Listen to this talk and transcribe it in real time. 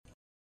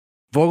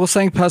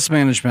Vogelsang Pest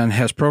Management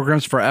has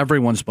programs for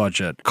everyone's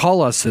budget.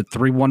 Call us at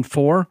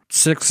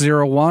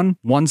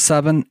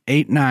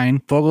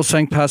 314-601-1789.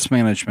 Vogelsang Pest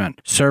Management,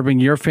 serving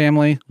your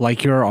family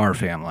like you're our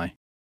family.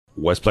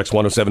 Westplex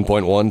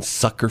 107.1,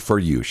 sucker for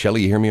you.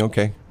 Shelley, you hear me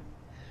okay?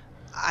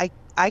 I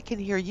can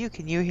hear you.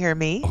 Can you hear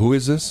me? Who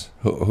is this?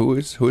 Who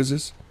is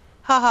this?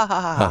 Ha ha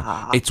ha ha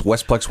ha. It's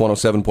Westplex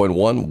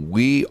 107.1.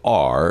 We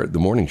are the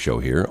morning show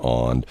here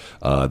on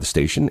the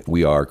station.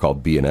 We are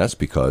called BNS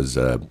because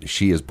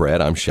she is Brad,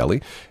 I'm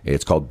Shelley.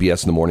 It's called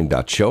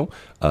bsinthemorning.show.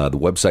 The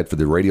website for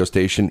the radio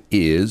station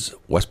is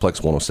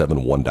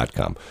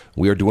westplex1071.com.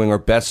 We are doing our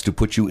best to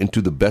put you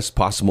into the best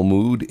possible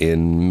mood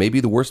in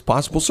maybe the worst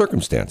possible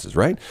circumstances,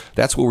 right?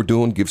 That's what we're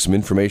doing. Give some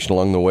information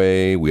along the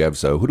way. We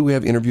have, who do we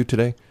have interviewed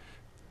today?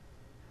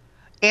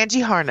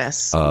 Angie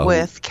Harness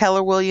with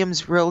Keller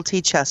Williams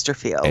Realty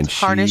Chesterfield. And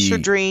harness your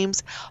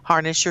dreams,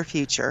 harness your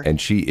future.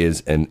 And she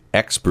is an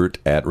expert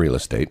at real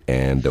estate,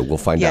 and we'll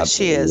find out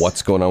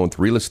what's going on with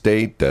real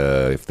estate,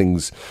 if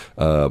things,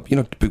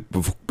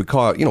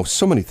 because,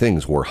 so many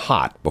things were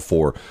hot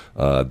before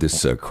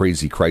this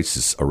crazy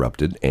crisis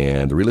erupted,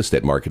 and the real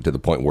estate market to the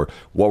point where,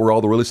 what were all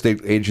the real estate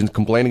agents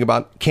complaining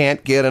about?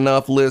 Can't get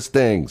enough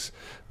listings.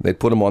 They'd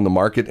put them on the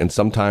market, and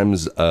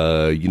sometimes, they'd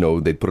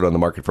put it on the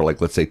market for,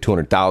 let's say,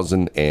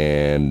 $200,000,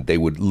 and they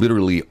would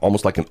literally,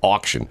 almost like an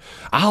auction,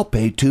 I'll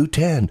pay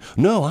 $210.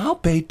 No, I'll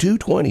pay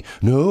 $220.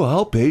 No,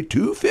 I'll pay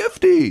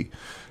 $250.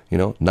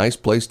 Nice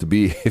place to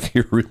be if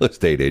you're a real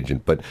estate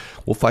agent, but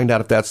we'll find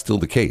out if that's still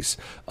the case.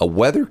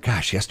 Weather,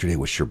 gosh, yesterday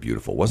was sure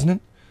beautiful, wasn't it?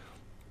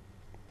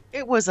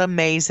 It was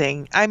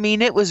amazing. I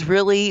mean, it was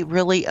really,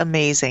 really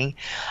amazing.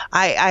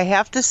 I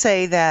have to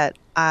say that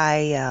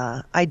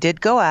I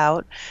did go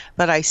out,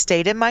 but I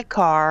stayed in my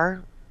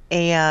car,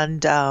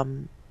 and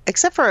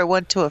except for I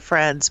went to a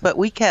friend's, but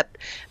we kept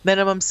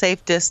minimum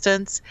safe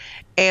distance,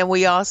 and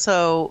we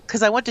also,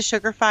 because I went to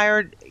Sugar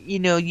Fire,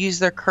 use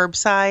their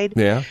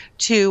curbside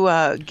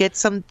to get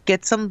some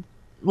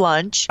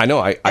lunch. I know.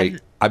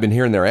 I've been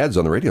hearing their ads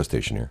on the radio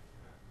station here.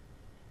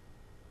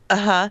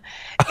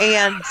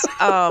 And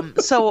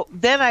so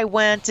then I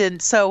went,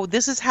 and so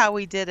this is how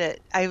we did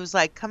it. I was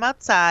like, come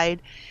outside.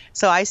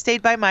 So I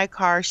stayed by my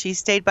car. She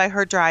stayed by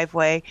her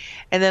driveway.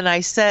 And then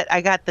I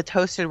got the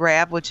toasted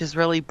rab, which is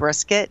really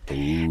brisket.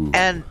 Ooh.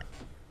 And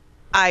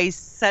I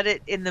set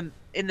it in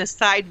the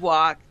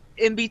sidewalk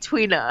in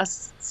between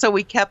us. So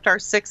we kept our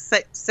six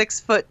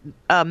foot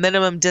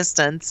minimum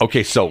distance.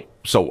 Okay. So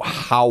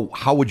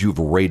how would you have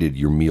rated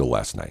your meal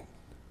last night?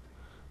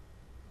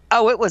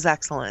 Oh, it was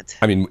excellent.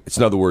 I mean,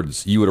 in other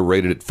words, you would have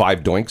rated it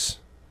 5 doinks?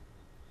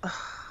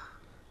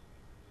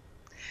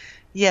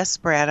 Yes,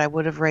 Brad, I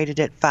would have rated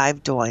it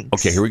 5 doinks.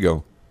 Okay, here we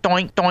go.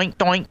 Doink, doink,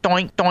 doink,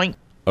 doink, doink.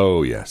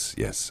 Oh, yes.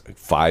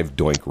 5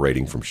 doink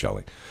rating from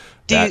Shelley.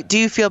 Do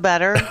you feel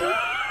better?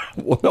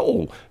 Well,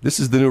 no. This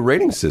is the new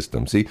rating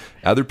system. See,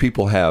 other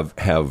people have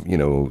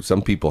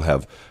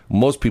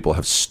most people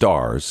have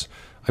stars.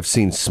 I've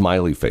seen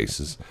smiley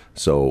faces.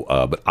 So,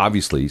 but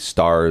obviously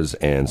stars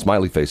and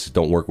smiley faces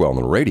don't work well on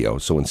the radio.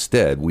 So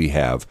instead we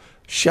have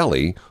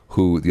Shelley,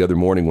 who the other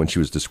morning when she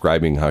was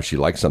describing how she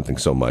liked something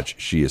so much,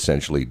 she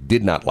essentially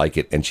did not like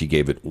it, and she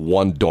gave it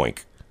 1 doink.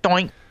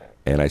 Doink.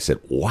 And I said,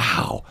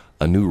 wow,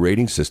 a new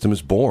rating system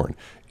is born.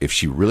 If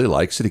she really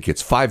likes it, it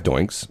gets 5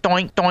 doinks.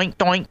 Doink, doink,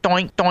 doink,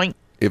 doink, doink.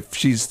 If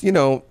she's,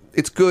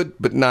 it's good,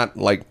 but not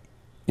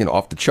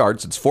off the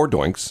charts, it's 4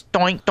 doinks.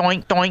 Doink,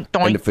 doink, doink,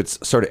 doink. And if it's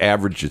sort of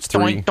average, it's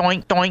 3. Doink,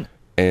 doink, doink.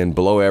 And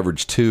below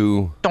average,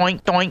 2.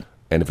 Doink, doink.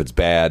 And if it's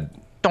bad,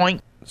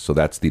 doink. So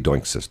that's the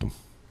doink system.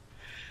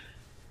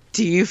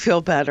 Do you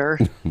feel better?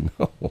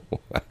 No.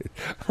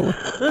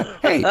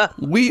 Hey,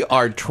 we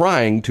are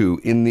trying to,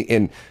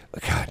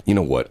 God, you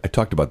know what? I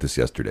talked about this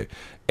yesterday.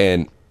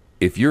 And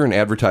if you're an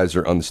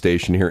advertiser on the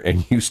station here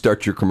and you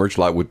start your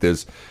commercial out with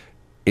this,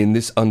 in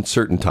this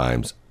uncertain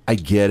times, I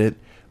get it.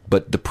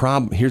 But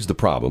here's the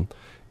problem,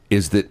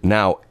 is that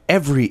now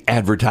every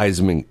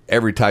advertisement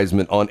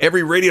on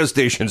every radio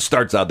station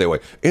starts out that way.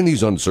 In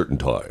these uncertain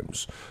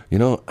times,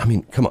 I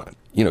mean, come on,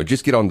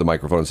 just get on the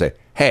microphone and say,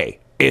 hey,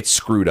 it's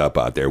screwed up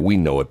out there. We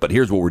know it, but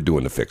here's what we're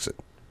doing to fix it.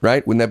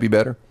 Right? Wouldn't that be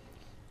better?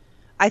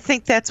 I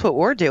think that's what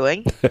we're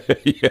doing.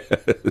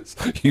 Yes.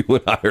 You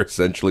and I are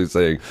essentially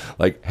saying,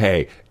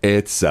 hey,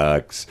 it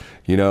sucks.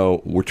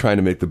 We're trying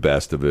to make the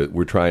best of it.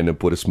 We're trying to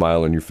put a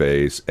smile on your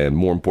face. And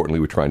more importantly,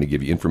 we're trying to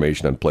give you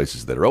information on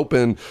places that are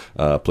open,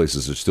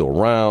 places that are still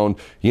around.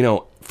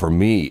 For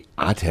me,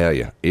 I tell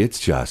you, it's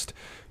just,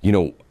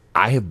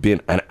 I have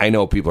been, and I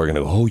know people are going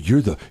to go, oh,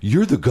 you're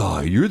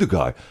the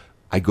guy.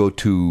 I go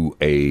to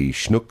a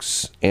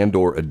Schnucks and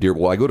or a Deer.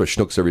 Well, I go to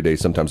Schnucks every day.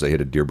 Sometimes I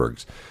hit a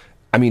Deerberg's.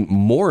 I mean,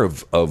 more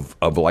of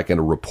like in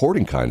a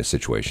reporting kind of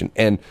situation.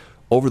 And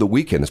over the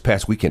weekend, this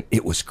past weekend,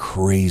 it was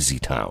crazy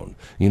town.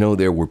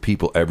 There were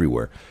people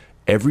everywhere.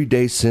 Every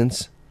day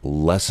since,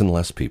 less and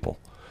less people.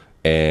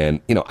 And,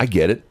 I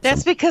get it.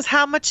 That's because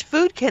how much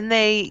food can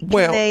they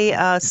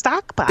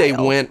stockpile? They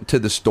went to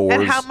the stores.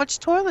 And how much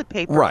toilet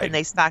paper can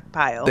they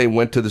stockpile? They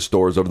went to the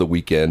stores over the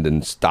weekend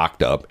and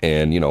stocked up.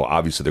 And,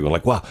 obviously they're going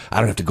like, well, I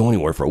don't have to go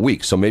anywhere for a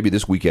week. So maybe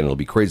this weekend it'll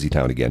be crazy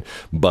town again.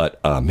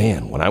 But,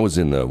 man, when I was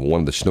in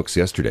one of the Schnucks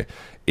yesterday,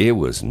 there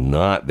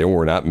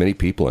were not many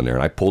people in there.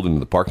 And I pulled into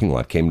the parking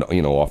lot, came,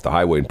 off the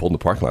highway and pulled in the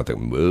parking lot.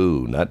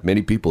 Whoa, not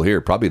many people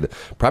here. Probably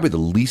the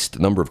least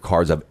number of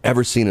cars I've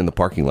ever seen in the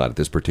parking lot at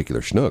this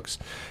particular Schnucks.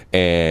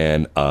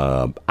 And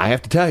I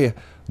have to tell you,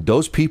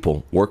 those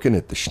people working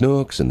at the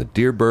Schnucks and the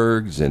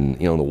Dierbergs and,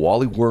 the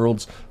Wally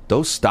Worlds,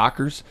 those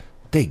stockers,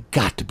 they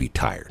got to be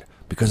tired.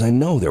 Because I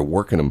know they're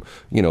working them,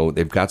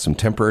 they've got some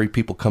temporary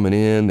people coming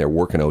in, they're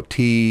working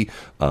OT,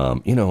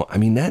 what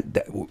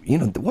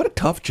a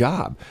tough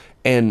job.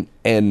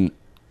 And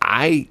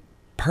I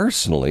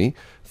personally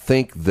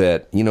think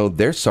that,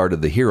 they're sort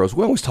of the heroes.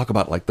 We always talk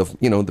about like the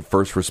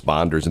first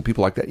responders and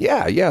people like that.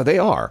 Yeah, they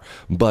are.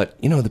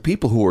 But, the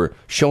people who are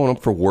showing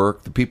up for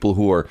work, the people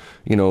who are,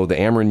 the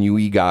Ameren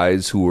UE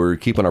guys who are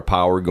keeping our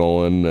power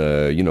going,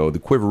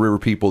 the Quiver River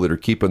people that are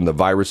keeping the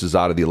viruses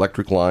out of the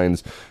electric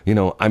lines, they're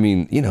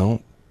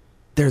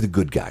the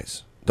good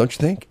guys, don't you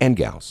think? And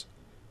gals.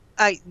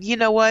 You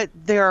know what?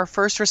 There are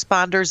first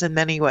responders in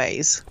many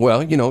ways.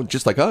 Well,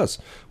 just like us,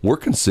 we're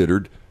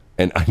considered,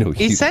 and I know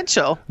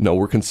essential. No,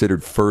 we're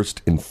considered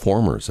first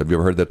informers. Have you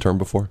ever heard that term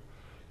before?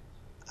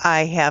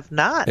 I have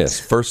not. Yes,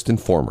 first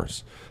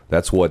informers.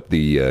 That's what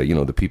the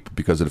the people,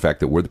 because of the fact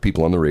that we're the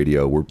people on the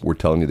radio. We're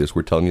telling you this.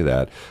 We're telling you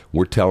that.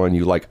 We're telling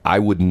you, like, I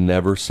would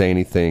never say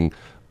anything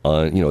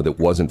that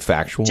wasn't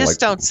factual. Just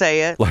don't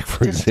say it. Like,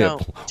 for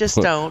example, just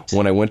don't.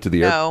 When I went to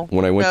the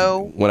when I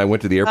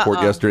went to the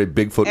airport yesterday,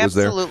 Bigfoot was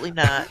there. Absolutely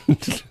not. No.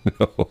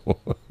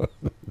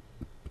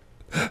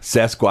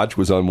 Sasquatch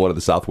was on one of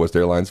the Southwest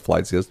Airlines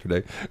flights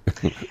yesterday.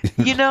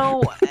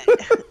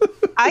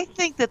 I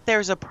think that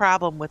there's a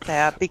problem with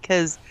that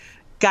because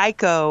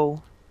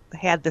Geico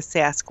had the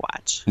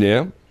Sasquatch.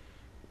 Yeah.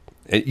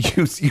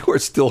 You are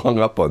still hung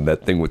up on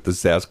that thing with the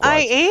Sasquatch.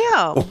 I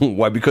am.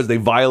 Why? Because they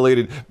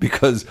violated,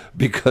 because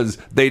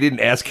they didn't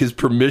ask his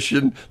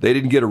permission. They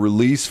didn't get a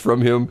release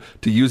from him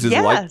to use his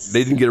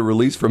They didn't get a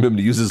release from him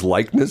to use his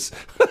likeness.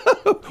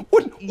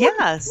 Wouldn't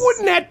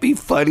that be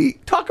funny?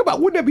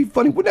 Wouldn't that be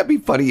funny? Wouldn't that be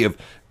funny if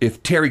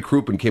Terry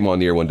Crouppen came on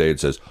the air one day and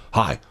says,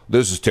 "Hi,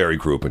 this is Terry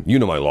Crouppen. You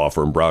know my law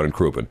firm, Brown and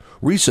Crouppen.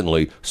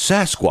 Recently,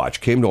 Sasquatch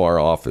came to our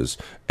office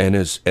and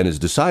has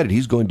decided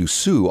he's going to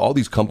sue all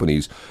these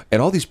companies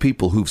and all these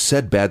people who've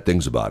said bad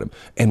things about him.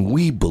 And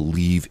we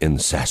believe in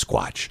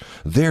Sasquatch.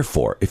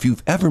 Therefore, if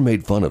you've ever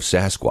made fun of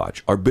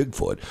Sasquatch or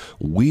Bigfoot,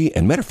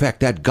 and matter of fact,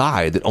 that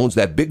guy that owns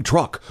that big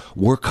truck,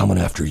 we're coming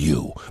after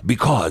you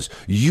because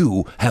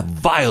you have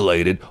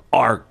violated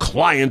our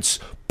client's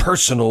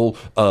personal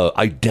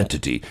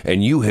identity,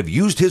 and you have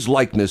used his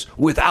likeness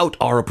without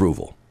our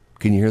approval."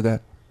 Can you hear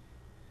that?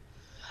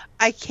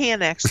 I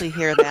can actually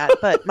hear that,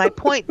 but my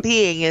point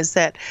being is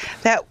that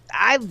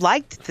I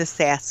liked the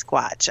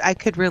Sasquatch. I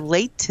could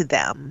relate to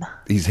them.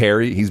 He's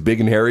hairy. He's big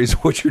and hairy is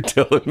what you're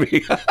telling me.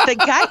 The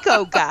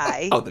Geico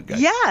guy. Oh, the guy.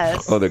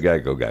 Yes. Oh, the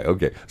Geico guy.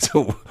 Okay.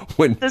 So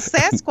when the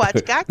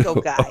Sasquatch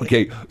Geico guy.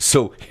 Okay.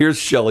 So here's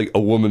Shelley, a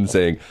woman,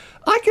 saying,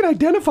 "I can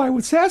identify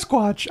with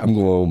Sasquatch." I'm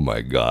going, oh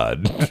my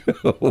God.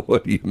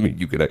 What do you mean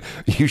you can?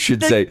 You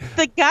should say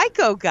the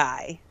Geico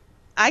guy.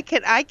 I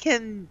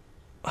can.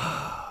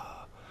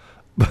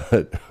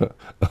 But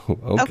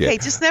okay,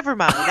 just never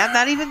mind. I'm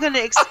not even going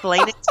to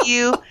explain it to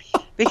you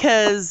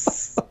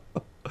because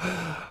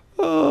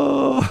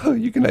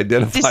you can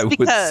identify with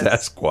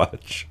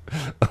Sasquatch.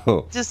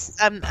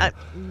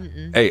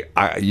 Hey,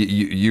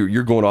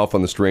 you're going off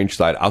on the strange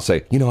side. I'll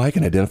say, I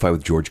can identify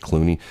with George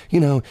Clooney.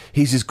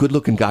 He's this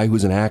good-looking guy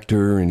who's an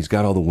actor, and he's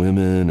got all the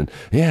women, and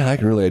yeah, I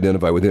can really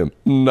identify with him.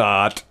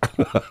 Not.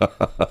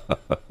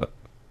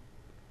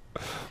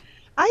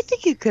 I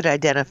think you could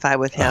identify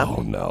with him.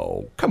 Oh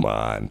no! Come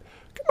on.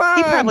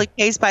 He probably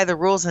plays by the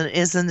rules and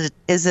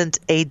isn't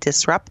a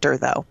disruptor,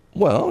 though.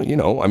 Well,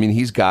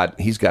 he's got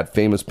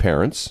famous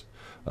parents.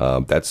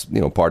 That's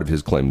part of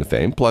his claim to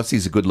fame. Plus,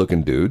 he's a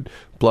good-looking dude.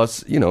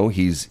 Plus,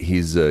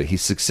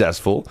 he's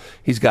successful.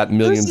 He's got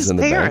millions in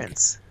the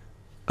parents?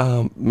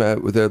 Bank.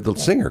 The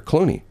singer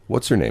Clooney.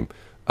 What's her name?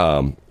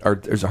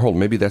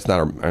 Maybe that's not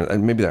her.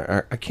 Maybe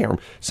I can't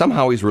remember.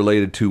 Somehow he's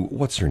related to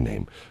what's her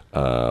name?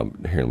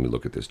 Here, let me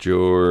look at this.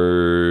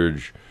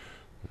 George,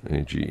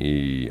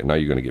 A-G-E. Now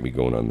you're going to get me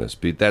going on this.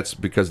 But that's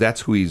because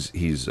that's who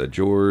he's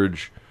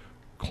George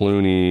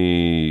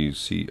Clooney,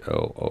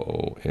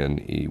 C-L-O-N-E-Y,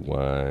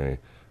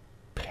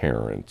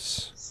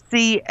 parents.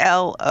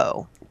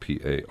 C-L-O.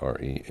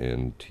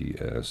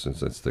 P-A-R-E-N-T-S.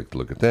 Let's take a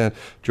look at that.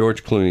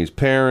 George Clooney's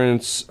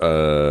parents.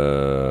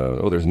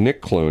 There's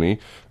Nick Clooney.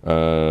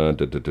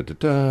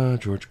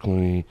 George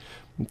Clooney.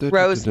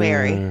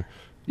 Rosemary.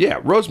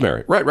 Yeah,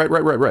 Rosemary.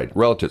 Right.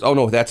 Relatives. Oh,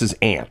 no, that's his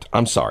aunt.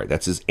 I'm sorry.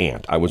 That's his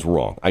aunt. I was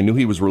wrong. I knew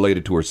he was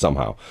related to her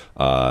somehow.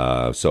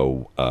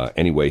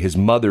 Anyway, his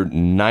mother,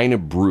 Nina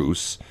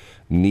Bruce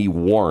Nee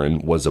Warren,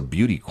 was a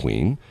beauty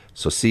queen.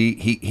 So see,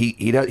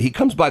 he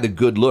comes by the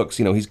good looks.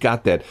 You know, he's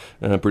got that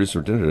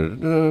producer. You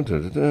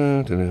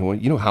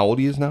know how old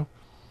he is now?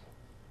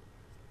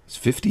 He's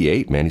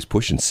 58, man. He's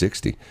pushing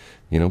 60.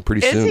 You know,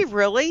 pretty soon. Is he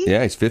really?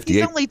 Yeah, he's 58.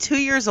 He's only 2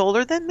 years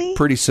older than me?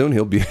 Pretty soon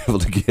he'll be able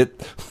to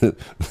get,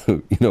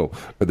 you know.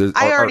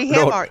 I already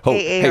have our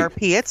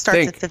AARP. It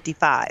starts at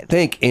 55.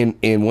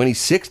 And when he's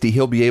 60,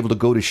 he'll be able to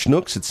go to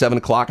Schnucks at 7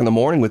 o'clock in the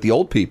morning with the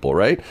old people,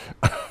 right?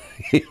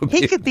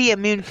 He could be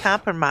immune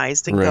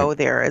compromised and go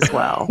there as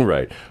well.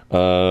 Right.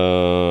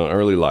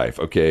 Early life.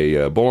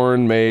 Okay.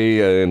 Born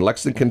May in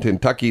Lexington,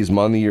 Kentucky. His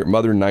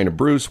mother, Nina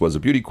Bruce, was a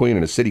beauty queen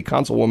and a city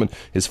councilwoman.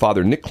 His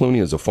father, Nick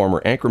Clooney, is a former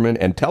anchorman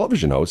and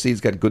television host. He's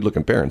got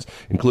good-looking parents,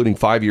 including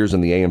 5 years on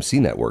the AMC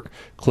network.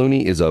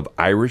 Clooney is of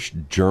Irish,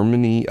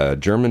 German,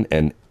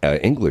 and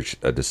English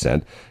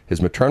descent.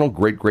 His maternal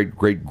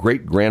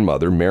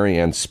great-great-great-great-grandmother, Mary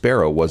Ann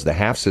Sparrow, was the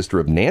half-sister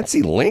of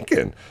Nancy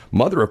Lincoln,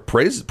 mother of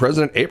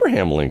President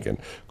Abraham Lincoln.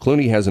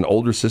 Clooney has an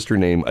older sister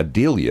named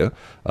Adelia.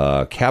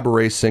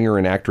 Cabaret singer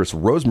and actress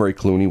Rosemary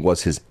Clooney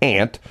was his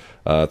aunt.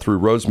 Through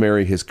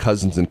Rosemary, his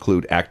cousins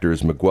include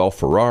actors Miguel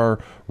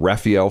Ferrer,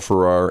 Raphael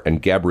Ferrer,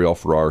 and Gabrielle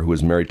Ferrer, who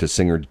is married to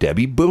singer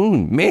Debbie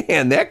Boone.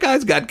 Man, that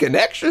guy's got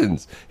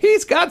connections.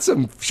 He's got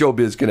some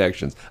showbiz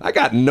connections. I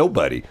got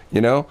nobody,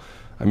 you know?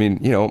 I mean,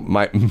 you know,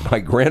 my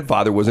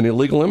grandfather was an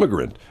illegal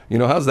immigrant. You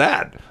know, how's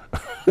that?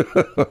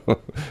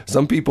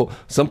 Some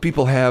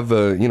people have,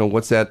 you know,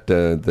 what's that?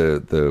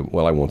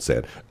 Well, I won't say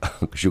it.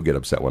 She'll get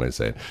upset when I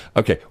say it.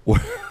 Okay.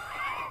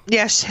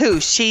 Yes, who?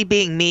 She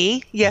being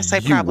me? Yes, I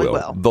probably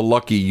will. The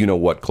lucky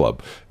you-know-what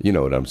club. You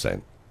know what I'm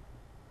saying.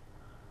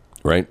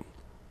 Right?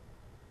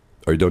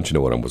 Or don't you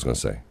know what I was going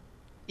to say?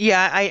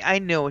 Yeah, I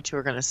know what you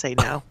were going to say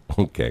now.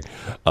 Okay.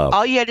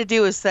 All you had to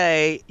do was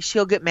say,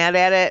 she'll get mad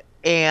at it,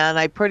 and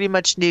I pretty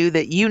much knew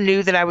that you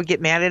knew that I would get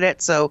mad at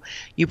it, so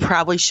you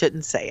probably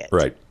shouldn't say it.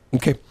 Right.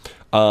 Okay.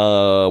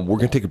 We're going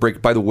to take a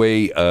break. By the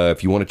way,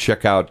 if you want to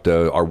check out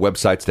our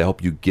websites to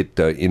help you get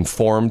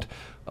informed,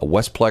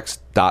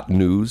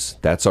 Westplex.news.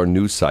 That's our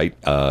news site.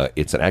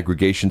 It's an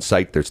aggregation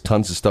site. There's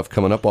tons of stuff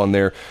coming up on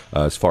there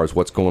as far as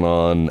what's going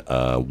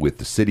on with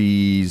the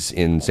cities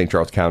in St.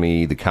 Charles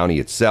County, the county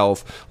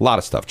itself. A lot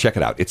of stuff. Check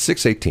it out. It's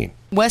 618.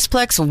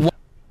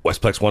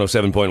 Westplex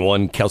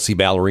 107.1, Kelsey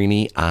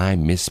Ballerini, I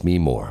Miss Me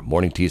More.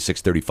 Morning to you,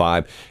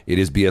 6:35. It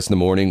is BS in the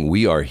Morning.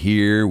 We are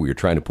here. We are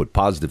trying to put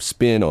positive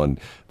spin on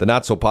the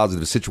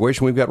not-so-positive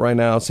situation we've got right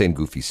now, saying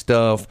goofy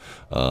stuff.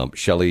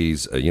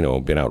 Shelley's,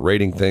 been out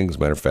rating things.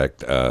 Matter of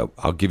fact,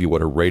 I'll give you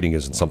what her rating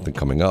is and something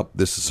coming up.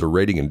 This is her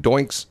rating in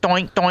doinks.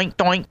 Doink, doink,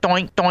 doink,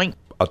 doink, doink.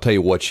 I'll tell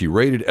you what she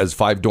rated as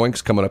 5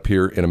 doinks coming up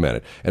here in a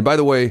minute. And by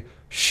the way,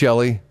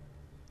 Shelley.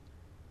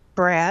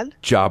 Brad.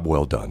 Job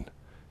well done.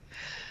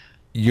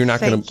 You're not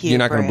going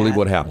to believe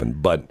what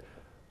happened, but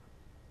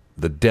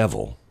the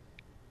devil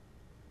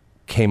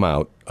came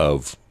out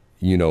of,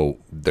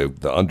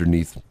 the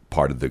underneath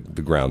part of the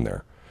ground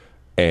there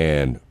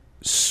and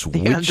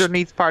switched. The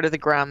underneath part of the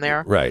ground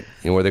there. Right.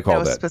 You know what they call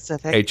that? That was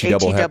specific. H-E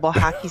double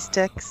hockey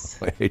sticks.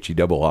 H-E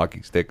double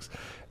hockey sticks.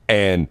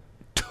 And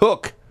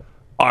took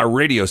our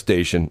radio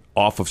station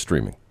off of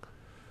streaming.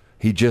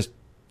 He just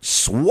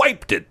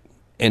swiped it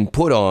and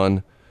put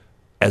on,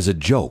 as a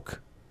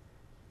joke,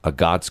 a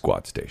God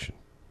Squad station.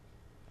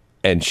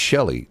 And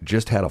Shelley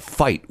just had a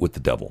fight with the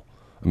devil.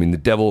 I mean, the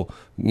devil,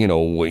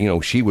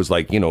 she was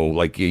like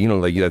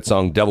that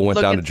song, Devil Went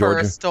Down to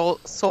Georgia. For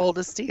a soul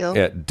to steal.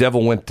 Yeah,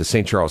 devil went to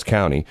St. Charles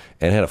County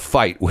and had a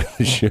fight with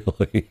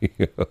Shelley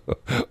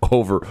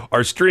over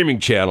our streaming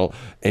channel.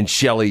 And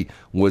Shelley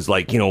was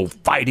like,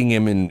 fighting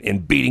him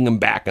and beating him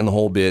back and the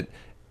whole bit.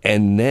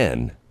 And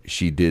then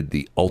she did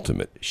the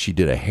ultimate. She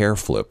did a hair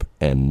flip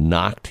and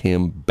knocked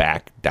him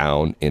back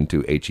down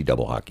into H-E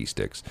double hockey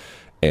sticks.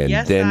 And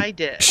yes, then I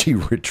did. She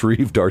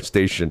retrieved our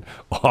station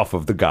off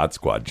of the God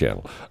Squad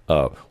channel.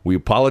 We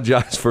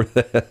apologize for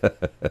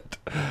that.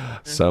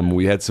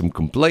 We had some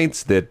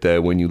complaints that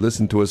when you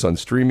listen to us on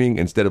streaming,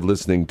 instead of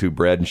listening to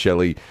Brad and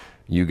Shelley,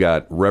 you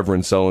got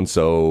Reverend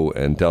so-and-so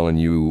and telling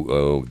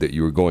you that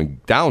you were going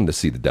down to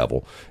see the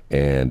devil.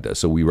 And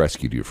so we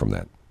rescued you from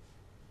that.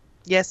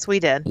 Yes, we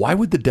did. Why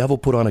would the devil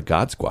put on a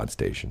God Squad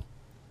station?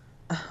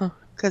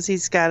 Because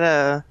he's got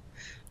a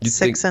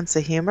sick sense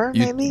of humor,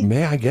 maybe?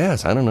 I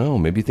guess. I don't know.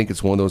 Maybe you think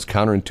it's one of those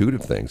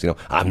counterintuitive things.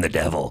 I'm the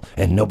devil,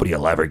 and nobody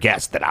will ever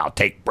guess that I'll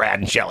take Brad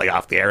and Shelley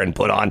off the air and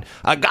put on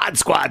a God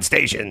Squad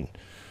station.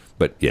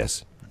 But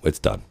yes, it's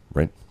done,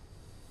 right?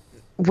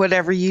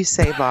 Whatever you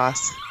say,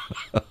 boss.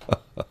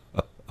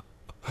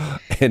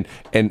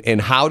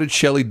 And how did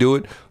Shelley do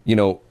it?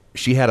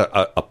 She had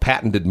a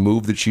patented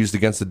move that she used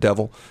against the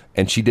devil,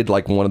 and she did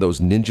like one of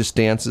those ninja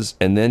stances,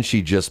 and then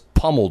she just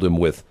pummeled him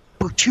with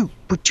 "Boo-choo,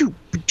 boo-choo,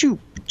 boo-choo,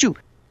 boo-choo."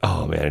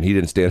 Oh, man, and he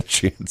didn't stand a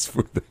chance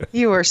for that.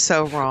 You are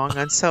so wrong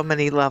on so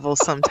many levels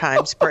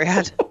sometimes,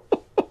 Brad.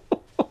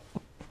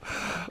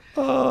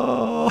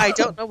 I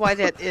don't know why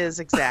that is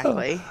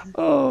exactly,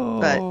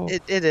 but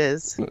it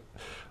is.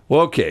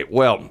 Well, okay,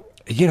 well,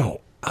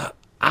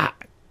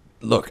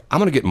 look, I'm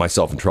going to get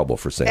myself in trouble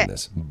for saying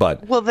this,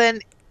 but... Well, then,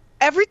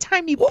 every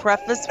time you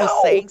preface with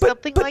saying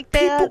something like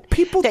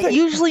people that think,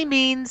 usually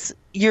means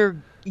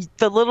you're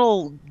the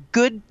little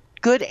good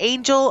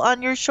angel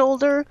on your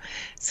shoulder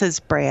says,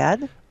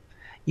 Brad,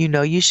 you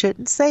know you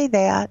shouldn't say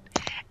that.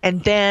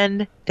 And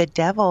then the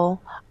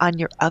devil on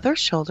your other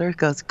shoulder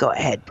goes, go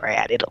ahead,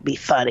 Brad, it'll be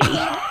funny.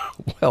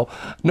 Well,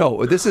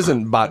 no, this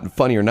isn't about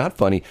funny or not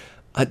funny.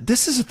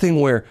 This is a thing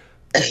where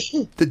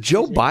the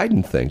Joe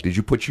Biden thing. Did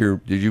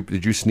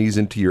you sneeze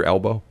into your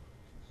elbow?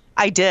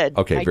 I did.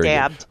 Okay, I very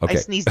dabbed. good. Okay. I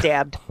sneezed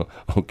dabbed.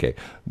 Okay.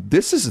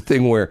 This is a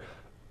thing where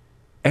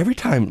every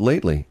time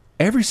lately,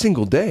 every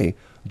single day,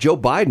 Joe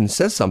Biden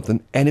says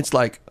something and it's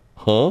like,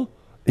 huh?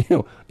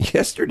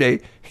 Yesterday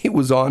he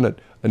was on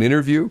an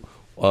interview,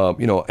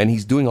 and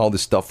he's doing all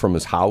this stuff from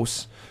his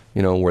house,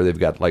 where they've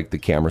got like the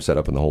camera set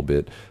up and the whole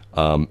bit.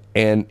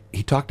 And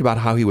he talked about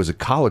how he was a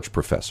college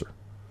professor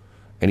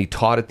and he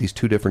taught at these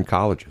two different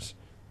colleges.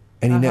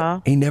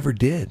 And he never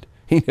did.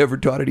 He never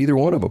taught at either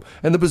one of them.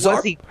 And the bizarre,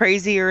 was he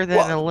crazier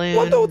than a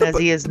loon as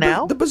he is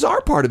now? The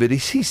bizarre part of it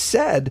is he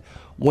said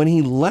when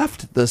he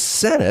left the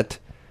Senate,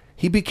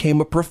 he became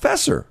a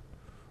professor.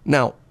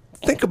 Now,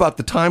 think about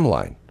the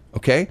timeline,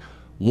 okay?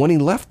 When he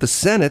left the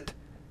Senate,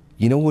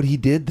 you know what he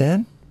did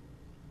then?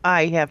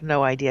 I have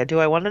no idea. Do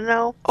I want to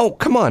know? Oh,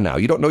 come on now.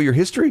 You don't know your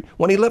history?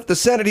 When he left the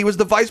Senate, he was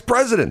the vice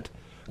president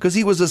because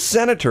he was a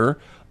senator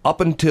up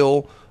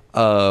until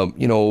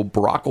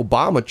Barack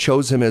Obama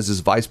chose him as his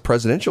vice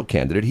presidential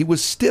candidate. He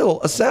was still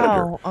a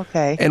senator. Oh,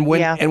 okay. And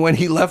when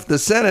he left the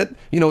Senate,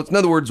 in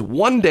other words,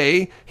 one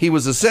day he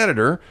was a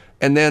senator,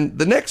 and then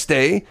the next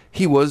day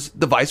he was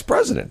the vice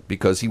president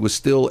because he was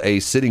still a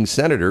sitting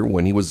senator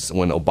when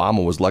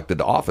Obama was elected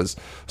to office.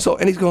 So,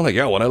 and he's going like,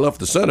 yeah, when I left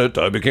the Senate,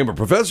 I became a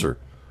professor.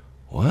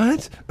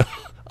 What?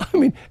 I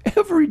mean,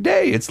 every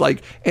day it's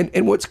like,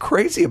 and what's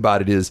crazy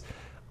about it is,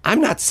 I'm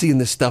not seeing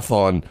this stuff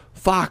on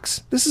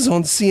Fox. This is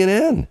on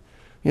CNN.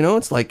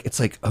 It's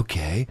like,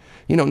 okay.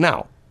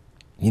 Now,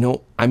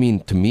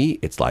 to me,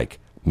 it's like,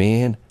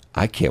 man,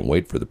 I can't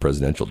wait for the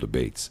presidential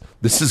debates.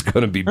 This is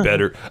going to be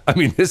better. I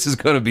mean, this is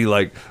going to be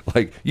like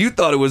you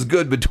thought it was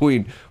good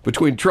between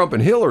Trump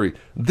and Hillary.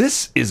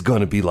 This is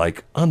going to be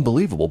like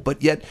unbelievable.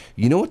 But yet,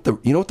 you know what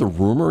the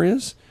rumor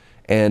is?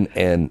 And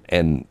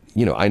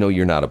I know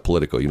you're not a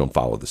politico, you don't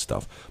follow this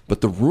stuff.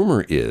 But the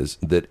rumor is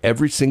that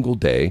every single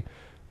day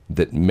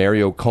that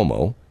Mario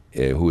Cuomo,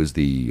 who is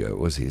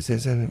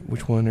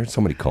which one? There's so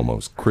many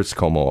Cuomos. Chris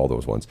Cuomo, all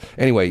those ones.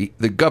 Anyway,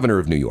 the governor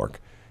of New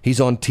York, he's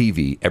on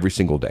TV every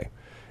single day.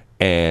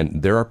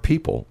 And there are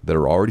people that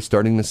are already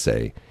starting to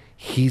say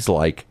he's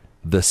like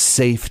the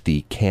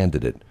safety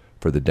candidate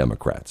for the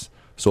Democrats.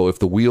 So if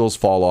the wheels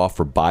fall off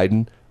for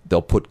Biden,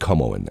 they'll put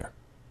Cuomo in there.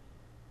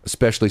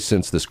 Especially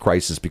since this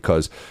crisis,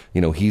 because,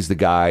 he's the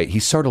guy,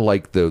 he's sort of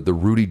like the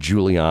Rudy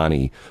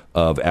Giuliani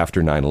of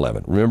after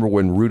 9/11. Remember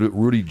when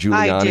Rudy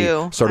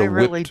Giuliani sort of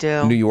whipped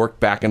New York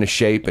back into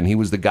shape, and he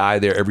was the guy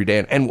there every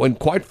day. And when,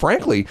 quite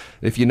frankly,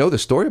 if you know the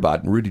story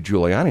about Rudy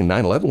Giuliani,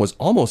 9/11 was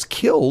almost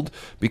killed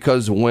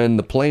because when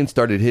the plane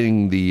started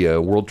hitting the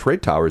World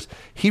Trade Towers,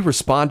 he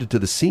responded to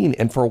the scene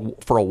and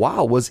for a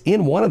while was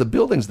in one of the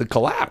buildings that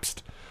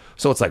collapsed.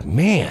 So it's like,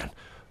 man,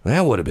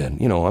 that would have been,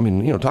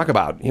 talk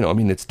about,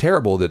 it's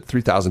terrible that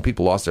 3,000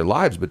 people lost their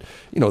lives, but,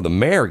 the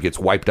mayor gets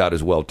wiped out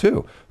as well,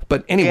 too.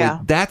 But anyway,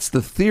 That's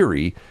the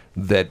theory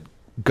that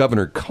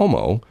Governor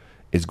Cuomo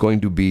is going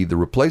to be the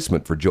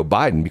replacement for Joe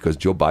Biden because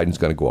Joe Biden's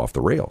going to go off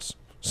the rails.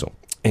 So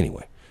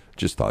anyway,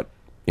 just thought,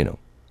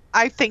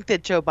 I think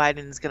that Joe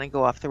Biden is going to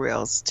go off the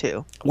rails,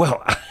 too.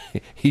 Well,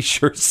 he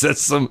sure says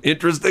some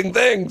interesting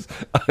things.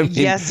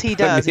 Yes, he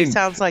does. He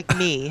sounds like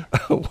me.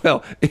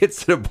 Well, it's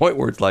to the point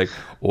where it's like,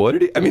 what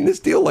did he... this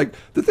deal, like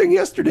the thing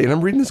yesterday, and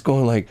I'm reading this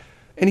going like,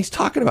 and he's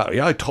talking about,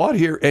 I taught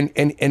here. And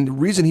the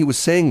reason he was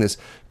saying this,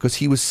 because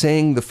he was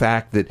saying the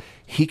fact that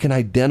he can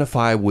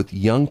identify with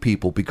young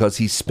people because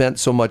he spent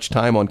so much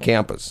time on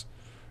campus.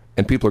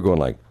 And people are going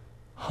like,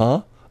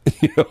 huh?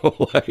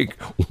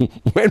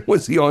 When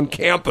was he on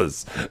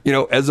campus,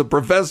 as a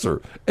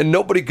professor? And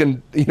nobody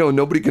can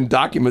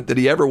document that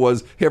he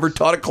ever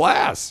taught a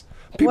class.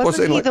 People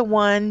Wasn't saying he the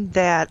one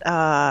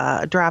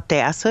that dropped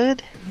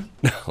acid?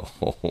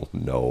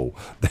 No,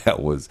 that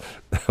was.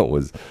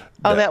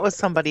 That was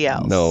somebody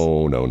else.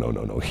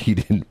 No. He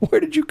didn't. Where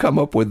did you come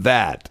up with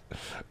that?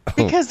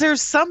 Because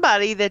there's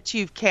somebody that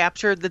you've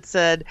captured that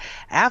said,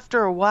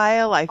 after a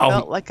while, I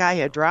felt like I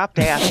had dropped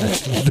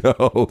acid.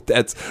 No,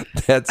 that's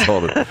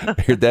hold on.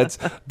 Here,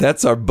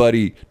 that's our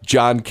buddy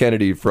John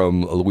Kennedy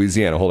from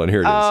Louisiana. Hold on,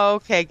 here it is. Oh,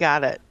 okay,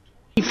 got it.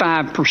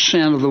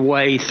 5% of the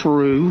way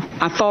through,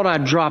 I thought I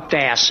dropped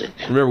acid.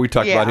 Remember we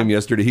talked about him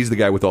yesterday? He's the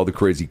guy with all the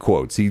crazy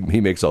quotes. He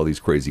makes all these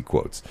crazy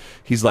quotes.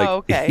 He's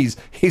like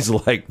he's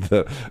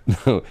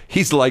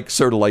like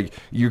sort of like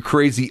your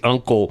crazy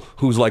uncle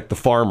who's like the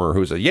farmer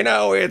who's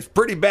it's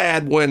pretty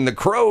bad when the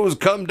crows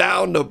come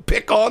down to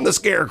pick on the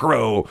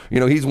scarecrow.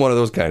 He's one of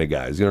those kind of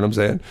guys. You know what I'm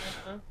saying?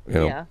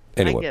 Yeah,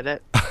 anyway. I get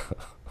it.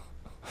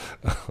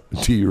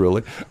 Do you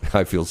really?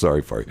 I feel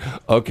sorry for you.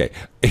 Okay.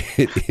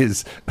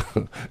 It's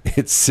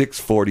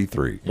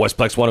 6:43.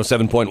 Westplex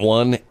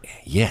 107.1.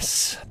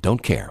 Yes.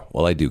 Don't care.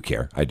 Well, I do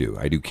care. I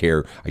do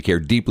care. I care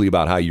deeply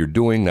about how you're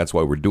doing. That's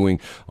why we're doing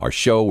our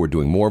show. We're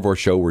doing more of our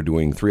show. We're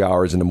doing 3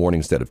 hours in the morning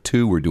instead of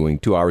 2. We're doing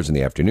 2 hours in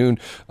the afternoon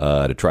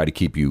to try to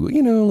keep you, a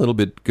little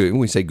bit good. When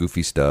we say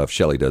goofy stuff,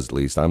 Shelley does at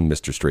least. I'm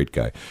Mr. Straight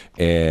Guy.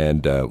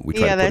 And we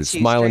try to put a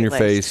smile on your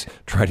face,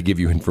 try to give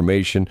you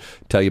information,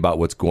 tell you about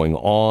what's going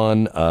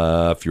on.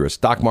 If you're a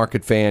stock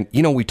market fan,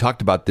 we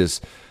talked about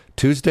this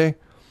Tuesday.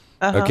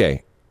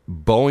 Okay.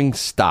 Boeing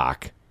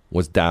stock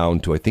was down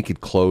to, I think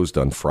it closed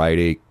on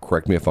Friday.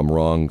 Correct me if I'm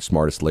wrong,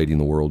 smartest lady in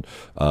the world.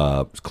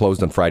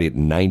 Closed on Friday at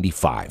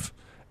 95.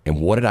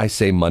 And what did I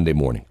say Monday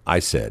morning? I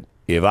said,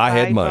 if I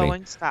had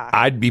money,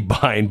 I'd be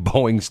buying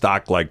Boeing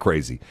stock like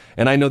crazy.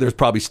 And I know there's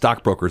probably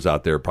stockbrokers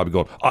out there probably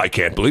going, I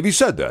can't believe he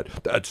said that.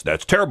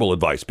 That's terrible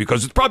advice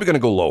because it's probably going to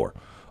go lower.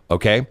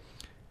 Okay?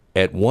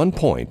 At one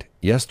point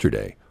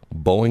yesterday,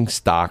 Boeing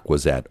stock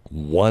was at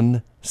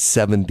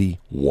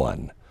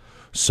 171.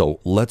 So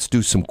let's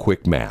do some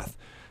quick math.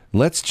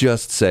 Let's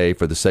just say,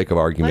 for the sake of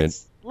argument,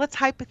 let's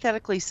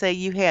hypothetically say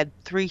you had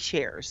 3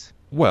 shares.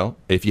 Well,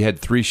 if you had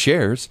 3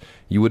 shares,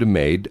 you would have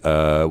made.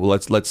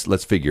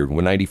 Let's figure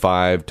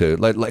 195 to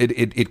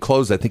it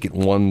closed. I think at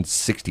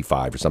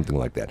 165 or something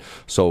like that.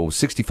 So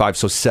 65,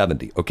 so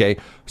 70. Okay,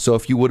 so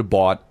if you would have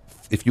bought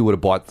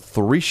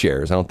 3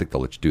 shares, I don't think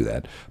they'll let you do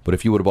that. But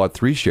if you would have bought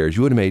 3 shares,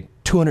 you would have made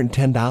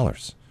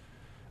 $210.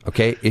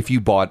 Okay, if you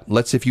bought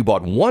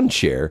 1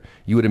 share,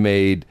 you would have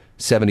made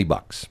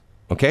 $70.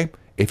 Okay,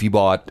 if you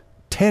bought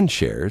 10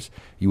 shares,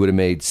 you would have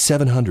made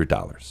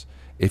 $700.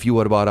 If you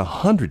would have bought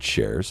 100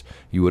 shares,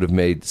 you would have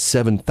made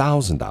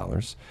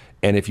 $7,000.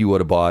 And if you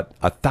would have bought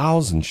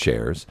 1,000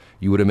 shares,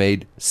 you would have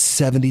made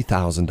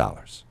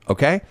 $70,000.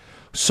 Okay?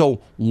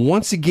 So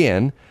once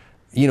again,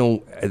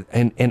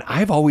 and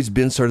I've always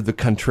been sort of the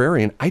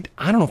contrarian. I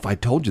don't know if I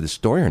told you the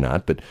story or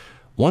not, but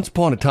once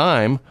upon a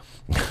time,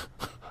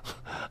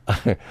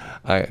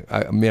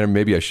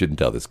 maybe I shouldn't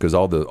tell this because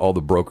all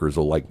the brokers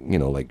will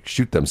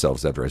shoot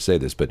themselves after I say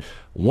this. But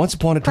once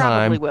upon a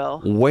time,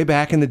 way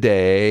back in the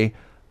day,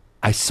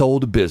 I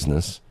sold a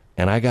business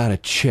and I got a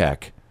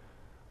check,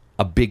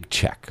 a big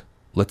check.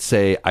 Let's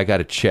say I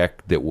got a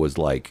check that was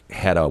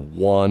had a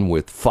 1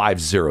 with 5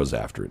 zeros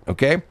after it.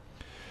 Okay.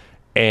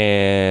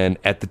 And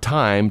at the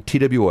time,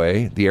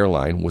 TWA, the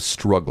airline, was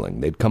struggling.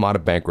 They'd come out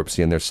of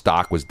bankruptcy and their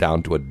stock was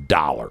down to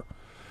 $1.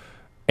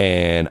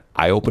 And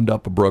I opened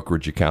up a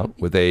brokerage account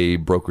with a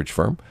brokerage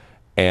firm.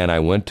 And I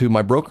went to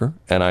my broker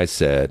and I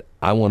said,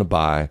 I want to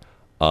buy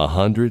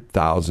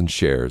 100,000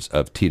 shares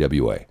of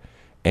TWA.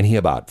 And he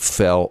about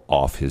fell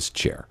off his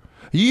chair.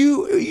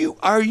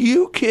 Are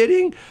you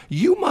kidding?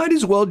 You might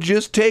as well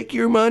just take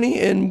your money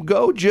and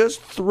go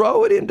just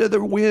throw it into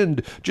the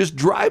wind. Just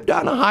drive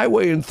down a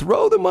highway and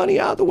throw the money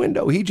out the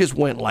window. He just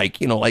went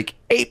like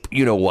ape,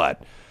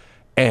 what?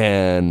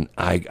 And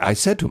I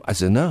said to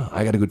him, no,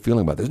 I got a good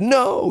feeling about this.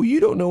 No, you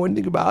don't know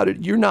anything about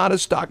it. You're not a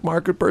stock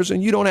market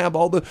person. You don't have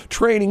all the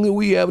training that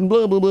we have and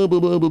blah, blah, blah,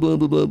 blah, blah, blah,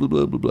 blah, blah,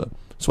 blah, blah, blah.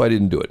 So I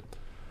didn't do it.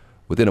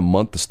 Within a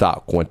month, the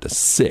stock went to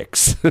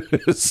 6.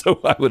 So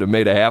I would have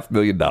made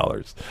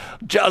 $500,000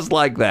 just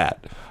like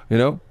that,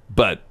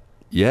 But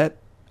yet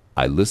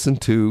I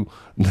listened to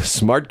the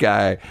smart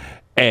guy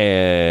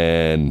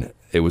and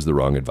it was the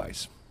wrong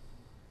advice.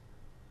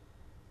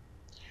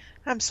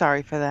 I'm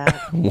sorry for that.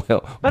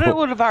 But it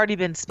would have already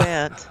been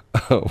spent.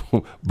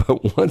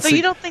 But once. So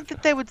you don't think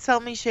that they would sell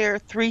me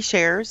 3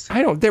 shares?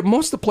 I don't.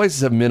 Most of the places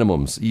have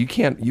minimums. You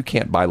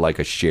can't buy like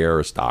a share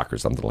or stock or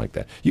something like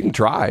that. You can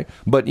try,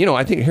 but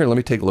I think here. Let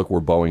me take a look where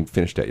Boeing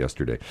finished at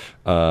yesterday.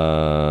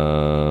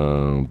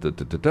 I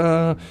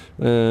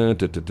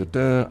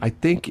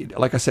think,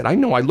 like I said, I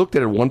know I looked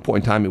at it at one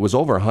point in time. It was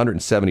over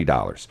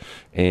 $170.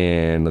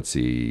 And let's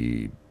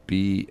see,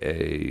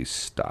 BA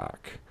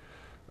stock.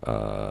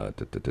 Close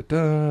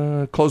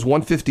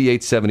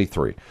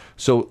 158.73.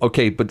 So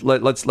okay, but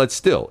let's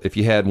still, if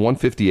you had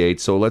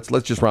 158, so let's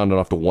just round it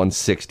off to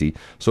 160.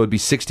 So it'd be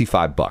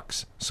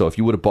 $65. So if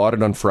you would have bought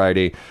it on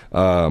Friday, for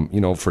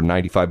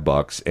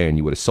 $95, and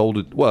you would have sold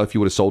it. Well, if you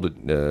would have sold it,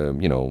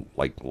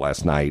 like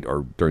last night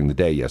or during the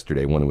day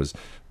yesterday when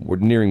we're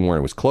nearing where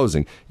it was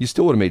closing, you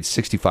still would have made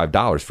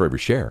 $65 for every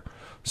share.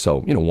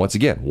 So once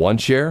again, 1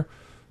 share,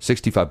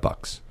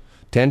 $65.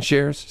 10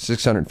 shares,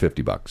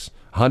 $650.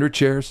 100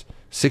 shares,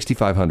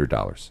 $6,500.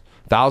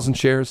 1,000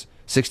 shares,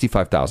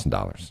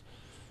 $65,000.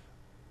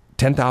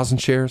 10,000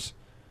 shares,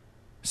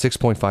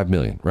 $6.5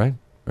 million, right?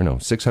 Or no,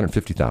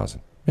 $650,000.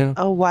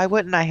 Oh, why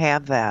wouldn't I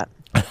have that?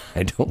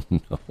 I don't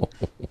know.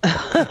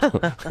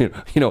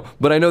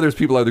 But I know there's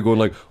people out there going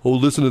like, oh,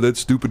 listen to that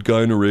stupid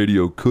guy on the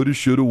radio. Coulda,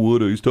 shoulda,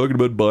 woulda. He's talking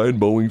about buying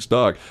Boeing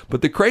stock.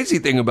 But the crazy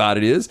thing about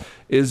it is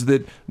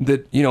that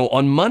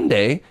on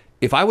Monday,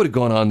 if I would have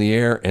gone on the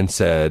air and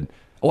said,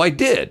 oh, I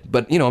did.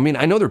 But,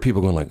 I know there are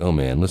people going like, oh,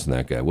 man, listen to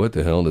that guy. What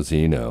the hell does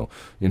he know?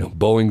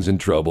 Boeing's in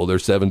trouble. Their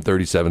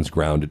 737's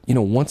grounded.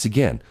 Once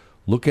again,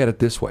 look at it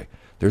this way.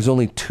 There's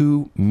only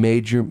 2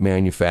 major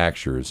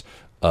manufacturers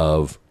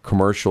of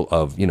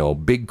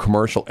big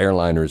commercial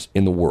airliners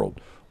in the world.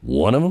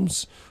 One of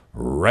them's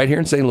right here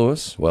in St.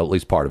 Louis. Well, at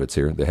least part of it's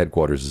here. The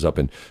headquarters is up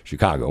in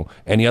Chicago,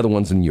 and the other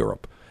one's in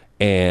Europe.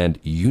 And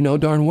you know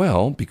darn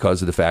well,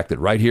 because of the fact that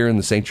right here in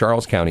the St.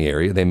 Charles County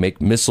area, they make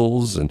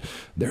missiles, and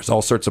there's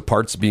all sorts of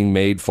parts being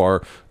made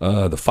for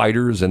the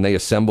fighters, and they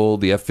assemble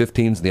the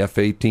F-15s and the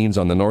F-18s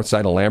on the north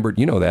side of Lambert.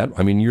 You know that.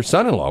 I mean, your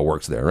son-in-law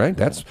works there, right?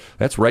 That's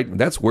right.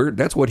 That's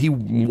what he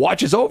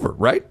watches over,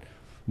 right?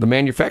 The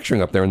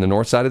manufacturing up there on the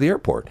north side of the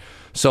airport.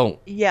 So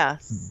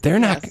yes, they're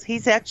not. Yes.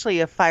 He's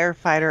actually a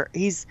firefighter.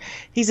 He's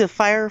a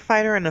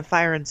firefighter and a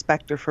fire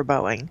inspector for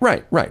Boeing.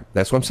 Right.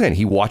 That's what I'm saying.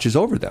 He watches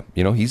over them.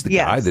 He's the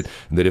guy that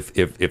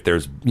if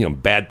there's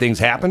bad things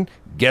happen,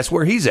 guess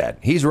where he's at?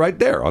 He's right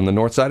there on the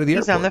north side of the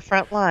airport. He's on the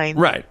front line.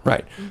 Right.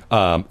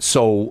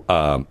 So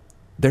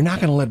they're not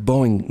going to let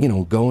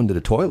Boeing go into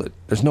the toilet.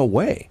 There's no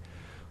way.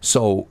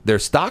 So their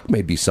stock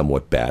may be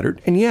somewhat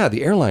battered. And yeah,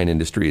 the airline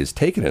industry is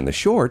taking it in the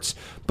shorts.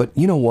 But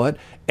you know what?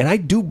 And I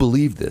do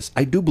believe this.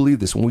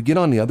 When we get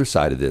on the other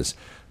side of this,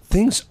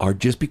 things are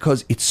just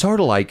because it's sort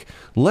of like,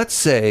 let's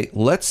say,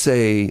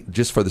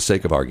 just for the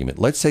sake of argument,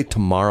 let's say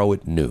tomorrow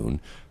at noon,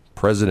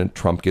 President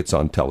Trump gets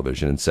on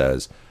television and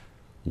says,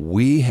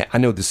 I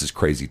know this is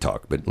crazy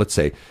talk, but let's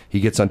say he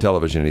gets on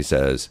television and he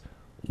says,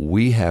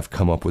 we have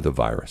come up with a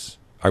virus.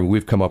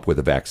 We've come up with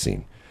a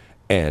vaccine.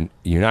 And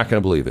you're not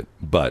going to believe it,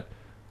 but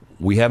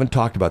we haven't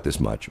talked about this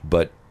much,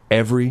 but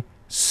every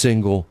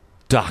single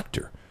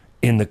doctor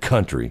in the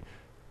country,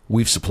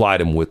 we've supplied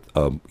them with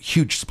a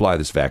huge supply of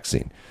this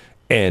vaccine.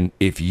 And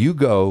if you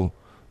go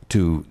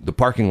to the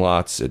parking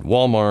lots at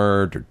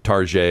Walmart or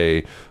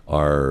Target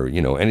or,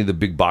 any of the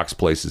big box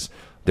places,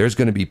 there's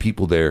going to be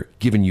people there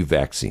giving you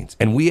vaccines.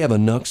 And we have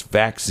enough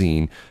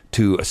vaccine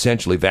to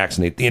essentially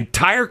vaccinate the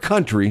entire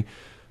country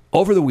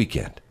over the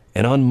weekend.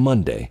 And on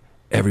Monday,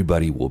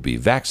 everybody will be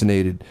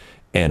vaccinated.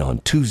 And on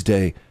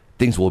Tuesday,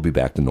 things will be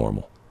back to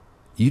normal.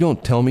 You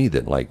don't tell me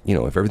that,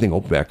 if everything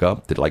opens back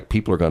up, that,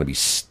 people are going to be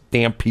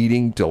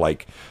stampeding to,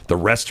 the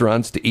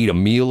restaurants to eat a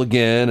meal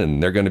again,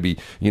 and they're going to be,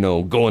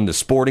 going to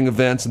sporting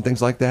events and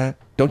things like that.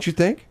 Don't you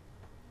think?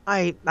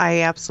 I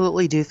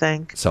absolutely do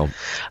think so.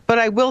 But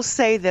I will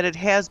say that it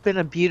has been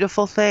a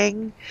beautiful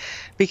thing,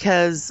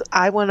 because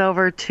I went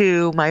over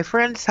to my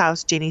friend's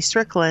house, Jeannie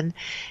Strickland,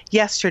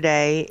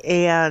 yesterday,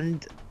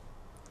 and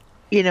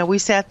we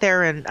sat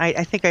there, and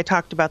I think I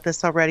talked about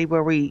this already,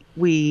 where we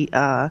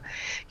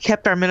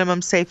kept our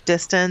minimum safe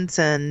distance,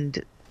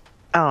 and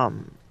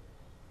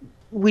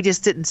we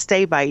just didn't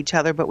stay by each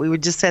other, but we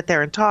would just sit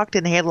there and talked,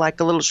 and had like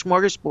a little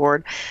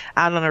smorgasbord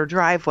out on our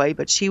driveway.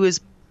 But she was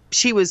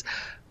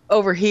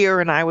over here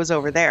and I was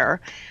over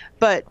there.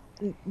 But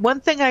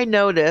one thing I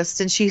noticed,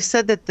 and she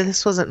said that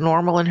this wasn't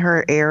normal in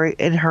her area,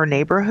 in her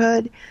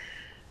neighborhood,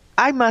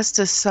 I must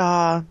have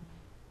saw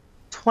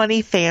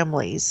 20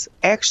 families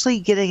actually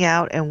getting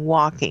out and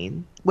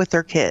walking with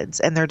their kids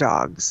and their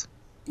dogs.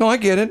 No, I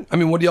get it. I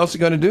mean, what else are you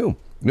going to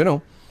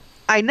do?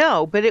 I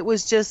know, but it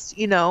was just,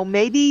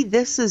 maybe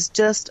this is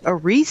just a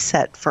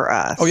reset for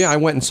us. Oh, yeah. I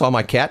went and saw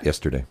my cat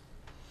yesterday.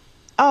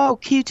 Oh,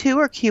 Q2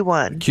 or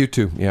Q1?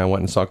 Q2. Yeah, I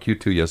went and saw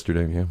Q2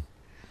 yesterday. Yeah.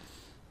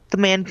 The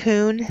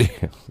Mancoon?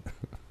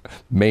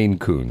 Maine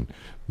Coon.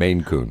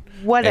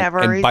 Whatever.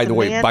 And by the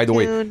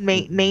way,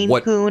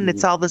 Maine Coon,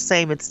 it's all the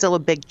same. It's still a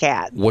big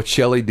cat. What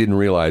Shelley didn't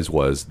realize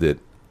was that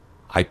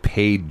I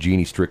paid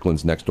Jeannie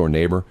Strickland's next door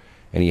neighbor,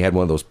 and he had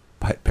one of those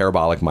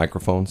parabolic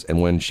microphones.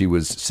 And when she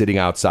was sitting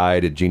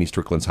outside at Jeannie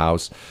Strickland's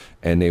house,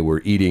 and they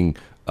were eating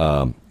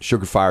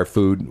sugar fire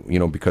food,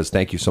 because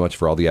thank you so much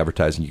for all the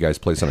advertising you guys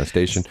place on our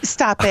station.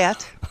 Stop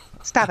it.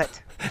 Stop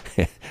it.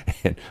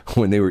 And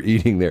when they were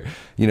eating there,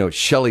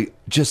 Shelley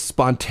just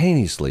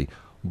spontaneously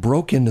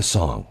broke into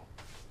song.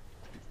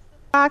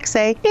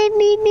 Say.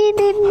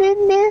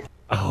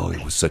 Oh,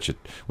 it was such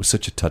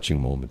a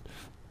touching moment.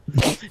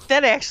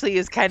 That actually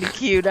is kind of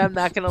cute. I'm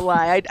not going to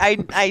lie.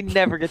 I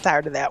never get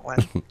tired of that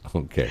one.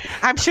 Okay.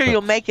 I'm sure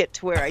you'll make it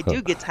to where I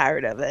do get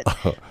tired of it,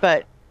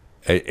 but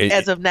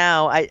as of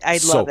now, I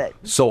love it.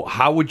 So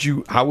how would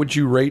you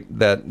rate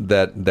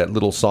that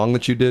little song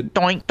that you did?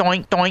 Doink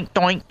doink doink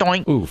doink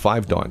doink. Ooh,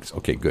 5 doinks.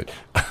 Okay, good.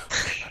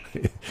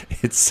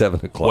 It's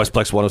 7 o'clock.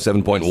 Westplex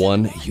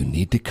 107.1. You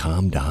need to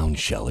calm down,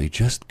 Shelley.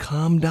 Just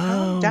calm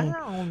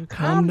down.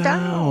 Calm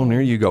down.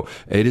 There you go.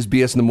 It is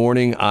BS in the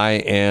Morning. I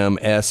am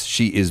S.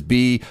 She is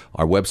B.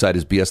 Our website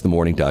is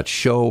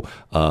bsthemorning.show.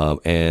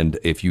 And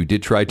if you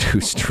did try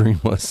to stream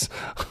us,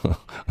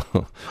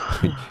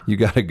 you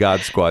got a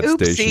God Squad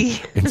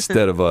station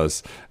instead of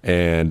us.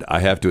 And I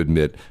have to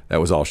admit,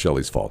 that was all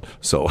Shelley's fault.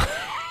 So...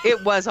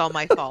 It was all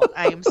my fault.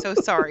 I am so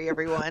sorry,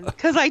 everyone.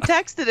 Because I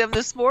texted him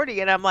this morning,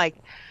 and I'm like,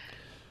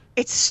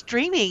 it's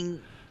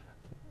streaming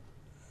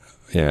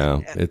Yeah,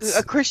 it's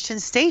a Christian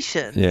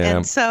station. yeah.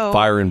 And so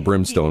Fire and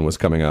Brimstone was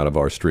coming out of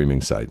our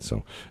streaming site.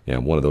 So yeah,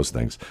 one of those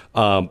things.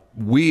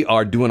 We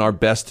are doing our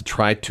best to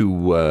try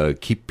to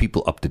keep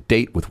people up to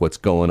date with what's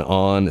going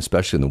on,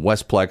 especially in the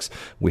Westplex.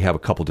 We have a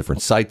couple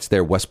different sites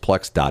there.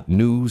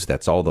 Westplex.news.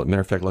 That's all.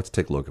 Matter of fact, let's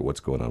take a look at what's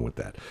going on with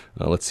that.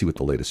 Let's see what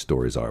the latest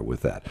stories are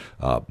with that.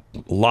 A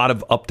lot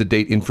of up to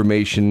date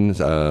information.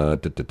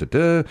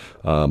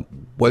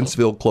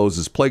 Wentzville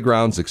closes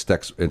playgrounds,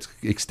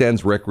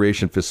 extends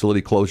recreation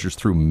facility closures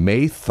through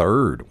May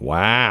 3rd.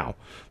 Wow.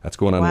 That's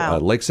going on. Wow.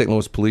 Lake St.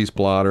 Louis Police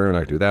blotter, and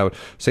I do that.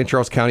 St.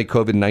 Charles County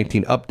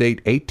COVID-19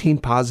 update. 18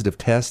 positive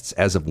tests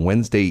as of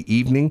Wednesday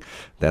evening.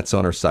 That's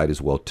on our site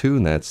as well, too,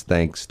 and that's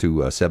thanks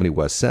to 70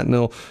 West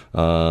Sentinel.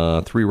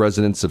 3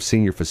 residents of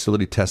senior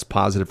facility test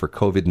positive for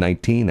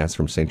COVID-19. That's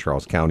from St.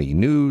 Charles County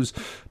News.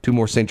 2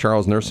 more St.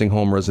 Charles nursing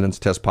home residents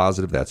test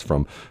positive. That's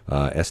from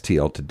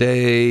STL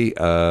Today.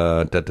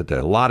 A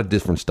lot of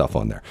different stuff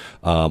on there.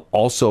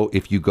 Also,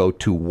 if you go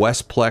to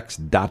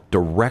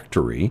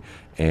westplex.directory,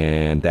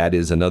 and that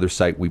is another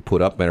site we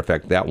put up. Matter of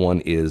fact, that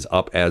one is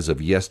up as of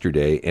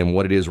yesterday. And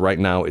what it is right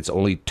now, it's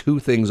only 2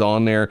 things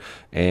on there.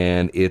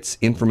 And it's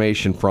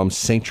information from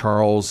St.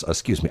 Charles, I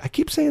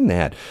keep saying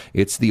that.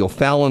 It's the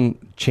O'Fallon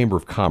Chamber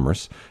of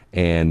Commerce.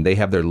 And they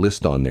have their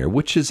list on there,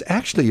 which is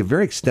actually a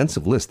very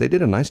extensive list. They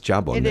did a nice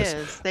job on this. It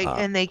is.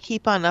 And they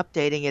keep on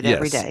updating it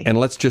every day. And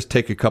let's just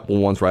take a couple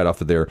ones right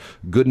off of there.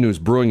 Good News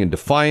Brewing in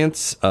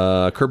Defiance,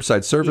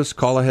 curbside service,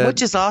 call ahead.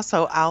 Which is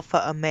also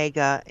Alpha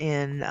Omega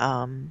in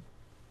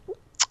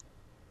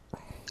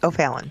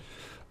O'Fallon.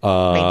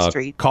 Main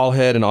Street. Call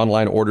ahead and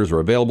online orders are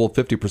available.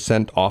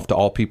 50% off to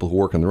all people who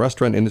work in the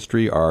restaurant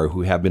industry or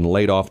who have been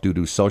laid off due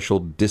to social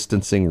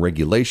distancing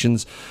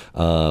regulations.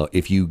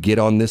 If you get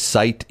on this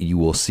site, you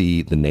will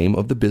see the name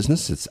of the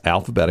business. It's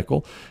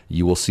alphabetical.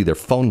 You will see their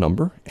phone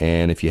number.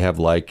 And if you have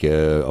like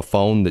a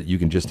phone that you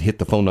can just hit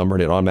the phone number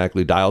and it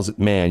automatically dials it,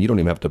 man, you don't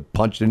even have to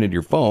punch it into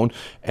your phone.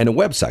 And the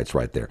website's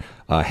right there.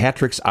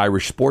 Hattrick's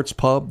Irish Sports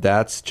Pub.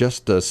 That's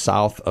just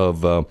south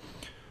of...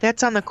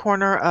 That's on the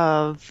corner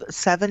of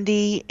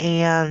 70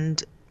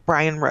 and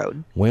Bryan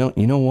Road. Well,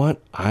 you know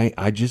what? I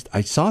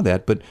saw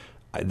that, but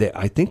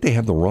I think they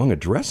have the wrong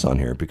address on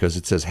here because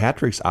it says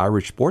Hattrick's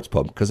Irish Sports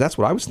Pub, because that's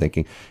what I was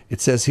thinking.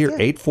 It says here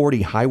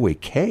 840 Highway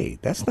K.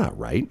 That's not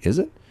right, is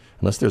it?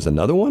 Unless there's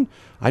another one.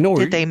 I know.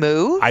 Did they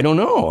move? I don't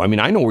know. I mean,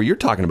 I know where you're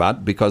talking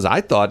about because I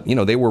thought,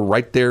 they were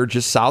right there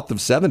just south of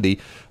 70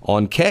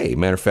 on K.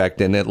 Matter of fact,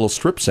 in that little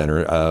strip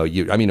center,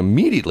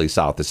 immediately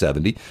south of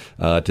 70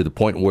 to the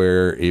point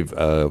where if,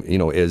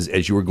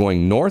 as you were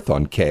going north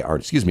on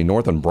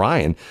north on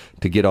Bryan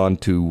to get on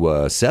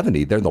to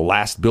 70, they're the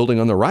last building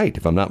on the right,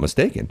 if I'm not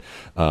mistaken.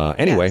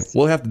 Anyway, Yes.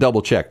 We'll have to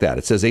double check that.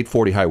 It says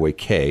 840 Highway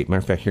K. Matter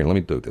of fact, here, let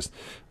me do this.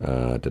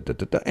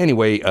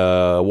 Anyway,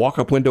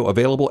 walk-up window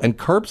available and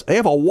curbs. They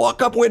have a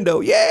walk-up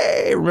window.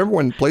 Yay! Remember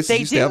when places They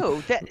used do.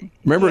 to have...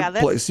 Remember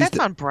that's used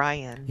to- on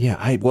Bryan.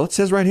 Yeah, it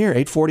says right here,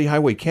 840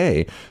 Highway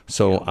K.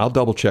 So I'll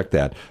double check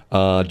that.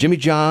 Jimmy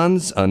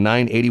John's,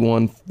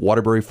 981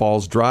 Waterbury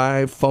Falls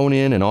Drive. Phone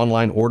in and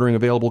online ordering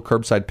available.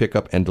 Curbside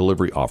pickup and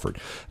delivery offered.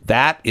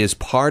 That is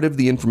part of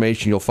the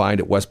information you'll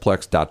find at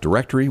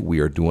westplex.directory. We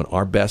are doing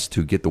our best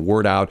to get the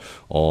word out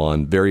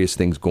on various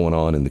things going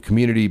on in the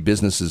community,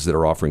 businesses that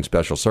are offering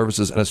special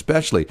services, and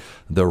especially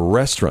the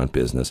restaurant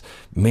business.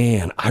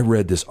 Man, I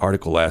read this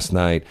article last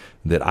night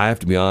that I have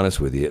to be honest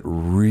with you, it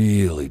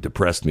really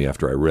depressed me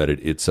after I read it.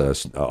 It's an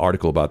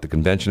article about the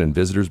Convention and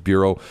Visitors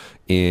Bureau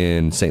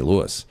in St.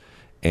 Louis.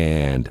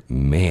 And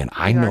man,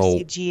 I know.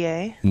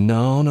 RCGA?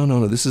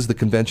 No. This is the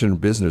Convention and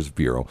Visitors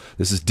Bureau.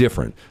 This is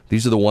different.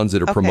 These are the ones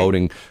that are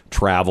promoting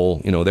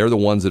travel. They're the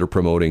ones that are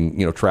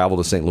promoting, travel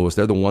to St. Louis.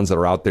 They're the ones that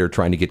are out there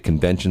trying to get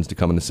conventions to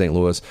come into St.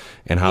 Louis,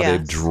 and how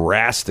they've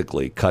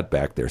drastically cut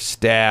back their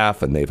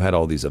staff, and they've had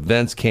all these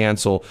events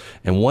cancel.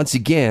 And once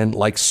again,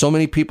 like so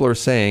many people are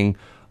saying,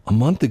 a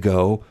month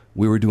ago,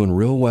 we were doing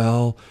real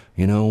well.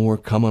 We're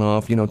coming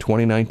off,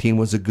 2019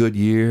 was a good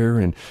year,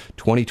 and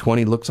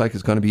 2020 looks like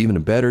it's going to be even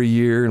a better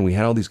year. And we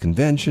had all these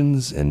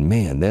conventions, and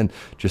man, then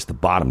just the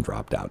bottom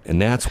dropped out.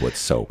 And that's what's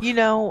so...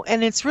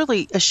 And it's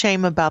really a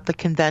shame about the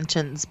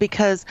conventions,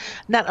 because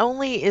not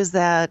only is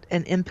that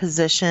an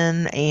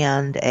imposition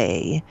and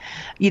a,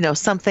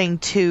 something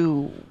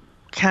to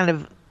kind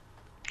of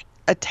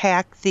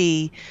attack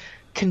the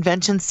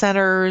convention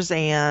centers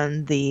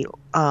and the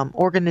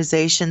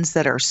organizations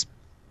that are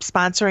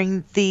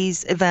sponsoring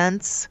these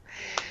events,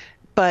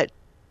 but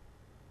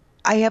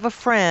I have a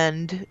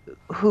friend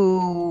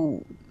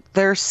who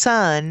their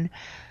son,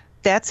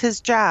 that's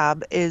his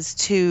job, is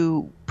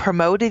to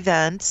promote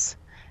events,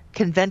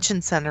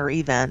 convention center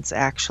events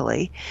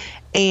actually,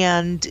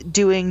 and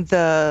doing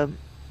the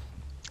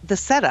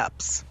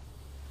setups,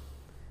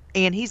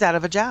 and he's out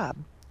of a job.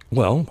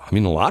 Well, a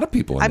lot of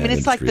people in that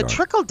it's like industry the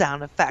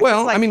trickle-down effect.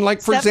 Well,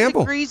 it's for 7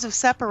 example, degrees of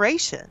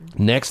separation.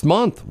 Next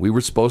month, we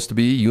were supposed to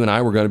be, you and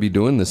I were going to be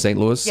doing the St.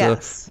 Louis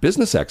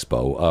Business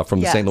Expo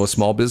from the St. Louis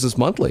Small Business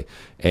Monthly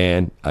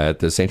and at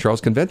the St.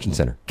 Charles Convention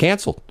Center.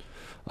 Canceled.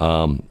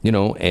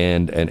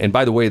 And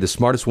by the way, the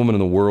smartest woman in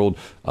the world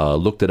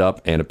looked it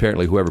up, and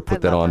apparently whoever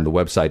put that on the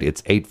website,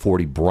 it's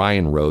 840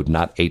 Bryan Road,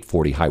 not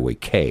 840 Highway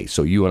K.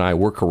 So you and I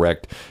were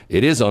correct.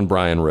 It is on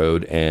Bryan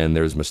Road, and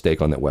there's a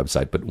mistake on that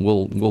website. But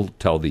we'll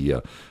tell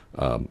the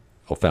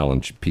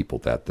O'Fallon people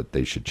that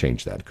they should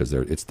change that, because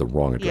it's the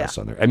wrong address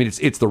on there. I mean,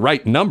 it's the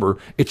right number.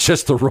 It's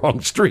just the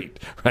wrong street,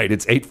 right?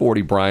 It's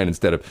 840 Bryan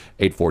instead of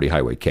 840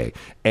 Highway K.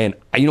 And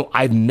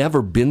I've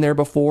never been there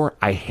before.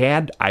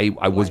 I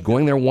was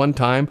going there one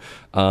time,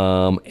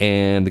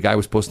 and the guy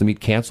was supposed to meet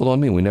canceled on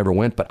me. We never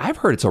went, but I've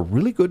heard it's a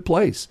really good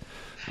place.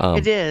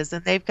 It is,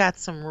 and they've got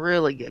some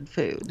really good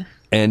food.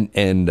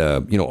 And a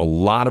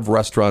lot of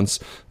restaurants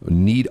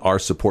need our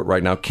support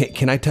right now.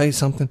 Can I tell you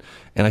something?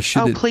 And I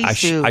shouldn't.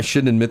 Do. I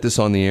shouldn't admit this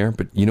on the air,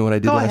 but you know what I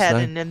did last night? Go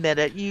ahead and admit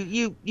it.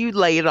 You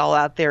lay it all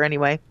out there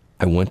anyway.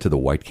 I went to the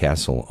White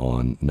Castle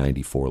on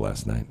 94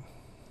 last night.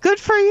 Good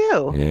for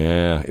you.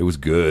 Yeah, it was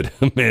good.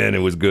 Man, it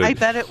was good. I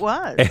bet it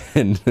was.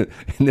 And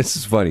this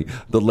is funny.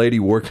 The lady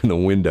working the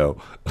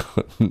window,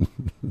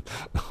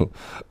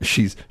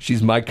 she's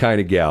my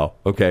kind of gal,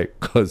 okay?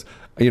 Because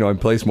I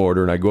place my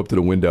order and I go up to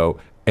the window,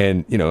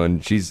 and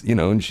she's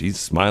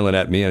smiling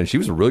at me, and she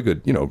was a really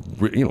good,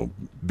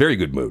 very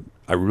good mood.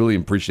 I really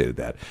appreciated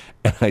that.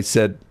 And I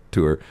said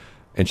to her,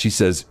 and she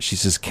says,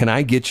 "Can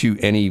I get you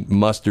any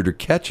mustard or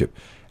ketchup?"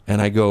 And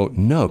I go,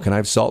 "No, can I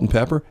have salt and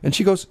pepper?" And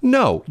she goes,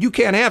 "No, you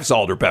can't have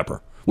salt or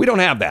pepper. We don't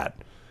have that."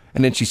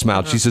 And then she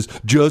smiled. She says,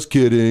 "Just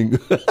kidding."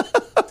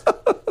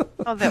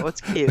 Oh, that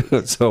was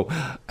cute. So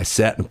I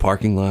sat in the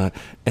parking lot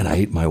and I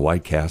ate my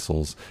White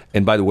Castles.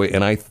 And by the way,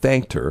 and I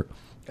thanked her,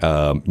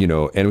 and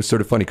it was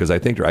sort of funny because I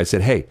thanked her. I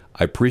said, "Hey,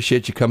 I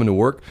appreciate you coming to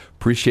work.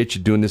 Appreciate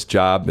you doing this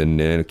job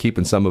and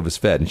keeping some of us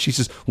fed." And she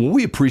says, "Well,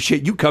 we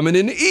appreciate you coming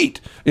in to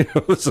eat."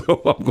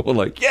 So I'm going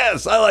like,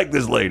 yes, I like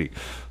this lady.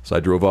 So I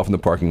drove off in the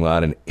parking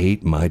lot and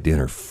ate my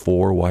dinner.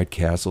 4 White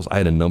Castles. I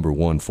had a number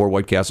 1, 4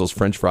 White Castles,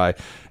 French fry,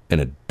 and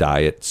a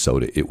diet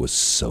soda. It was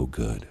so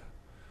good.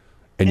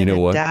 And you know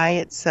what?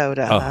 Diet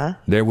soda, huh?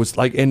 There was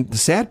and the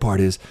sad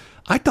part is,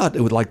 I thought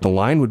it would the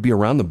line would be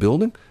around the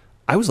building.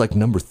 I was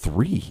number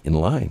 3 in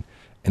line,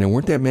 and there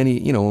weren't that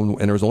many, and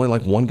there was only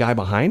one guy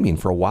behind me,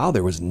 and for a while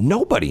there was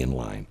nobody in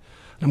line.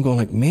 And I'm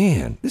going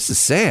man, this is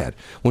sad.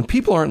 When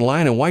people aren't in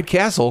line in White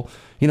Castle,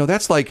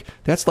 that's like.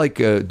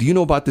 Do you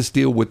know about this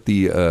deal with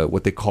the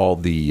what they call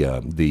the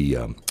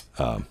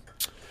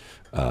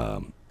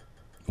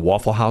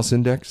Waffle House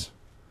Index?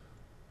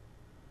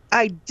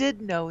 I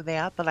did know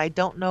that, but I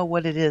don't know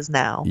what it is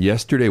now.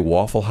 Yesterday,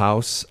 Waffle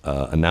House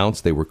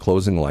announced they were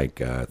closing I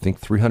think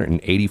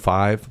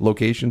 385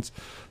 locations.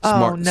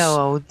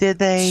 No, did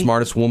they?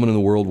 Smartest woman in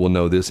the world will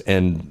know this,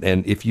 and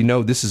if you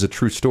know, this is a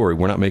true story.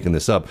 We're not making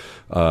this up.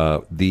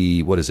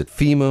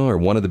 FEMA, or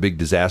one of the big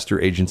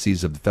disaster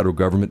agencies of the federal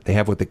government, they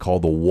have what they call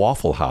the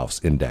Waffle House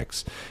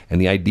Index,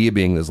 and the idea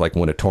being is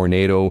when a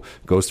tornado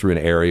goes through an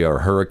area or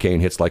a hurricane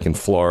hits in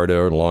Florida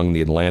or along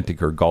the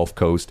Atlantic or Gulf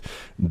Coast,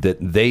 that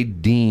they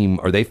deem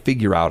or they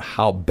figure out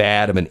how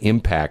bad of an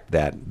impact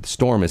that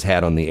storm has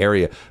had on the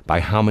area by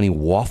how many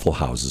Waffle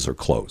Houses are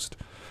closed.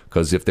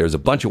 Because if there's a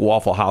bunch of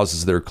Waffle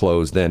Houses that are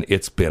closed, then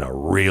it's been a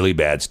really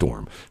bad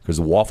storm. Because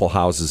the Waffle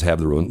Houses have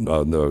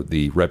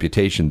the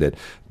reputation that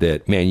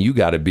man,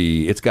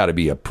 it's got to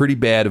be a pretty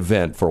bad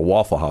event for a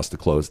Waffle House to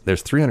close.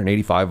 There's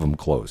 385 of them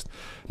closed.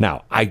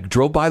 Now, I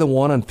drove by the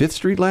one on 5th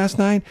Street last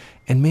night,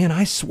 and man,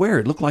 I swear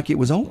it looked like it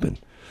was open.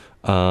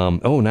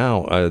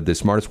 Now the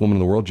smartest woman in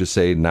the world just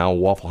say now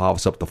Waffle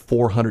House up to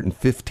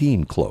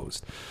 415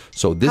 closed.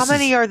 So this. How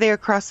many are there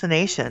across the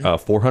nation?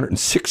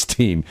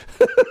 416.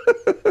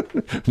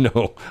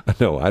 No,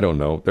 I don't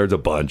know. There's a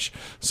bunch.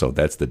 So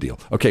that's the deal.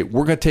 Okay,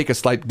 we're going to take a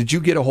slight. Did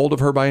you get a hold of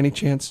her by any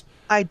chance?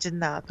 I did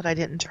not, but I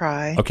didn't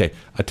try. Okay,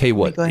 I'll tell you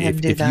what. Go ahead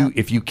and do that.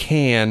 If you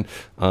can,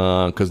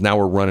 because now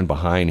we're running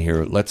behind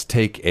here. Let's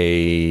take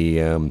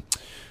a.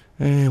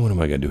 What am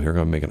I going to do here? I'm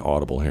going to make an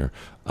audible here.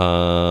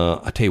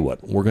 I'll tell you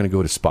what. We're going to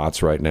go to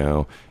spots right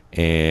now,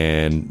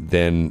 and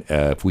then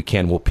if we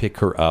can, we'll pick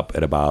her up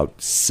at about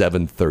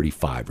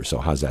 7:35 or so.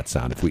 How's that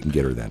sound? If we can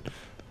get her then.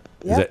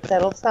 Yeah,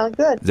 that'll sound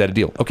good. Is that a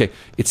deal? Okay,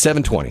 it's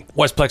 7:20.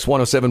 Westplex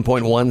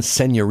 107.1,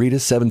 Senorita,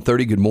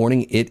 7:30. Good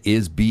morning. It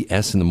is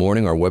BS in the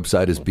Morning. Our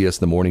website is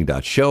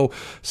bsinthemorning.show.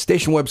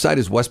 Station website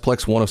is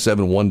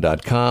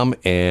westplex1071.com,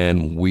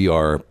 and we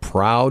are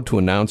proud to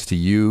announce to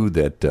you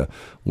that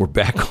we're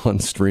back on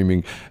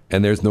streaming,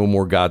 and there's no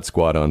more God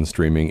Squad on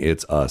streaming.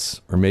 It's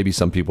us. Or maybe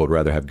some people would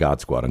rather have God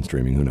Squad on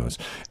streaming. Who knows?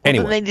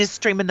 Anyway. Well, they just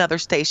stream another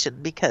station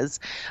because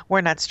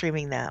we're not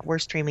streaming that. We're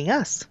streaming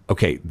us.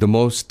 Okay. The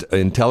most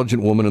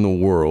intelligent woman in the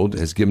world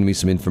has given me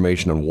some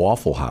information on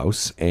Waffle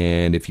House.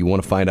 And if you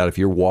want to find out if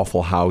your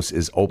Waffle House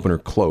is open or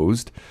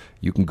closed,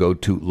 you can go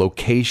to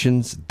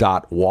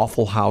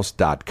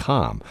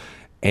locations.wafflehouse.com.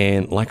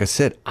 And like I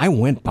said, I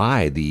went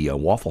by the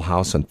Waffle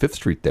House on 5th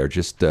Street there,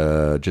 just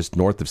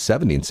north of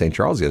 70 in St.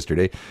 Charles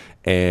yesterday,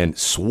 and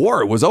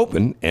swore it was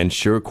open. And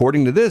sure,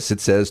 according to this, it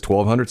says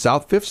 1200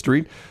 South 5th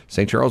Street,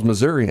 St. Charles,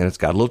 Missouri, and it's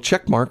got a little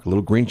check mark, a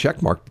little green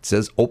check mark that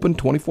says open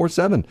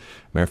 24/7.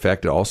 Matter of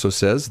fact, it also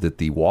says that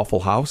the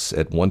Waffle House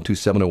at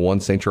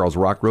 12701 St. Charles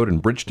Rock Road in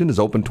Bridgeton is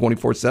open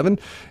 24/7,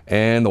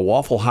 and the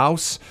Waffle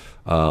House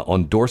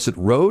on Dorset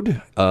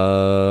Road,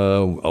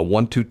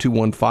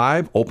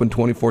 12215, open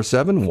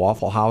 24/7.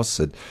 Waffle House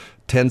at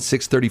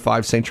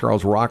 10635 St.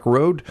 Charles Rock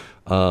Road,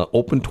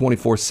 open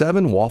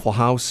 24/7. Waffle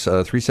House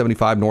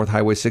 375 North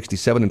Highway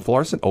 67 in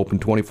Florissant, open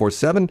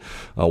 24/7.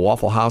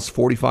 Waffle House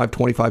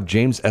 4525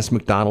 James S.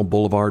 McDonald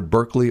Boulevard,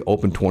 Berkeley,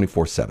 open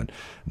 24/7.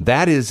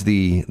 That is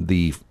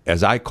the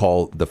as I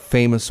call, the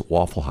famous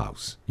Waffle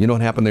House. You know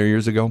what happened there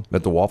years ago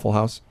at the Waffle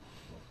House?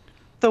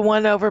 The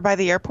one over by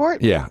the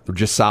airport? Yeah,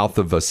 just south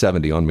of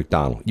 70 on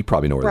McDonald. You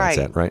probably know where that's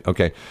at, right?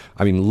 Okay.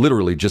 I mean,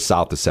 literally just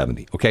south of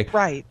 70, okay?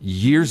 Right.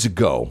 Years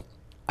ago,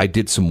 I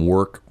did some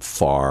work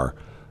for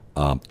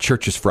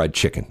Church's Fried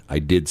Chicken. I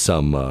did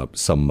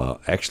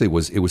actually,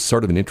 it was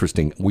sort of an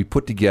interesting, we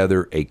put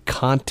together a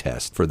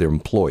contest for their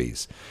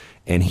employees,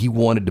 and he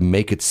wanted to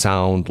make it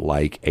sound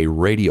like a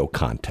radio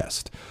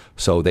contest.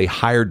 So they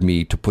hired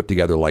me to put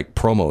together like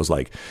promos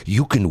like,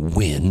 you can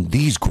win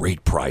these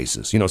great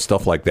prizes,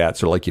 stuff like that.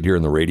 So like you'd hear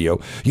in the radio,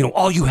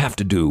 all you have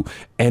to do.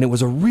 And it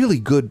was a really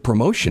good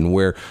promotion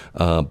where,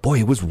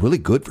 it was really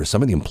good for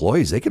some of the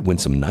employees. They could win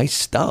some nice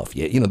stuff.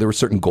 Yeah, there were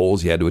certain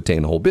goals you had to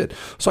attain the whole bit.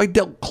 So I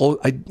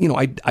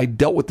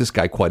dealt with this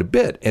guy quite a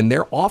bit, and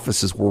their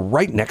offices were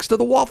right next to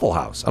the Waffle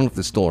House. I don't know if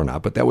they're still or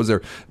not, but that was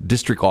their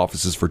district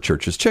offices for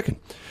Church's Chicken.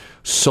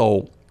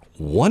 So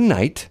one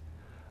night,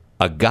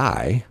 a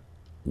guy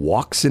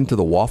walks into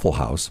the Waffle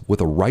House with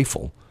a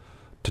rifle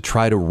to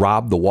try to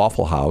rob the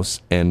Waffle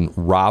House and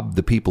rob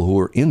the people who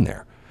are in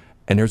there.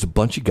 And there's a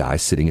bunch of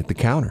guys sitting at the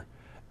counter.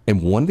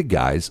 And one of the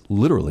guys,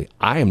 literally,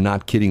 I am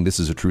not kidding,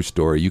 this is a true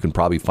story. You can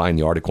probably find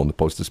the article in the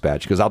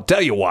Post-Dispatch, because I'll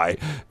tell you why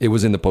it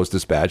was in the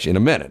Post-Dispatch in a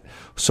minute.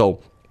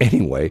 So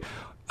anyway,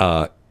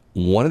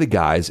 one of the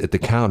guys at the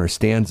counter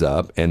stands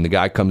up, and the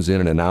guy comes in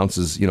and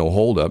announces,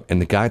 hold up.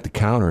 And the guy at the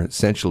counter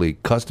essentially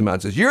cussed him out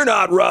and says, "You're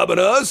not robbing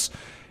us."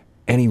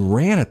 And he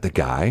ran at the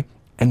guy,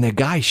 and the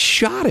guy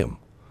shot him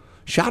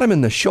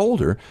in the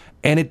shoulder,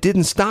 and it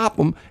didn't stop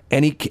him.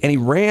 And he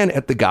ran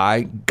at the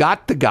guy,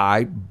 got the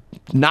guy,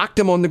 knocked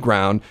him on the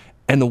ground,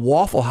 and the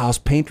Waffle House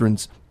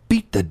patrons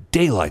beat the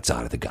daylights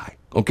out of the guy.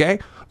 Okay?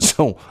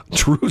 So,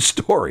 true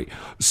story.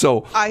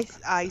 So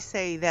I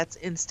say that's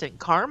instant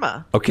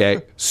karma.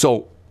 Okay,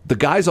 so the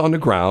guy's on the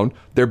ground,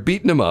 they're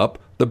beating him up,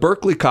 the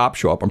Berkeley cops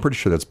show up, I'm pretty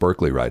sure that's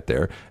Berkeley right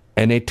there,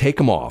 and they take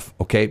him off.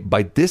 Okay,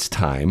 by this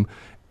time,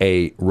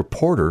 a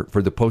reporter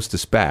for the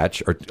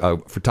Post-Dispatch, or a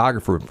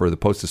photographer for the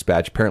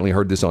Post-Dispatch, apparently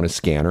heard this on his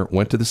scanner,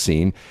 went to the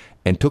scene,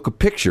 and took a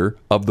picture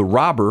of the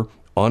robber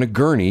on a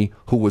gurney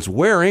who was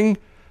wearing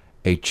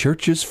a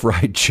Church's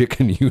Fried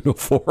Chicken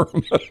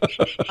uniform.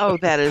 Oh,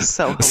 that is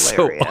so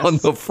hilarious. So on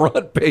the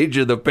front page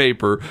of the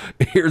paper,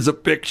 here's a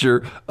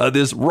picture of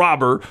this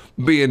robber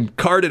being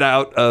carted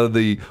out of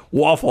the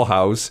Waffle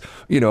House,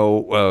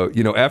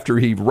 after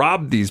he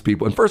robbed these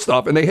people. And first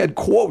off, and they had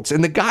quotes,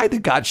 and the guy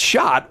that got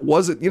shot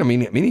wasn't,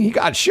 he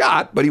got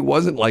shot, but he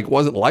wasn't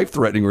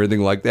life-threatening or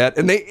anything like that.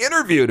 And they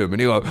interviewed him, and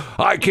he goes,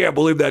 "I can't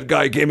believe that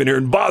guy came in here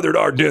and bothered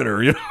our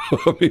dinner."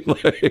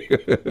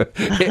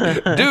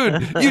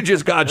 Dude, you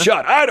just got shot.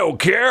 I don't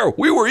care.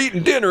 We were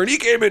eating dinner and he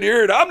came in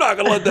here and I'm not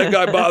going to let that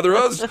guy bother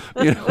us.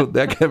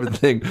 That kind of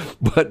thing.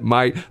 But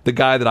the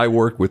guy that I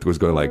worked with was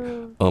going like,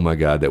 "Oh my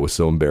God, that was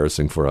so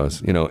embarrassing for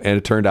us." And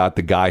it turned out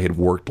the guy had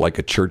worked like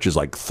a Church's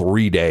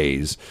 3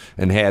 days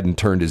and hadn't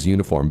turned his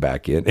uniform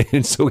back in.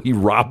 And so he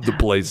robbed the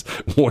place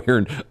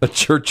wearing a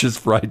Church's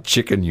Fried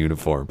Chicken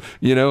uniform.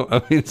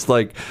 It's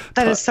like.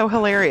 That is so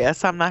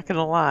hilarious. I'm not going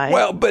to lie.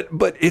 Well, but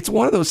it's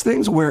one of those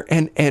things where,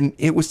 and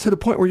it was to the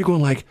point where you're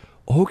going like,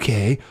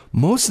 okay,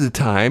 most of the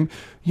time,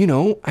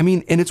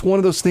 and it's one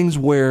of those things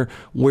where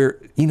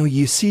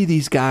you see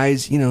these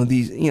guys,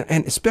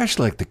 and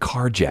especially like the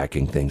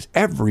carjacking things.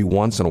 Every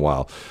once in a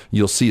while,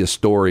 you'll see a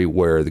story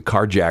where the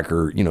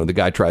carjacker, the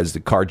guy tries to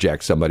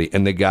carjack somebody,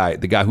 and the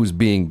guy who's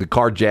being the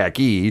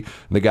carjackee,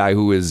 the guy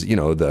who is,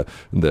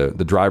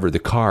 the driver of the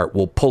car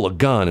will pull a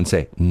gun and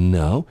say,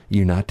 "No,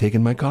 you're not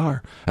taking my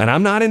car." And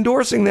I'm not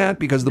endorsing that,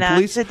 because the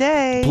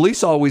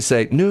police always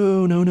say,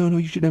 no,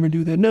 you should never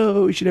do that.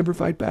 No, you should never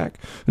fight back.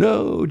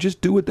 No,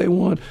 just do what they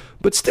want.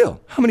 But still,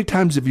 how many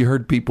times have you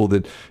heard people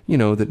that,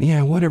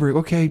 yeah, whatever,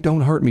 okay,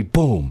 don't hurt me,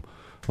 boom.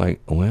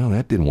 Like, well,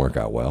 that didn't work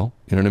out well.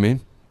 You know what I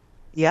mean?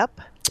 Yep,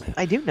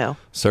 I do know.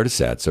 Sort of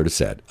sad. So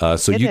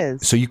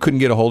you couldn't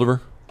get a hold of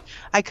her?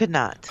 I could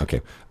not.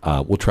 Okay,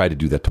 we'll try to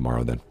do that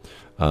tomorrow then.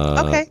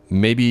 Okay.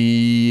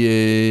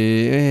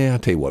 Maybe, I'll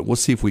tell you what, we'll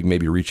see if we can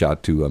maybe reach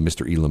out to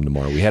Mr. Elam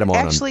tomorrow. We had him on.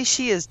 Actually,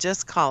 she is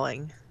just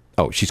calling.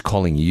 Oh, she's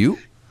calling you?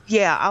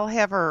 Yeah, I'll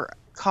have her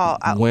call.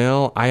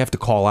 Well, I have to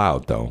call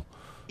out, though.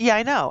 Yeah,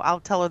 I know.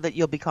 I'll tell her that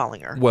you'll be calling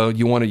her. Well,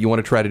 you want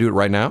to try to do it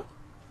right now?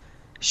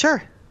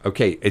 Sure.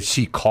 Okay, is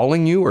she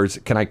calling you, or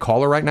can I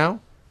call her right now?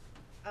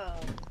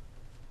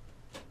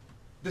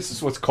 This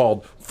is what's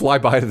called fly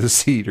by to the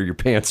seat or your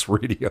pants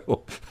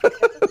radio.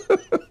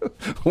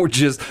 we're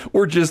just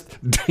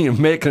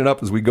making it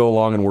up as we go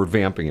along, and we're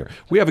vamping her.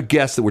 We have a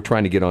guest that we're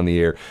trying to get on the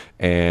air,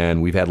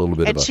 and we've had a little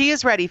bit And of a... she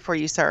is ready for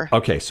you, sir.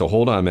 Okay, so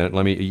hold on a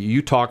minute.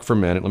 You talk for a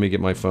minute. Let me get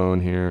my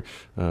phone here.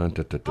 I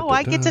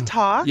get to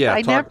talk? Yeah,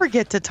 I talk- never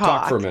get to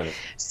talk. Talk for a minute.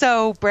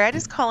 So Brad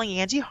is calling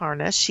Angie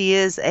Harness. She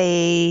is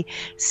a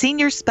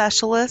senior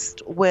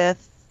specialist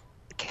with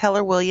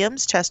Keller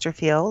Williams,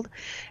 Chesterfield,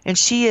 and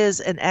she is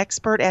an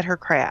expert at her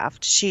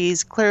craft.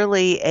 She's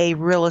clearly a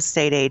real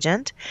estate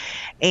agent,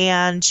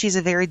 and she's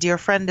a very dear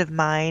friend of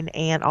mine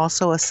and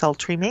also a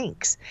sultry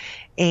minx.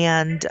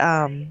 And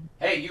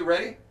Hey, you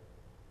ready?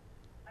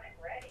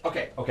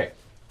 Okay.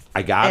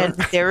 I got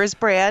and her. there is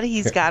Brad.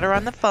 He's got her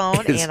on the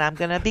phone, and I'm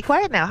going to be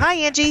quiet now. Hi,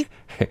 Angie.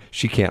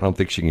 She can't. I don't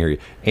think she can hear you.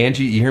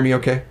 Angie, you hear me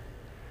okay?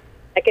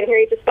 I can hear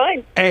you just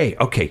fine. Hey,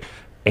 okay.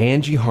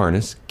 Angie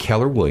Harness,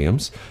 Keller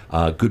Williams.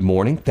 Good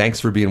morning. Thanks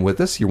for being with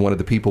us. You're one of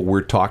the people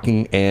we're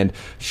talking, and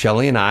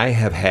Shelley and I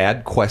have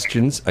had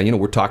questions.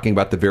 We're talking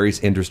about the various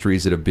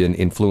industries that have been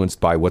influenced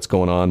by what's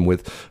going on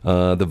with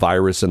the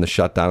virus and the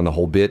shutdown and the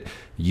whole bit.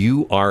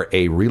 You are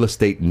a real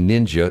estate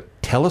ninja.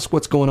 Tell us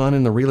what's going on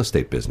in the real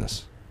estate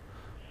business.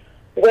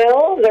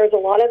 Well, there's a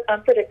lot of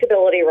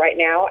unpredictability right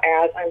now,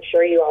 as I'm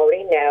sure you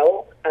already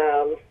know.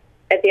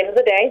 At the end of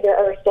the day, there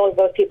are still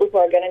those people who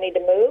are going to need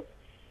to move.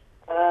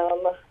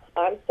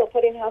 I'm still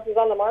putting houses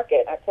on the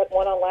market. I put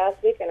one on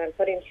last week, and I'm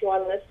putting 2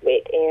 on this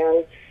week.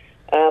 And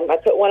I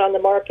put one on the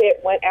market,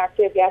 went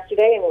active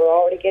yesterday, and we're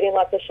already getting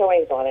lots of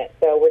showings on it.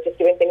 So we're just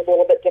doing things a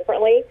little bit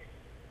differently.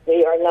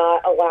 We are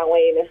not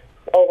allowing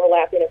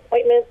overlapping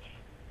appointments.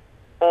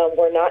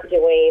 We're not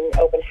doing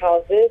open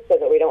houses so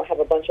that we don't have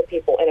a bunch of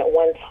people in at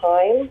one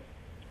time.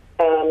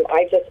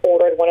 I just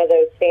ordered one of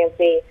those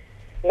fancy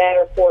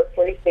Matterport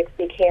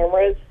 360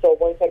 cameras, so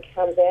once it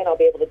comes in, I'll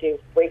be able to do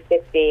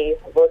 360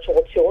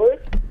 virtual tours.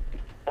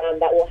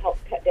 That will help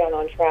cut down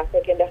on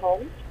traffic into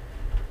homes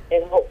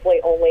and hopefully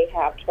only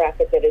have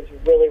traffic that is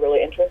really,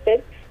 really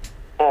interested,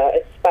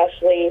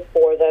 especially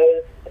for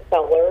those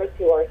sellers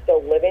who are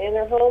still living in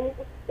their homes.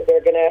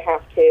 They're going to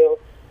have to,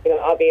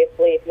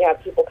 obviously, if you have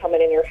people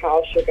coming in your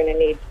house, you're going to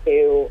need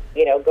to,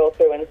 go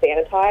through and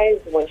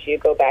sanitize once you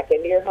go back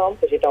into your home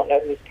because you don't know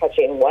who's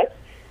touching what.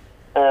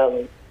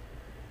 So,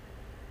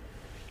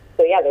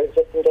 yeah, there's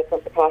just some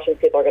different precautions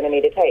people are going to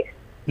need to take.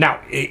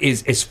 Now,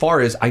 as far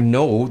as I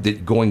know,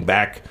 that going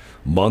back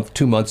month,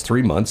 2 months,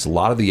 3 months, a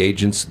lot of the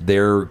agents,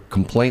 their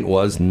complaint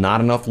was not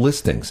enough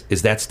listings.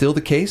 Is that still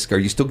the case? Are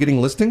you still getting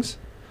listings?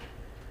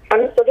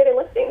 I'm still getting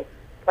listings.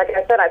 Like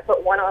I said, I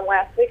put 1 on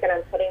last week, and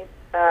I'm putting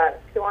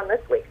 2 on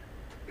this week.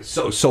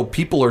 So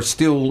people are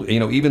still,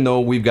 even though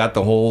we've got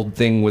the whole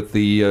thing with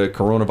the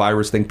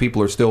coronavirus thing,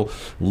 people are still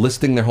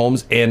listing their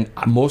homes. And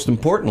most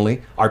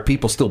importantly, are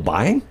people still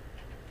buying?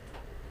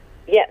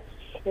 Yes,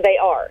 they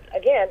are.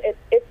 Again,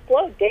 it's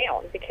slowed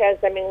down because,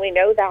 we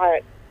know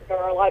that there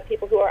are a lot of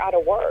people who are out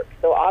of work.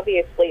 So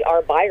obviously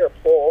our buyer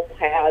pool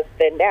has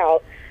thinned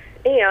out.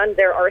 And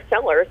there are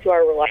sellers who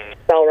are reluctant to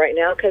sell right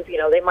now because,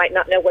 they might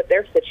not know what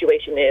their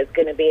situation is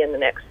going to be in the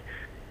next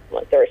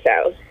month or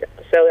so.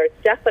 So it's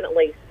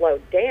definitely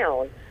slowed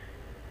down.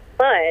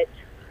 But,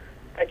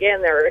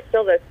 again, there are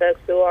still those folks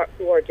who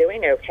are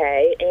doing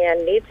okay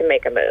and need to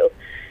make a move.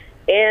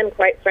 And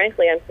quite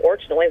frankly,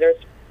 unfortunately,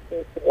 there's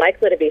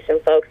likely to be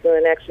some folks in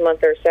the next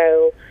month or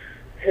so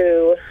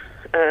who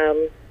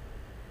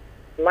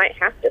might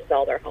have to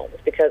sell their homes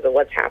because of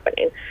what's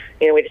happening.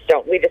 We just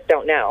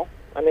don't know.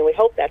 We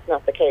hope that's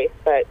not the case,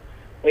 but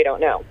we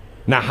don't know.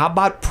 Now, how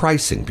about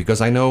pricing?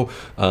 Because I know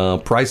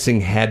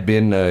pricing had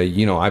been,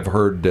 I've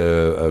heard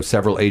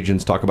several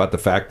agents talk about the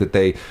fact that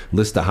they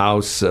list a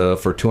house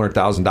for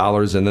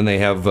 $200,000 and then they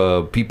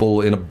have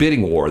people in a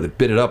bidding war that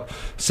bid it up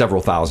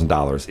several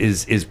 $1,000s.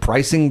 Is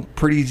pricing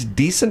pretty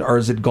decent, or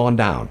has it gone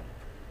down?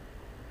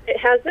 It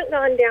hasn't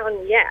gone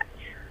down yet.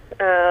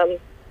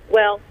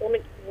 Well,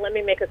 let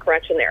me make a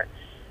correction there.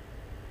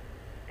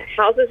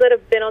 Houses that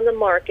have been on the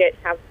market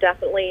have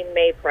definitely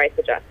made price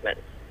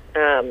adjustments.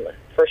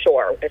 For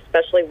sure,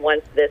 especially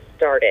once this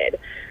started.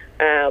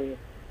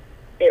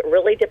 It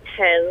really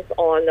depends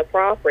on the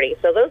property.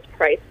 So those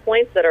price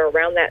points that are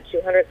around that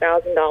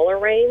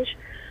 $200,000 range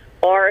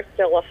are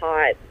still a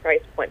hot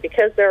price point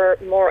because they're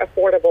more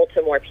affordable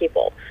to more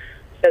people.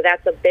 So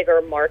that's a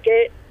bigger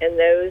market, and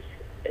those,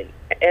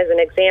 as an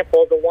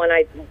example,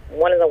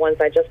 one of the ones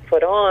I just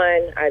put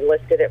on, I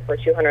listed it for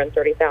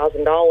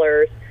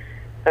 $230,000,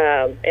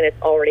 and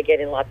it's already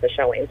getting lots of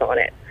showings on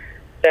it.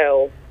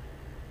 So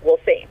we'll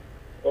see.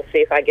 We'll see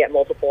if I get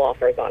multiple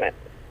offers on it.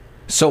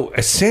 So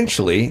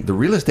essentially, the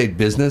real estate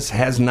business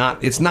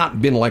it's not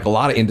been like a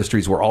lot of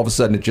industries where all of a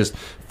sudden it just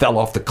fell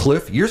off the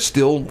cliff. You're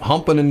still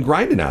humping and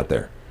grinding out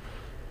there.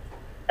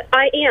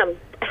 I am.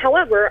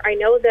 However, I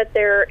know that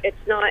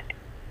it's not,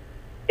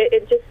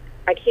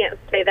 I can't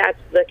say that's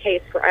the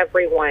case for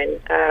everyone.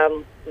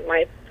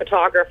 My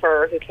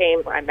photographer who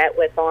I met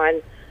with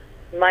on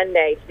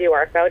Monday to do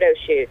our photo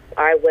shoots,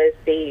 I was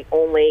the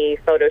only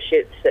photo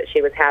shoots that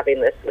she was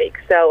having this week.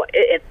 So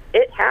it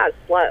has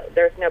slowed.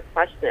 There's no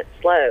question it's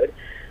slowed.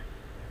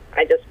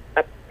 I just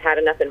had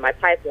enough in my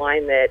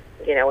pipeline that,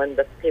 and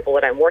the people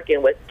that I'm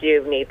working with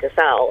do need to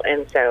sell.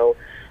 And so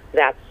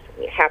that's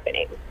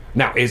happening.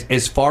 Now,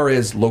 as far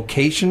as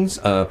locations,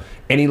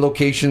 any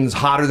locations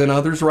hotter than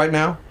others right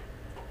now?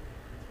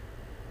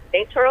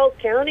 St. Charles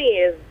County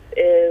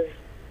is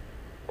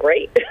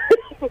great.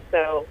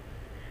 So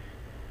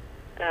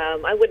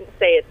I wouldn't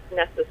say it's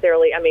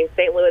necessarily,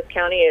 St. Louis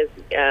County is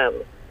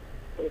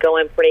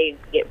going pretty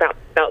about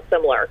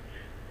similar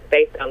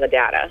based on the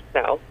data.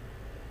 So.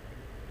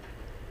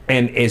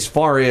 And as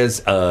far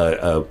as,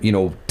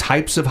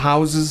 types of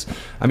houses,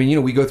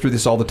 we go through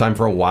this all the time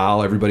for a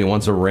while. Everybody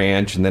wants a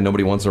ranch, and then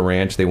nobody wants a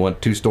ranch. They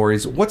want 2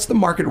 stories. What's the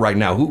market right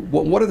now?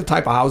 What are the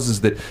type of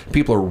houses that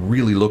people are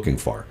really looking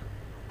for?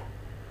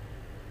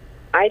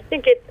 I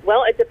think it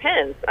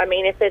depends.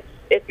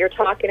 If you're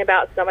talking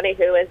about somebody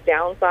who is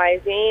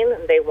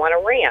downsizing, they want a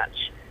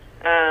ranch.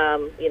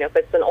 If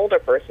it's an older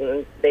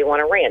person, they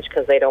want a ranch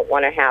because they don't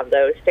want to have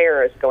those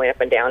stairs going up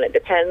and down. It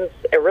depends.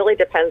 It really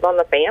depends on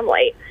the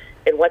family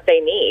and what they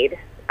need.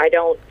 I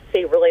don't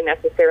see really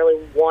necessarily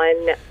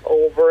one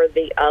over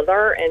the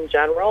other in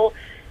general.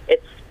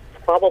 It's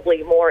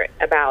probably more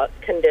about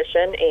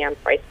condition and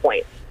price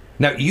point.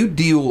 Now,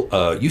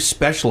 you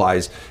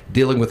specialize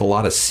dealing with a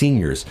lot of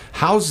seniors.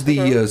 How's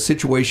the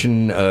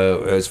situation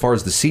as far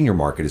as the senior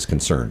market is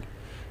concerned?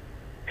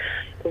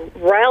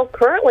 Well,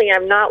 currently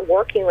I'm not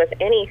working with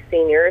any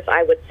seniors.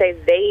 I would say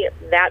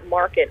that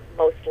market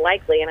most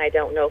likely, and I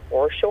don't know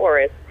for sure,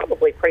 is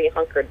probably pretty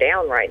hunkered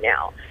down right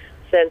now,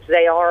 since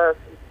they are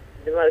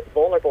the most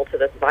vulnerable to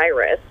this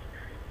virus.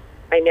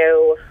 I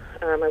know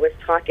I was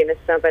talking to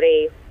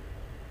somebody,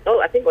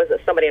 I think it was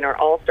somebody in our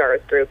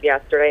All-Stars group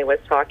yesterday, was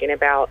talking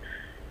about,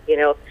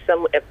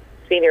 if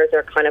seniors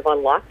are kind of on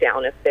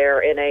lockdown, if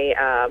they're in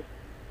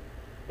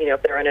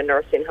if they're in a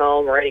nursing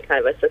home or any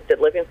kind of assisted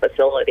living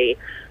facility,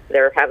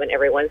 they're having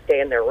everyone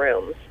stay in their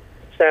rooms.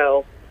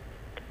 So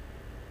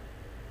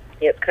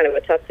it's kind of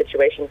a tough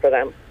situation for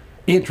them.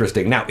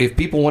 Interesting. Now, if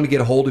people want to get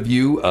a hold of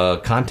you,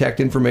 contact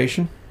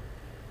information?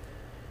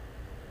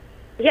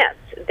 Yes,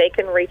 they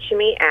can reach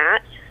me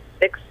at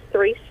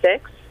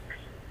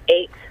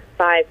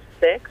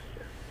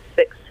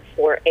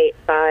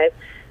 636-856-6485.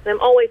 And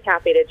I'm always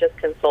happy to just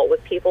consult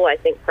with people. I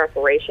think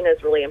preparation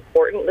is really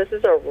important. This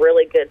is a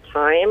really good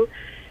time.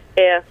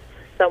 If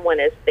someone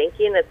is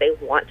thinking that they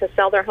want to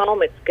sell their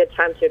home, it's a good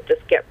time to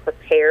just get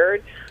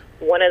prepared.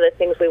 One of the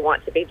things we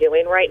want to be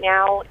doing right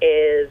now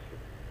is,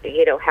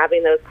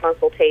 having those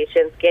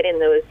consultations, getting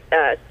those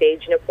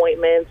staging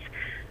appointments,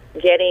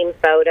 getting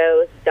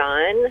photos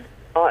done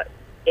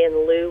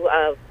in lieu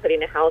of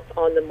putting a house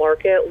on the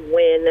market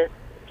when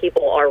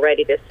people are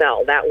ready to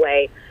sell. That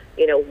way,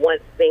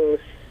 once things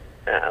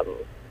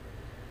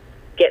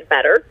get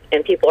better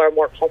and people are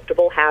more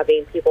comfortable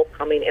having people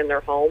coming in their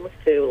homes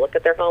to look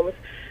at their homes,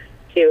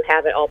 to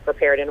have it all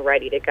prepared and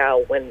ready to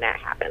go when that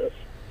happens.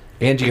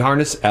 Angie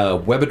Harness,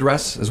 web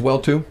address as well,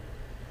 too?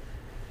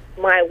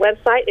 My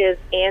website is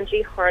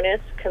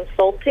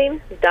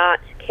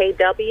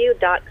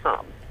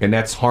angieharnessconsulting.kw.com. And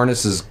that's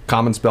harness is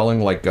common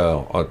spelling, like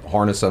a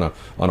harness on a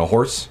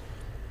horse?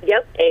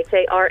 Yep,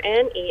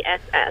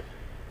 Harness.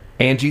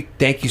 Angie,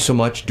 thank you so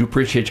much. Do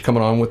appreciate you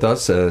coming on with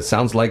us.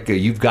 Sounds like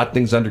you've got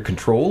things under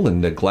control,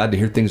 and glad to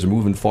hear things are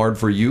moving forward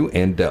for you.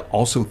 And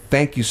also,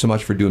 thank you so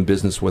much for doing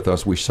business with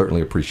us. We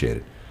certainly appreciate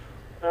it.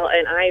 Well,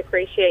 and I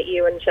appreciate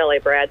you and Shelley,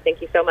 Brad.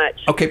 Thank you so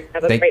much. Okay.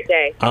 Have a great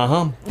day.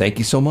 Thank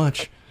you so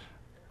much.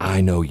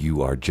 I know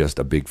you are just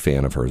a big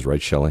fan of hers,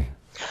 right, Shelley?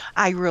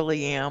 I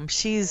really am.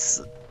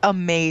 She's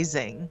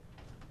amazing.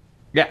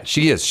 Yeah,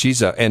 she is.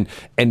 She's and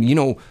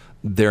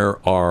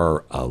there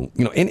are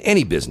in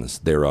any business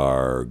there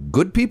are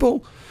good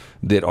people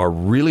that are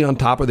really on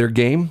top of their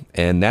game,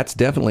 and that's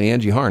definitely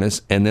Angie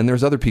Harness. And then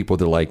there's other people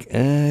that are like,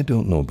 I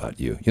don't know about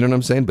you. You know what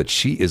I'm saying? But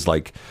she is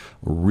like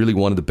really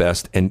one of the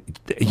best. And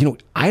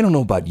I don't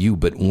know about you,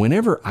 but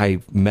whenever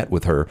I've met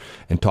with her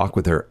and talked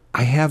with her,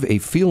 I have a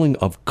feeling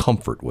of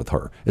comfort with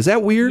her. Is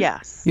that weird?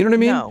 Yes. You know what I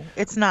mean? No,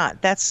 it's not.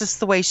 That's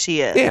just the way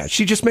she is. Yeah,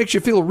 she just makes you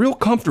feel real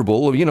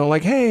comfortable,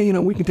 like, hey,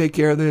 we can take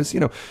care of this,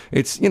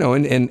 it's,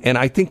 and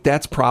I think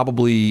that's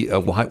probably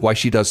why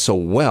she does so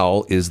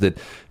well is that,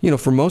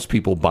 for most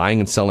people, buying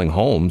and selling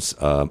homes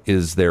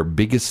is their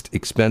biggest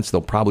expense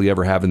they'll probably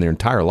ever have in their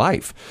entire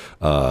life.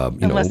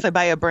 Unless they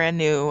buy a brand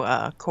new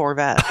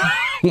Corvette.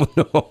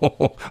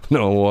 No,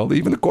 well,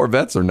 even the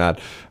Corvettes are not,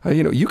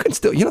 you can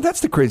still,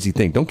 that's the crazy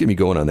thing. Don't get me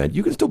going on that.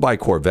 You can still buy a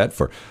Corvette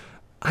for,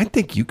 I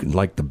think you can,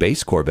 like the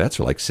base Corvettes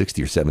are like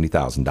 $60,000 or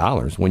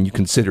 $70,000 when you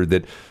consider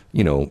that,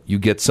 you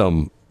get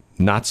some,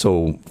 not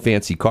so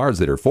fancy cars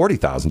that are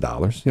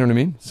 $40,000. You know what I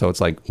mean? So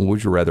it's like, what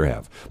would you rather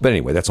have? But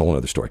anyway, that's a whole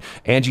other story.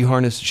 Angie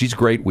Harness, she's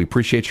great. We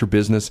appreciate your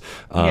business.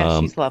 Yeah,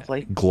 she's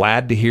lovely.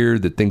 Glad to hear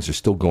that things are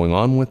still going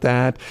on with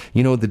that.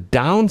 You know, the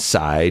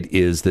downside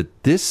is that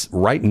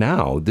right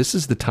now, this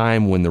is the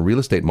time when the real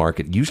estate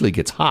market usually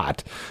gets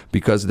hot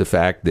because of the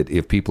fact that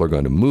if people are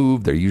going to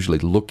move, they're usually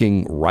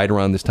looking right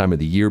around this time of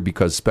the year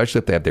because especially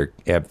if they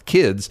have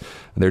kids,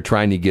 they're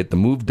trying to get the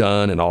move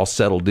done and all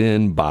settled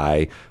in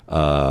by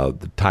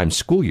the time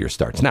school year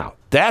starts. Now,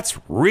 that's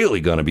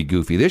really going to be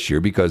goofy this year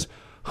because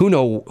who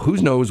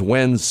knows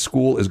when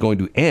school is going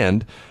to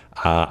end.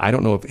 I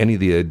don't know if any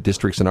of the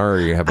districts in our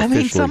area have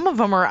officially... some of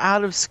them are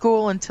out of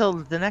school until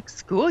the next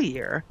school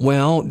year.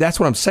 Well, that's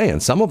what I'm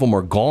saying. Some of them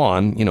are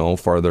gone,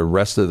 for the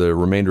rest of the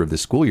remainder of the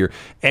school year.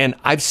 And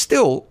I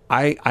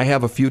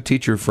have a few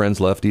teacher friends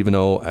left, even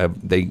though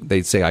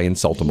they say I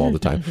insult them all the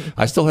time.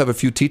 I still have a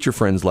few teacher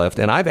friends left.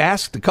 And I've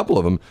asked a couple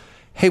of them,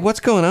 hey, what's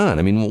going on?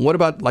 I mean, what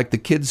about like the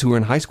kids who are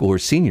in high school who are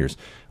seniors?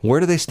 Where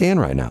do they stand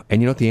right now?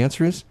 And you know what the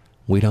answer is?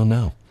 We don't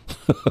know.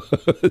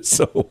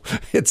 So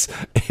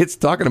it's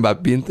talking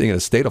about being in a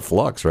state of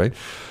flux, right?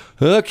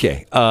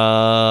 Okay,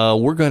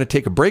 we're going to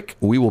take a break.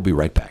 We will be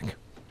right back.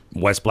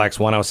 Westplex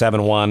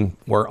 1071,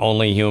 we're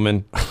only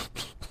human.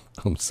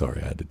 I'm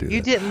sorry I had to do that.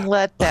 You didn't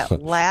let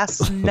that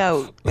last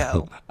note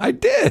go. I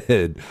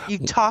did. You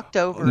talked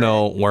over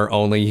No, it. we're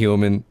only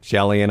human.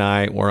 Shelley and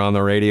I, we're on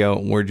the radio.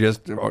 We're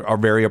just are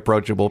very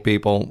approachable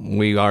people.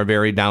 We are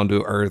very down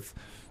to earth.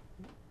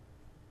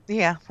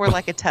 Yeah, we're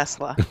like a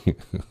Tesla.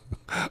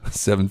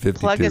 752.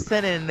 Plug us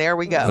in and there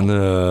we go.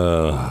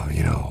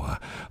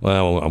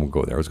 Well, I'm going to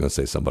go there. I was going to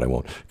say something, but I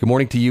won't. Good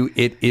morning to you.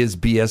 It is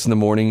BS in the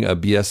Morning.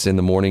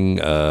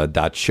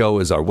 BSinthemorning.show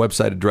is our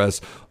website address.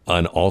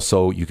 And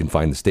also, you can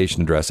find the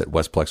station address at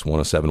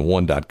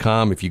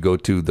westplex1071.com. If you go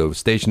to the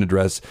station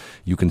address,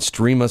 you can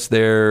stream us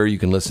there. You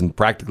can listen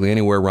practically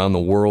anywhere around the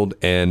world,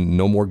 and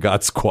no more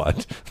God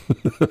Squad.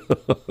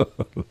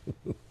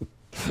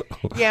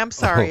 Yeah, I'm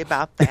sorry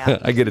about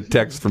that. I get a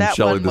text from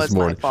Shelley this morning. That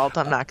one was my fault.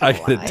 I'm not going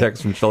to lie. I get a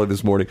text from Shelley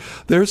this morning.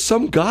 There's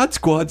some God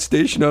Squad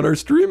station on our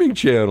streaming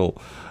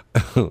channel.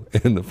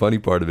 And the funny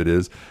part of it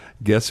is,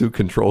 guess who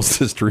controls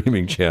the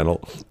streaming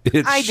channel?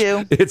 I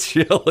do. It's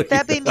Shelley.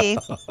 That'd be me.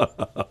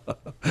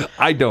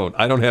 I don't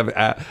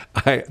have.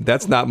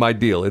 That's not my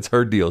deal. It's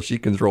her deal. She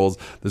controls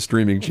the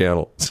streaming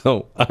channel.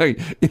 So I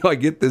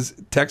get this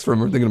text from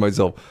her, thinking to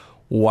myself,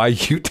 "Why are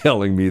you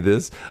telling me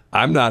this?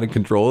 I'm not in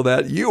control of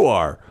that. You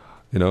are."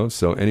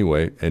 So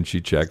anyway, and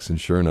she checks, and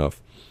sure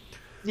enough,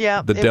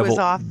 yeah, it was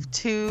off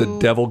 2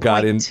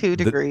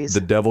 degrees.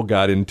 The devil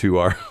got into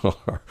our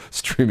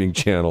streaming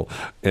channel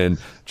and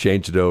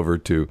changed it over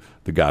to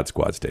the God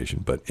Squad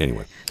station. But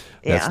anyway,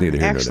 that's neither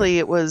here nor there. Actually,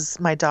 it was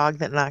my dog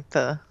that knocked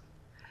the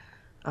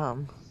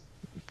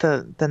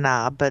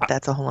knob, but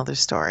that's a whole other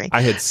story.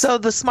 So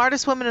the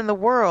smartest woman in the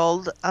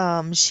world,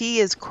 she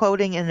is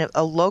quoting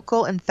a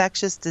local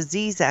infectious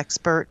disease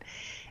expert,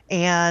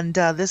 and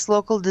this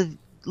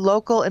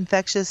local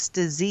infectious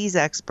disease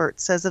expert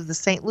says of the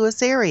St.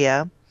 Louis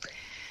area,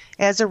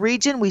 as a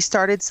region, we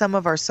started some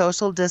of our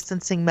social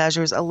distancing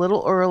measures a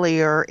little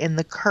earlier in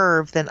the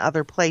curve than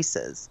other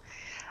places.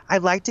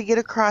 I'd like to get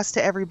across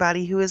to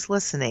everybody who is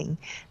listening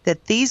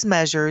that these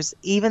measures,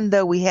 even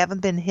though we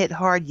haven't been hit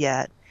hard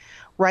yet,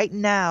 right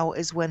now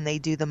is when they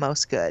do the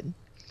most good.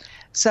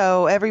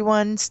 So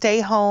everyone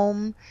stay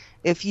home.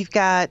 If you've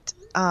got,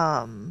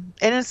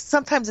 and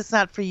sometimes it's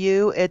not for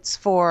you, it's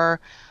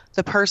for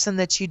the person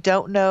that you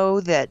don't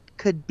know that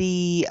could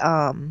be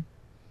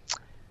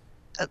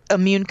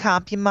immune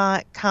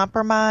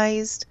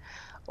compromised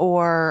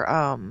or,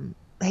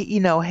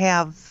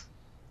 have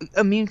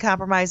immune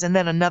compromised and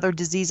then another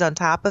disease on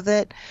top of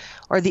it,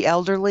 or the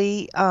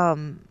elderly.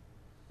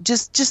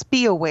 Just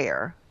be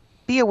aware.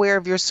 Be aware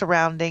of your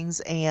surroundings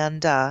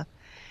and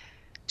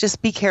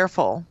just be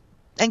careful.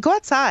 And go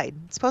outside.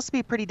 It's supposed to be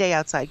a pretty day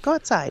outside. Go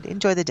outside.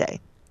 Enjoy the day.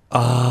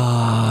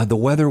 The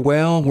weather,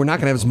 well, we're not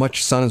going to have as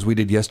much sun as we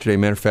did yesterday.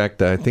 Matter of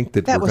fact, I think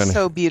that was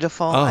so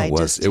beautiful. Oh, it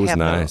was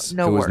nice.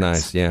 No words. It was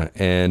nice, yeah.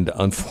 And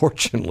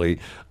unfortunately,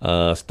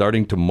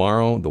 starting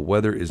tomorrow, the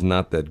weather is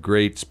not that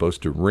great. It's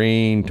supposed to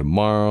rain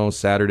tomorrow,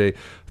 Saturday.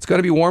 It's going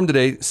to be warm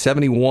today,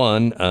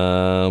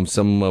 71.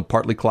 Some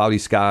partly cloudy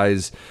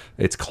skies.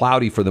 It's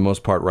cloudy for the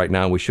most part right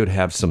now. We should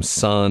have some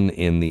sun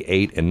in the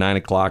 8 and 9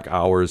 o'clock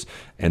hours.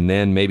 And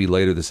then maybe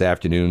later this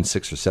afternoon,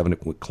 6 or 7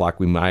 o'clock,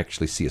 we might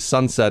actually see a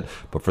sunset.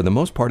 But for the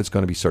most part, it's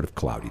going to be sort of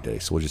cloudy day.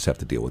 So we'll just have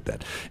to deal with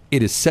that.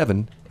 It is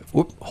 7.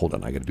 Hold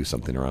on. I got to do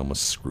something or I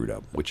almost screwed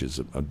up, which is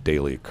a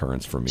daily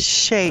occurrence for me.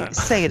 Say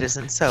it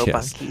isn't so,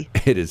 yes. Bunky.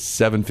 It is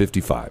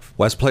 7:55.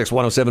 Westplex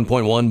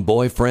 107.1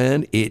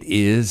 Boyfriend. It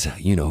is,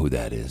 you know who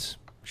that is.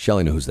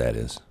 Shelley knows who that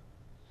is.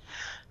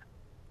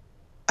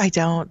 I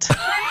don't.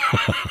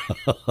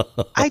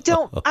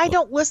 I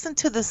don't listen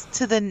to this,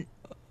 to the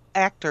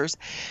actors,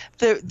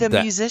 the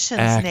musicians'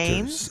 actors.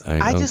 names.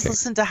 I just Okay.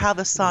 listened to how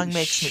the song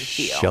makes me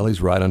feel.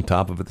 Shelley's right on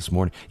top of it this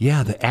morning.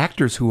 Yeah, the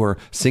actors who are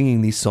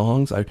singing these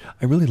songs, I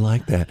really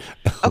like that.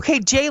 Okay,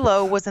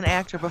 J-Lo was an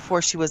actor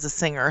before she was a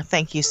singer.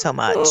 Thank you so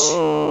much.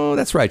 Oh,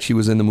 that's right. She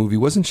was in the movie.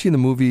 Wasn't she in the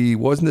movie?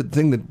 Wasn't it the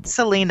thing that...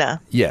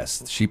 Selena.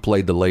 Yes, she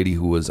played the lady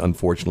who was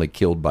unfortunately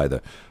killed by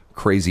the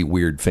crazy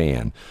weird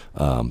fan.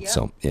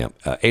 So, yeah.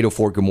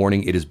 8:04, good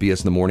morning. It is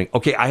BS in the morning.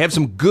 Okay, I have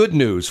some good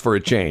news for a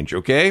change,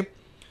 okay?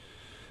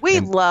 We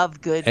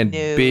love good And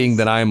news. being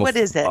that I'm What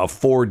is it? a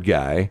Ford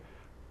guy,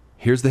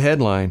 here's the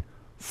headline.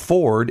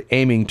 Ford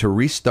aiming to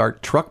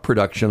restart truck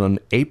production on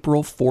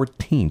April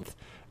 14th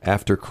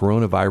after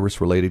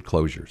coronavirus-related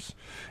closures.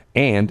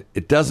 And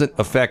it doesn't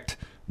affect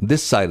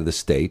this side of the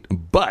state,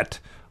 but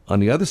on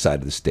the other side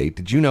of the state,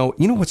 did you know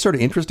what's sort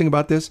of interesting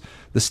about this?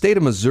 The state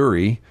of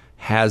Missouri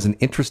has an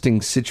interesting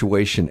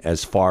situation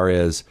as far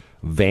as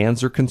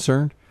vans are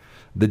concerned.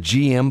 The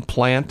GM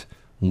plant,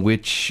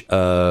 which,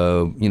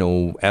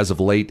 as of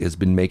late has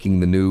been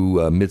making the new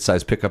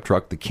midsize pickup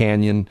truck, the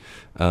Canyon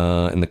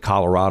and the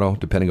Colorado,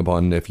 depending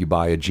upon if you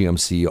buy a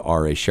GMC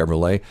or a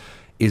Chevrolet,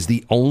 is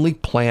the only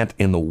plant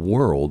in the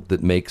world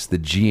that makes the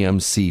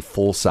GMC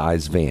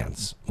full-size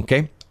vans.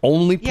 Okay?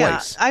 Only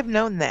place. Yeah, I've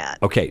known that.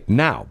 Okay,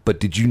 now, but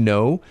did you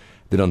know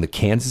that on the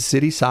Kansas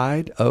City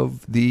side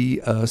of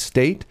the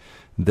state,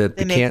 that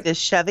They make this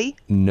Chevy?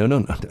 No.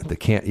 In the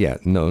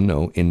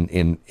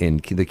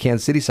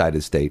Kansas City side of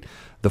the state,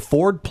 the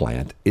Ford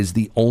plant is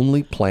the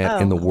only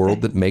plant in the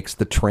world that makes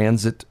the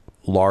Transit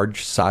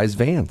large size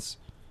vans.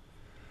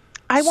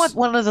 I want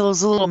one of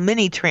those little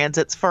mini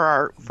transits for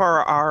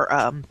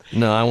our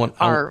No, I want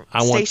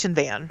station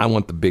van. I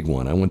want the big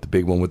one. I want the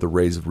big one with the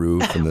raised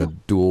roof and the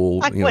dual.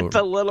 I want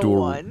the little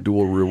one.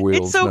 Dual rear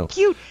wheels. It's so No.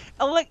 cute.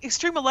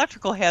 Extreme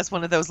Electrical has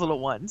one of those little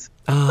ones.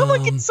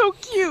 Look, it's so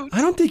cute.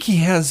 I don't think he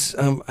has.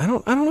 I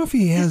don't know if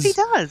he has. Yes,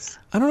 he does.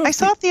 I don't know. I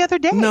saw it the other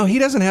day. No, he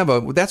doesn't have a.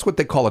 That's what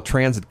they call a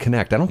Transit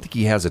Connect. I don't think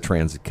he has a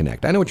Transit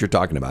Connect. I know what you're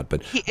talking about,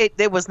 but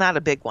It was not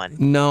a big one.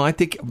 no, I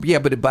think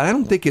but I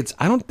don't think it's.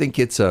 I don't think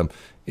it's a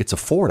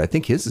Ford. I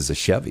think his is a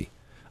Chevy.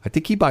 I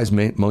think he buys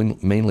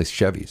mainly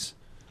Chevys.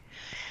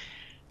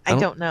 I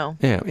don't know.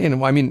 Yeah,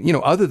 and I mean,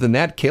 other than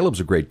that, Caleb's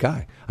a great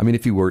guy. I mean,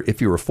 if you were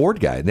a Ford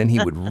guy, then he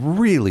would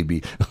really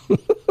be.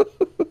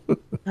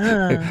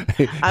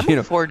 I'm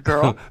a Ford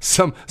girl.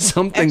 Some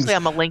things. Actually,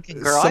 I'm a Lincoln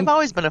girl. I've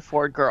always been a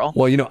Ford girl.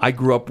 Well, I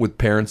grew up with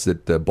parents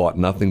that bought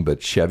nothing but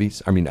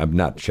Chevys. I mean, I'm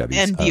not Chevys.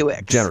 And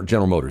Buicks.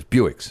 General Motors.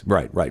 Buicks.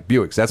 Right.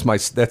 Buicks.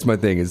 That's my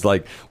thing. Is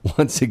like,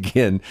 once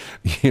again,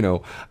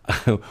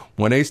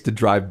 when I used to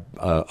drive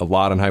a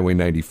lot on Highway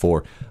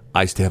 94,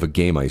 I used to have a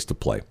game I used to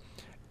play,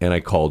 and I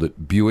called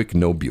it Buick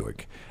No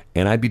Buick.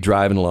 And I'd be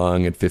driving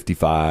along at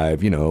 55,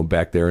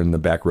 back there in the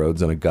back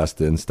roads on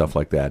Augusta and stuff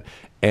like that.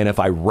 And if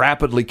I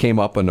rapidly came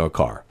up on a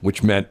car,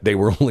 which meant they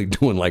were only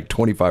doing like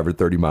 25 or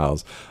 30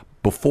 miles,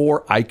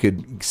 before I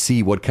could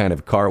see what kind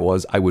of car it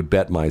was, I would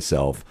bet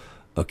myself,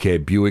 okay,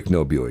 Buick,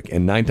 no Buick.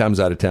 And 9 times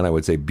out of 10, I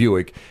would say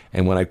Buick.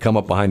 And when I'd come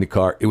up behind the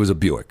car, it was a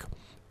Buick.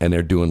 And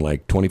they're doing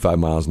like 25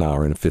 miles an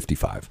hour in a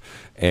 55.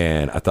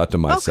 And I thought to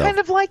myself, kind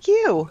of like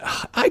you.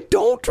 I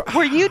don't.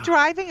 Were you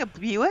driving a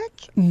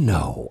Buick?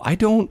 No, I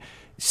don't.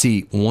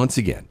 See, once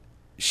again,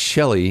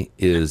 Shelley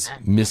is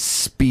Miss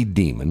Speed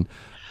Demon.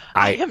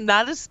 I am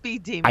not a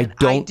speed demon. I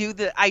don't.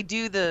 I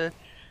do the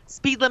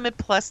speed limit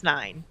plus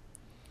 9.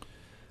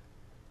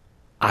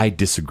 I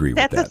disagree with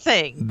that. That's a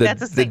thing.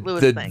 That's a St.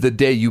 Louis thing. The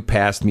day you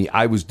passed me,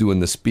 I was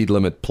doing the speed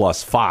limit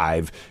plus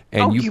 5,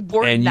 and you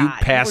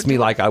passed me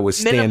like I was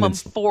standing. Minimum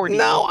 40.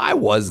 No, I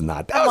was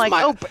not. That was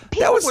my.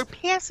 People were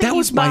passing that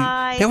was you my.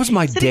 by, That was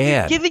my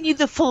dad giving you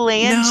the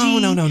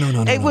phalange.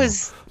 No. It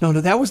was. No.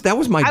 That was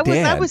my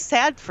dad. I was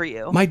sad for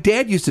you. My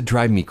dad used to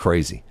drive me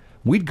crazy.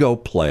 We'd go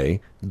play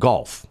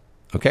golf,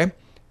 okay?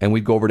 And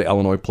we'd go over to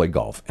Illinois play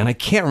golf. And I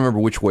can't remember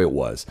which way it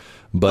was.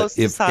 But Close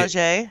to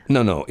Sauget?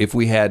 No.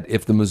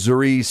 If the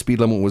Missouri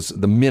speed limit was,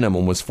 the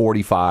minimum was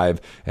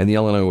 45 and the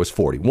Illinois was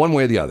 40. One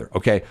way or the other,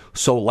 okay?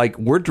 So, like,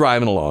 we're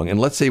driving along, and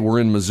let's say we're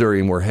in Missouri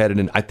and we're headed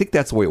in. I think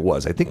that's the way it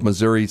was. I think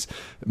Missouri's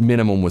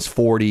minimum was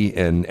 40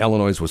 and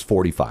Illinois was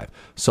 45.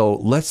 So,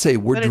 let's say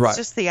we're driving. But it's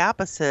just the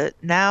opposite.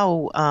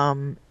 Now,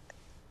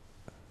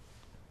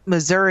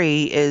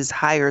 Missouri is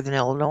higher than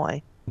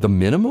Illinois. The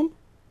minimum?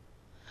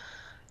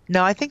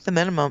 No, I think the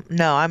minimum.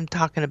 No, I'm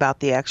talking about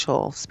the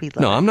actual speed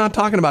limit. No, I'm not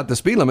talking about the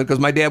speed limit because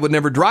my dad would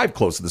never drive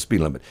close to the speed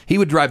limit. He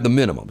would drive the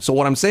minimum. So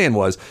what I'm saying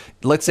was,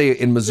 let's say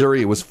in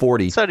Missouri it was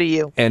 40. So do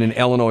you. And in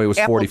Illinois it was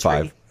Apple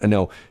 45.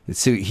 No,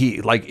 so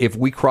if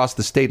we crossed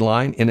the state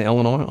line in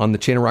Illinois on the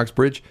Chain of Rocks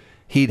Bridge,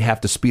 he'd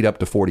have to speed up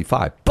to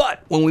 45.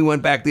 But when we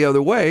went back the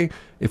other way,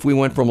 if we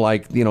went from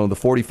the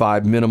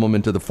 45 minimum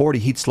into the 40,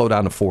 he'd slow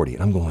down to 40.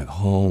 And I'm going like,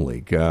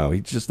 holy cow.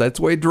 That's the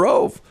way he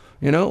drove.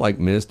 Like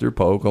Mr.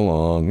 Poke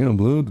Along,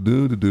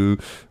 blue,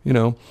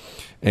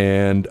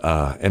 and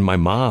my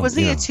mom. Was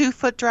he a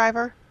 2-foot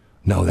driver?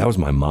 No, that was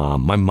my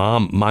mom.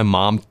 My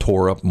mom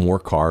tore up more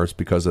cars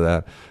because of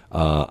that.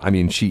 I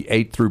mean, she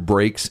ate through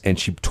brakes and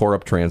she tore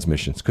up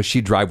transmissions because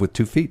she'd drive with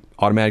 2 feet,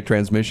 automatic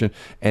transmission,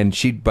 and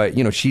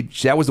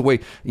that was the way,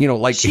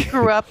 like She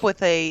grew up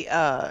with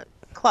a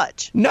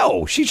clutch.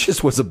 No, she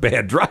just was a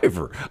bad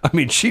driver. I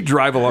mean, she'd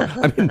drive along.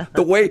 I mean,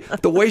 the way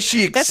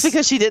she That's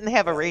because she didn't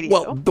have a radio.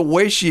 well, the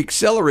way she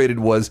accelerated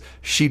was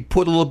she'd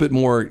put a little bit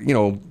more,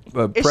 Is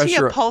pressure. she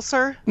a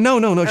pulsar?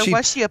 No. Or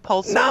was she a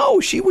pulsar? No,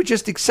 she would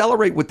just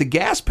accelerate with the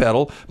gas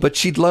pedal, but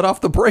she'd let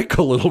off the brake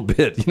a little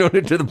bit,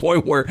 to the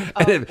point where,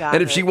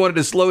 and if she wanted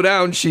to slow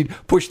down, she'd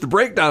push the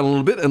brake down a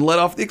little bit and let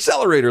off the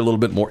accelerator a little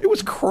bit more. It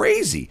was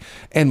crazy.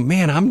 And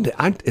man, I'm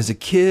as a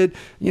kid,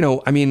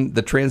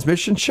 the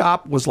transmission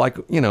shop was like,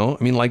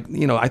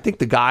 I think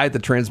the guy at the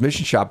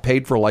transmission shop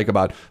paid for like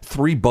about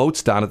 3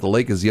 boats down at the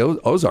Lake of the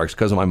Ozarks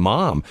because of my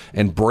mom.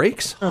 And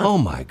brakes, oh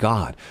my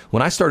God.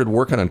 When I started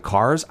working on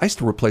cars, I used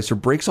to replace her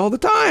brakes all the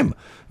time.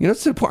 To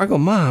the point I go,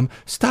 Mom,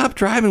 stop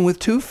driving with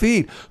 2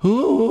 feet.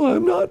 Oh,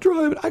 I'm not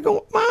driving. I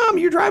go, Mom,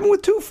 you're driving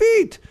with 2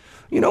 feet.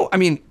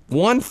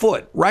 1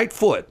 foot, right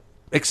foot,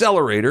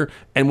 accelerator,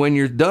 and when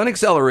you're done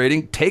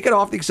accelerating, take it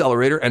off the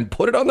accelerator and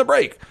put it on the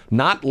brake.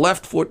 Not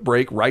left foot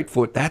brake, right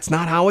foot. That's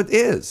not how it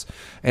is.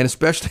 And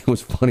especially, it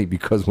was funny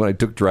because when I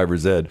took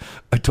driver's ed,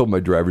 I told my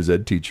driver's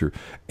ed teacher,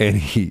 and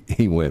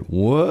he went,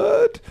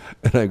 "What?"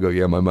 And I go,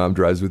 "Yeah, my mom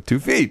drives with 2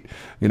 feet."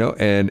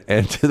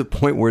 And to the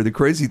point where the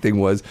crazy thing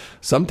was,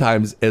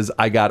 sometimes as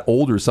I got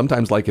older,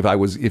 sometimes like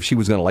if she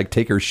was going to like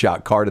take her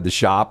car to the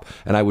shop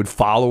and I would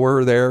follow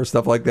her there,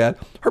 stuff like that,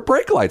 her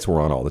brake lights were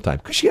on all the time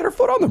because she had her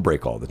foot on the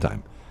brake all the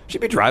time.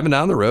 She'd be driving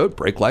down the road,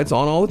 brake lights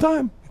on all the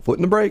time, foot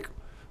in the brake,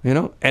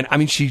 And I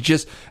mean, she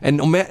just,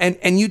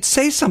 and you'd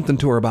say something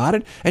to her about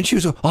it, and she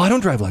was, "Oh, I don't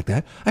drive like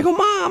that." I go,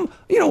 "Mom,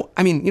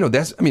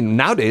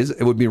 nowadays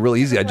it would be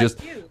really easy.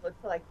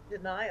 It's like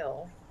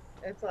denial.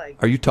 It's like.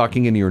 Are you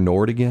talking into your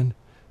Nord again?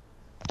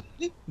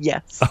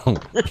 Yes. Oh.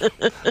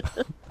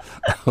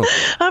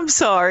 I'm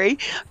sorry,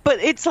 but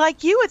it's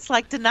like you. It's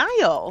like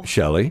denial.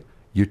 Shelley,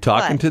 you're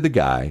talking to the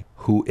guy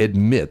who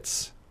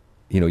admits,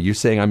 you're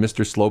saying I'm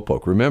Mr.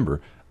 Slowpoke.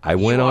 Remember, I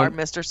went on. You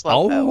are Mr.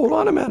 Slowpoke. Oh, hold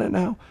on a minute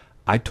now.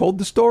 I told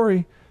the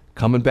story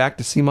coming back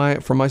to see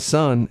for my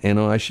son, and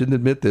I shouldn't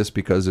admit this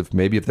because if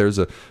there's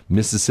a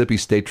Mississippi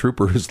State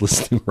Trooper who's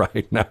listening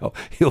right now,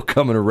 he'll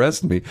come and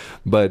arrest me.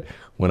 But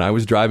when I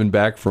was driving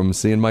back from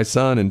seeing my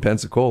son in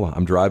Pensacola,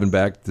 I'm driving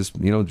back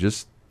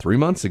just 3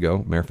 months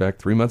ago. Matter of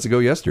fact, 3 months ago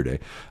yesterday,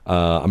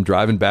 I'm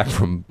driving back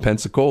from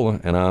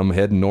Pensacola and I'm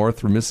heading north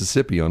through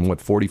Mississippi on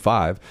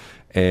 45.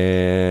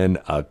 And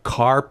a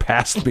car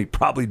passed me,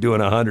 probably doing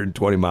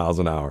 120 miles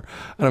an hour.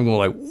 And I'm going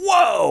like,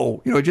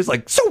 whoa, just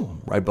like,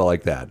 zoom, right by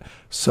like that.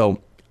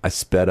 So I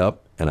sped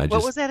up and I just.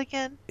 What was that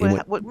again?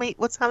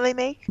 What's how they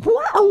make?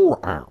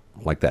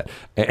 Like that.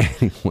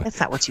 Anyway,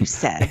 that's not what you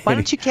said. Why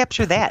don't you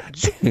capture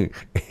that? Why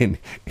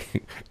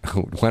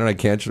don't I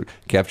capture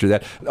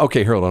that?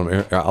 Okay, hold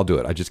on. I'll do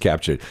it. I just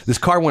captured it. This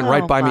car went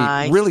right by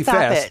me really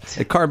fast.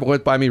 The car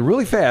went by me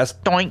really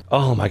fast. Doink.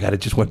 Oh my God,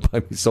 it just went by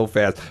me so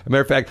fast. As a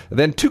matter of fact,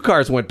 then 2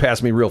 cars went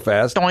past me real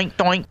fast. Doink,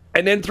 doink.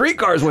 And then 3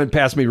 cars went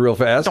past me real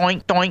fast.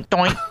 Doink, doink,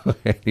 doink.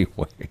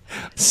 Anyway,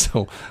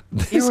 so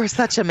you were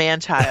such a man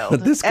child.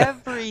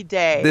 Every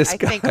day I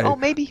think,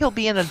 maybe he'll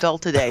be an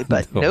adult today,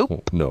 but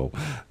nope. No.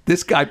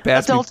 This guy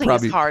passed me probably.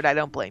 Adulting is hard. I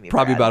don't blame you.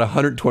 Probably Brad. about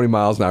 120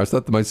 miles an hour. I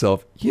thought to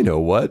myself, you know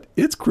what?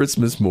 It's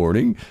Christmas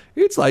morning.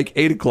 It's like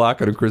 8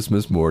 o'clock on a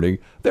Christmas morning.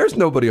 There's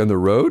nobody on the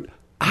road.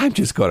 I'm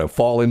just going to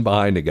fall in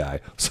behind a guy.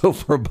 So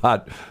for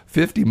about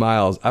 50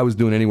 miles, I was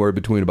doing anywhere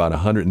between about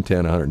 110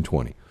 and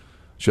 120.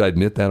 Should I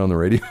admit that on the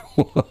radio?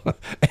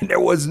 And there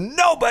was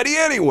nobody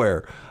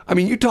anywhere. I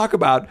mean, you talk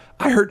about,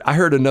 I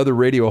heard another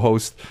radio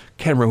host,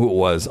 can't remember who it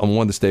was, on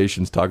one of the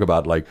stations talk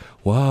about like,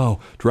 wow,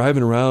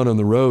 driving around on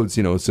the roads,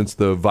 since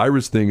the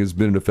virus thing has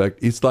been in effect,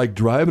 it's like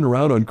driving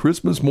around on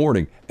Christmas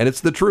morning. And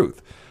it's the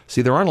truth.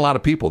 See, there aren't a lot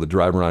of people that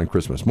drive around on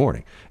Christmas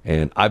morning.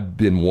 And I've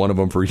been one of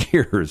them for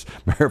years.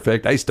 Matter of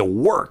fact, I used to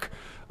work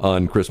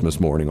on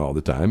Christmas morning all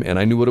the time, and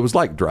I knew what it was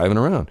like driving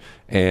around.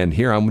 And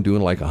here I'm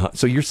doing like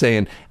so you're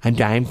saying I'm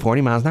driving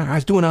 40 miles an hour. I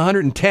was doing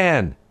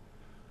 110.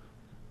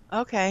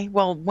 Okay.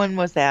 Well, when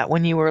was that?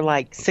 When you were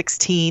like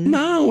 16?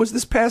 No, it was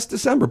this past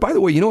December. By the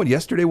way, you know what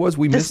yesterday was?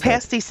 We missed this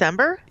past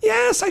December?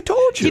 Yes, I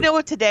told you. Do you know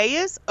what today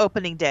is?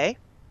 Opening day.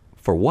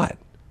 For what?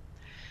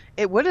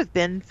 It would have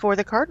been for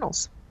the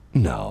Cardinals.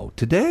 No.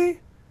 Today?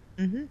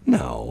 Mm-hmm.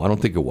 No, I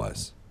don't think it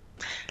was.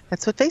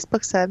 That's what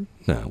Facebook said.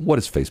 No, what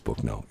does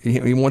Facebook know?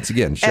 Once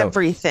again,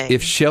 everything.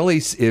 If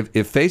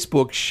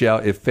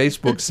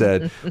Facebook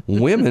said,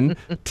 women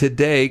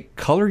today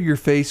color your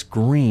face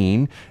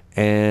green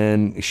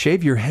and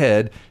shave your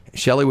head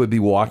Shelley would be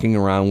walking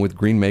around with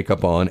green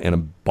makeup on and a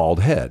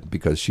bald head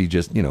because she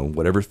just,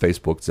 whatever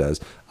Facebook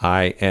says,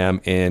 I am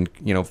in,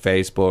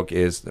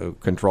 Facebook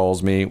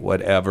controls me,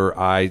 whatever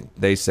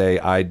they say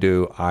I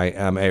do, I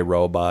am a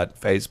robot.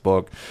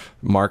 Facebook,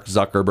 Mark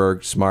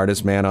Zuckerberg,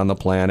 smartest man on the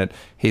planet.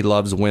 He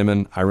loves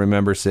women. I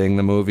remember seeing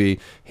the movie.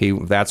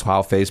 That's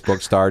how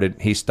Facebook started.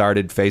 He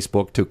started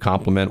Facebook to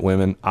compliment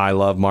women. I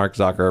love Mark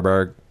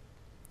Zuckerberg.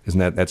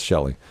 That's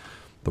Shelley,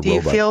 the Do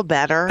robot. you feel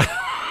better?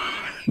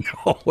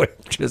 No, I'm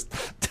just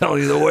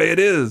telling you the way it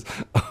is.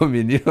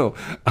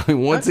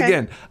 Once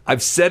again,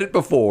 I've said it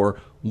before.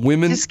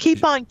 Women Just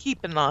keep on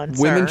keeping on,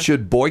 Women sir.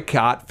 should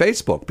boycott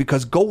Facebook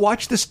because go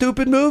watch the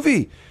stupid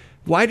movie.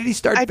 Why did he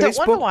start Facebook? I don't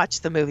want to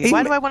watch the movie.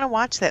 Why do I want to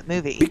watch that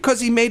movie? Because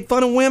he made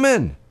fun of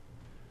women.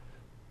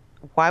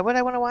 Why would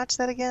I want to watch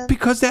that again?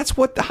 Because that's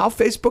how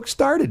Facebook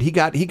started. He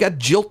got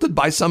jilted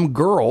by some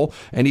girl,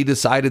 and he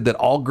decided that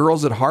all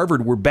girls at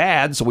Harvard were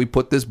bad. So we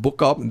put this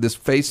book up, this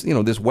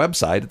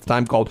website at the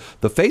time called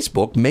The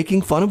Facebook,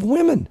 making fun of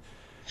women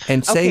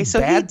and saying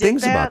bad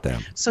things about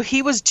them. So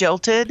he was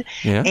jilted,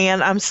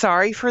 and I'm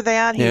sorry for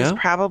that. He was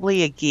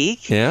probably a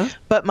geek. Yeah.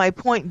 But my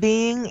point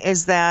being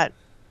is that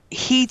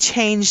he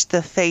changed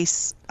the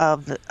face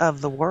of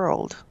the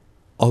world.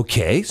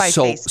 Okay,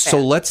 so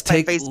let's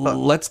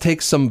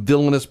take some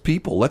villainous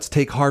people. Let's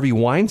take Harvey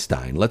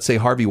Weinstein. Let's say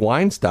Harvey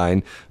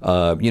Weinstein,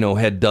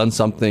 had done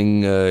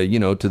something,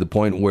 to the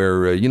point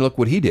where, look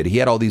what he did. He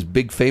had all these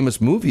big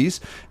famous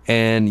movies,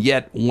 and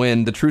yet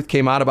when the truth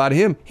came out about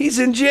him, he's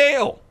in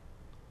jail,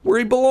 where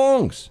he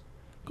belongs.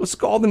 Look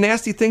at all the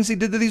nasty things he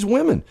did to these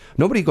women.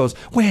 Nobody goes,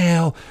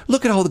 well,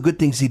 look at all the good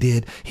things he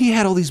did. He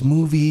had all these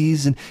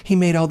movies, and he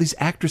made all these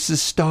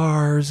actresses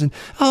stars, and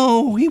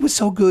he was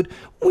so good.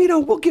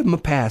 We'll give him a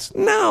pass.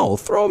 No,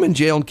 throw him in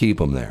jail and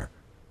keep him there.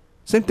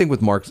 Same thing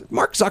with Mark.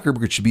 Mark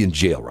Zuckerberg should be in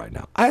jail right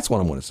now. That's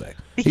what I'm going to say.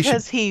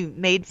 Because he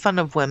made fun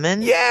of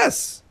women?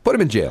 Yes. Put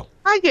him in jail.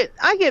 I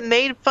get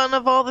made fun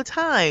of all the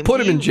time.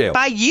 Put him in jail.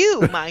 By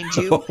you, mind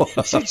you.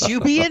 Should you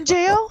be in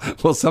jail?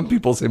 Well, some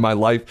people say my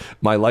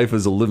life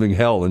is a living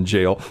hell in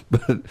jail.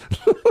 But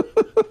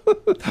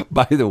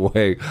by the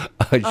way,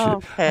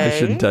 I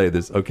shouldn't tell you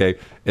this. Okay,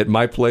 at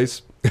my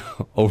place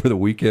over the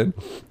weekend,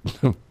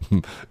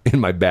 in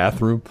my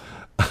bathroom,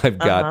 I've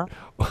got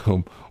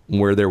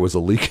where there was a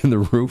leak in the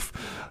roof.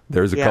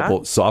 There's a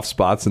couple soft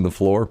spots in the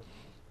floor.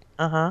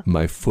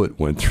 My foot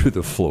went through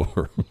the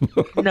floor.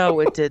 No,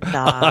 it did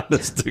not.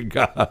 Honest to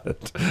God.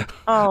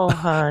 Oh,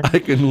 hon. I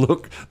can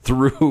look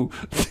through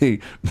the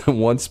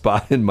one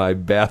spot in my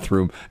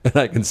bathroom, and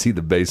I can see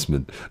the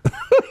basement.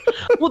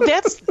 Well,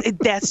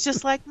 that's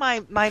just like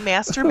my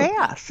master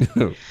bath.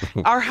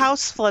 Our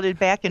house flooded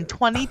back in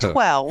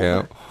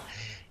 2012,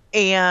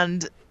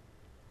 and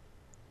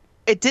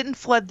it didn't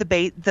flood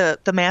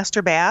the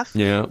master bath,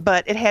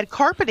 but it had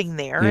carpeting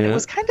there, and it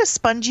was kind of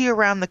spongy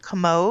around the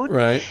commode.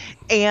 Right.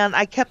 And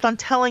I kept on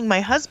telling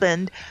my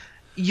husband,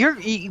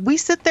 we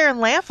sit there and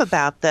laugh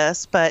about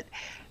this, but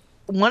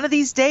one of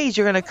these days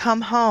you're going to come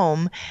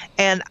home,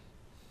 and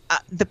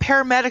the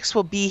paramedics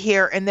will be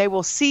here, and they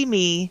will see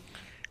me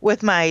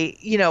with my,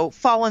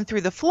 falling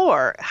through the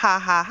floor. Ha,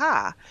 ha,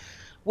 ha.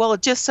 Well,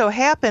 it just so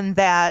happened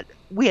that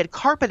we had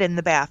carpet in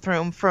the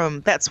bathroom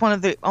that's one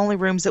of the only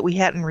rooms that we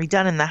hadn't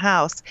redone in the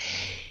house.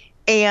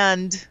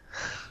 And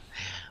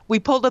we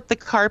pulled up the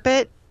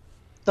carpet.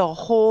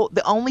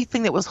 The only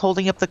thing that was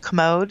holding up the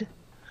commode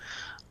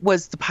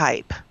was the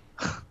pipe.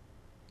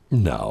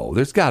 No,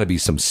 there's got to be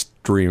some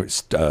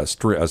stringers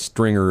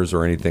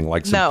or anything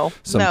like some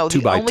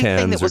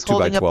 2x10s or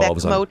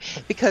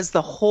 2x12s. Because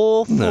the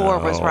whole floor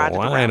was rotted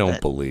around I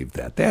don't believe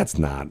that. That's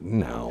not,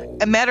 no.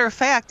 A matter of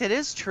fact, it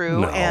is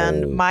true. No,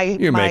 and my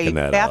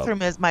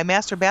bathroom my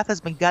master bath has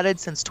been gutted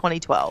since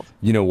 2012.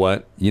 You know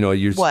what?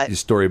 Your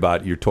story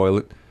about your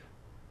toilet?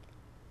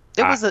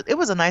 It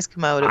was a nice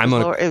commode. It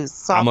was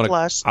soft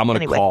flush.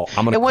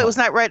 It was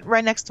not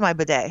right next to my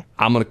bidet.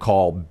 I'm going to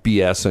call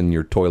BS on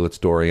your toilet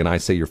story, and I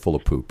say you're full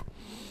of poop.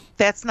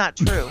 That's not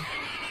true.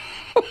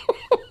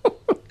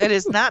 It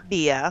is not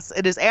BS.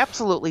 It is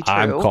absolutely true.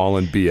 I'm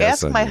calling BS.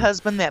 Ask on my you.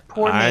 husband, that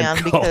poor man,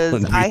 because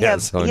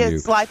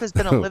his life has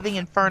been a living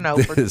inferno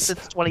since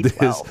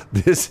 2012.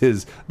 This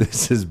is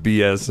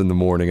BS in the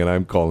morning, and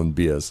I'm calling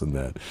BS on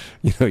that.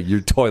 Your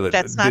toilet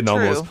didn't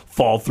almost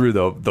fall through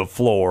the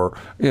floor.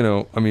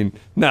 No.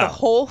 The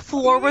whole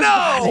floor was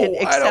rotted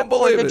except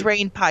for the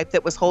drain pipe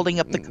that was holding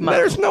up the commode.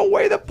 There's no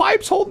way the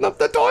pipe's holding up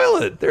the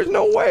toilet. There's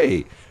no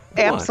way.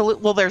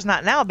 Absolutely. Well, there's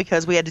not now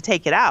because we had to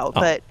take it out,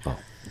 but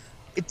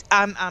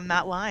I'm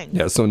not lying.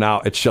 Yeah, so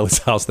now at Shelley's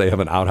house, they have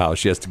an outhouse.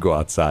 She has to go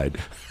outside.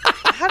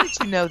 How did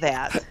you know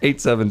that?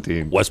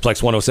 817.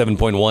 Westplex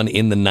 107.1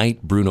 in the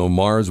night. Bruno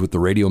Mars with the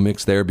radio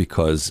mix there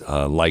because,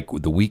 like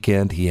with The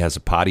Weeknd, he has a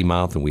potty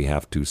mouth and we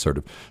have to sort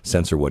of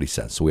censor what he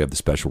says. So we have the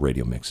special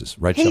radio mixes.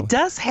 Right, Shelley? He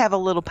does have a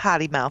little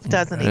potty mouth,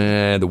 doesn't he?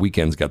 The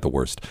Weeknd's got the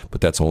worst,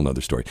 but that's a whole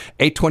other story.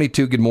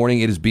 822, good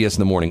morning. It is BS in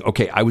the morning.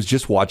 Okay, I was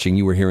just watching,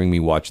 you were hearing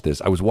me watch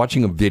this. I was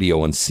watching a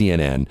video on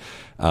CNN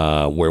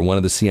where one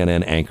of the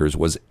CNN anchors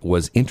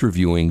was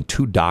interviewing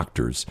two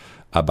doctors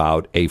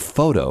about a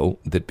photo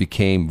that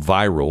became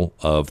viral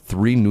of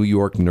 3 New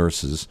York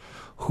nurses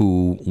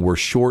who were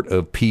short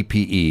of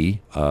PPE.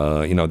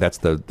 That's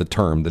the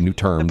term, the new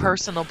term. The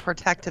personal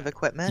protective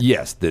equipment.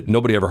 Yes, that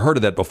nobody ever heard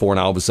of that before, and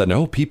all of a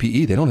sudden,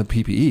 PPE, they don't have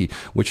PPE,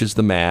 which is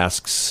the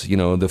masks,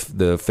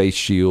 the face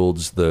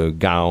shields, the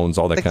gowns,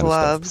 all that The kind of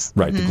gloves. stuff.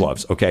 Right, the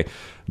gloves. Okay.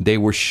 They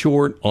were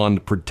short on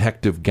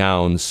protective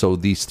gowns, so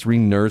these 3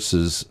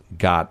 nurses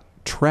got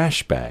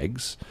trash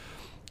bags,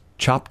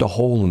 chopped a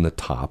hole in the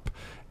top,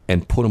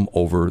 and put them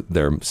over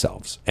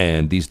themselves.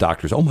 And these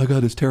doctors, oh my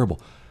God, it's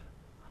terrible.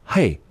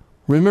 Hey,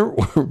 remember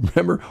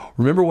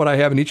what I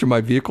have in each of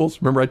my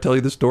vehicles? Remember I tell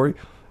you the story?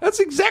 That's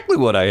exactly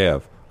what I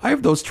have. I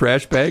have those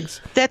trash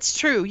bags. That's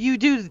true. You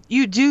do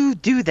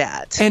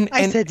that.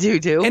 I said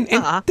do. And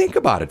think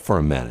about it for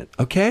a minute,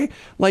 okay?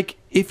 Like,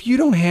 if you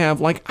don't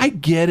have, I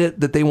get it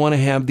that they want to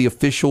have the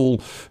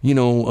official,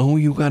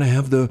 you got to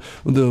have the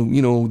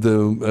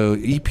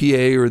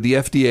EPA or the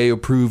FDA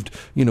approved,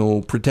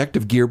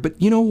 protective gear. But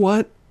you know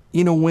what?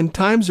 When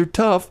times are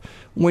tough,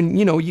 when,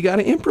 you got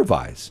to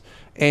improvise.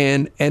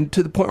 And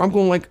to the point where I'm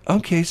going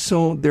okay,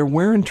 so they're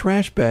wearing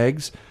trash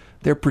bags,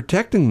 they're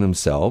protecting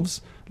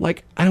themselves. I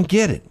don't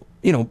get it,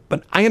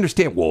 but I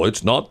understand, well,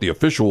 it's not the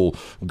official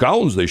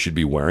gowns they should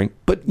be wearing.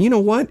 But you know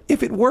what?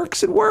 If it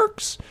works, it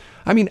works.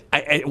 I mean,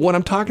 what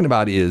I'm talking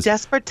about is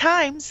desperate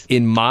times.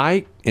 In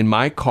my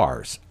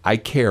cars, I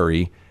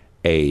carry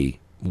a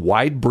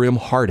wide brim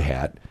hard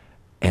hat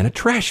and a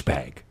trash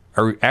bag.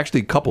 Or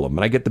actually a couple of them.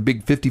 And I get the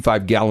big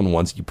 55-gallon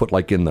ones you put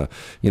in the,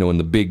 in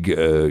the big,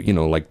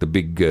 like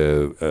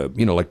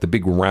the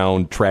big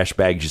round trash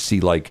bags you see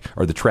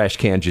or the trash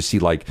cans you see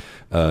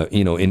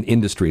in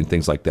industry and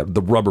things like that.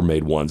 The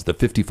Rubbermaid ones, the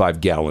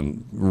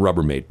 55-gallon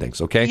Rubbermaid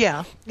things, okay?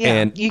 Yeah.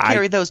 And you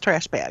carry those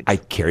trash bags. I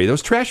carry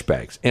those trash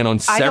bags. And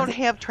I don't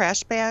have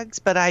trash bags,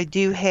 but I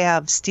do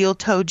have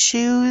steel-toed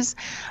shoes,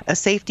 a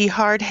safety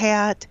hard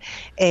hat,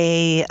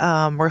 a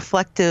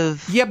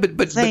reflective thing. But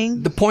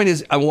the point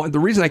is, the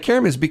reason I carry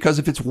them is because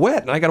if it's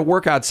wet and I got to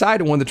work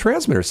outside on one of the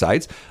transmitter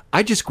sites,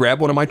 I just grab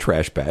one of my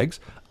trash bags,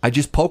 I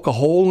just poke a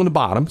hole in the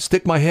bottom,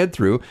 stick my head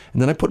through, and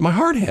then I put my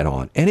hard hat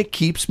on, and it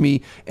keeps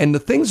me. And the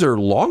things are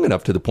long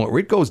enough to the point where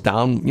it goes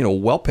down,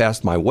 well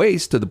past my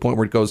waist, to the point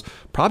where it goes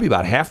probably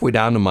about halfway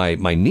down to my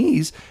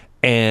knees,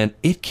 and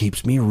it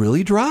keeps me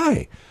really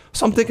dry.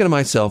 So I'm thinking to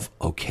myself,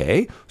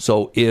 okay,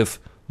 so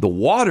if the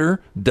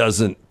water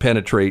doesn't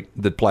penetrate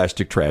the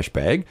plastic trash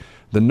bag,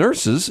 the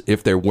nurses,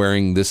 if they're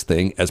wearing this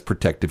thing as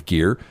protective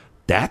gear,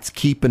 that's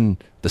keeping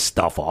the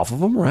stuff off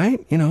of them,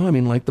 right?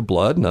 Like the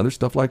blood and other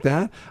stuff like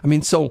that.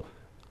 So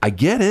I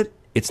get it.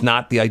 It's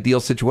not the ideal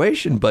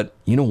situation, but,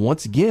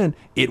 once again,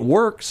 it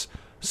works.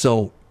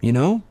 So,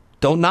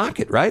 don't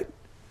knock it, right?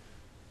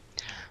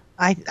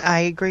 I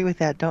agree with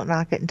that. Don't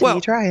knock it until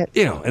you try it.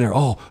 And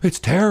they're, it's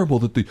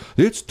terrible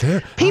it's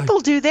terrible. People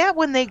do that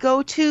when they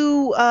go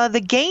to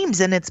the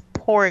games and it's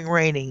pouring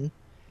raining.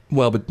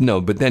 Well,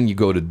 but then you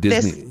go to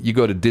Disney. You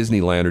go to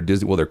Disneyland or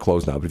Disney. Well, they're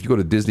closed now. But if you go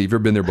to Disney, if you've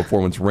ever been there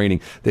before when it's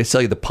raining, they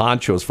sell you the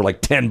ponchos for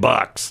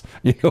 $10.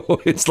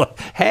 It's like,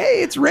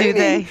 hey, it's raining. Do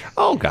they?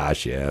 Oh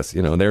gosh, yes.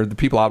 They're the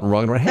people out and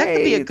running around. That Hey,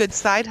 could be a good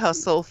side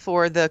hustle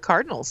for the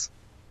Cardinals.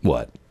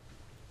 What?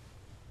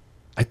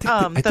 I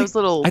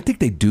little. I think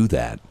they do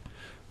that.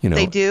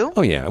 They do?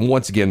 Oh yeah, and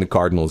once again, the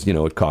Cardinals,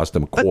 it cost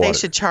them a quarter. But they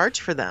should charge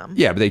for them.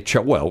 Yeah, but they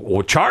charge.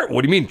 What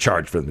do you mean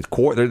charge for them?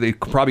 They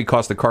probably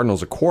cost the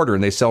Cardinals a quarter,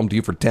 and they sell them to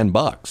you for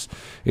 $10.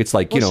 It's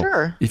like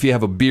sure. If you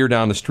have a beer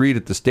down the street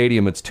at the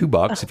stadium, it's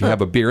 $2. If you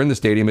have a beer in the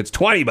stadium, it's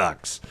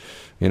 $20.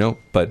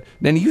 But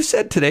then you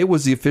said today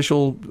was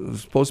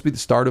supposed to be the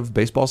start of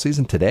baseball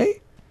season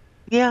today.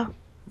 Yeah,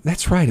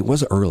 that's right. It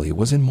was early. It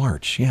was in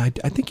March. Yeah,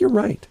 I think you're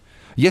right.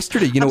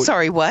 Yesterday, I'm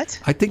sorry, what?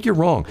 I think you're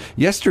wrong.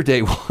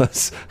 Yesterday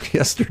was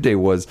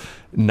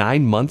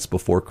 9 months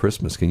before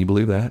Christmas. Can you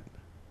believe that?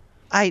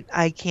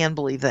 I can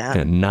believe that.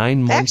 Yeah,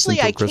 9 months Actually,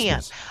 until I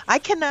Christmas. can't. I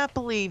cannot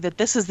believe that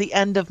this is the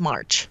end of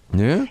March.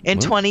 Yeah, in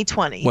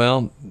 2020.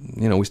 Well,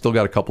 we still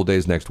got a couple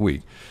days next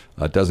week.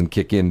 It doesn't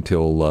kick in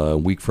till a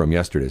week from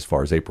yesterday, as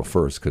far as April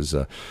 1st, because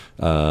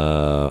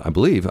I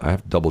believe, I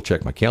have to double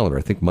check my calendar.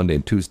 I think Monday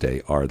and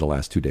Tuesday are the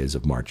last 2 days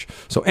of March.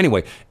 So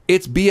anyway,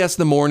 it's BS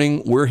in the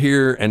morning. We're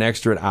here an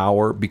extra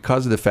hour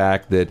because of the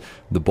fact that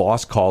the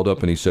boss called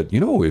up and he said,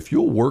 if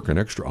you'll work an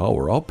extra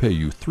hour, I'll pay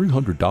you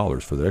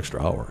 $300 for that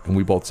extra hour. And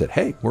we both said,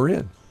 hey, we're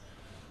in.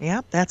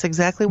 Yeah, that's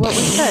exactly what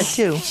we said,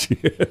 too.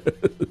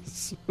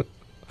 Yes.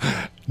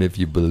 And if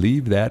you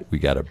believe that, we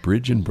got a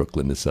bridge in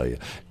Brooklyn to sell you.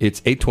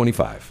 It's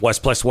 825.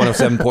 West Plus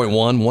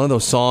 107.1. One of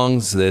those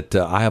songs that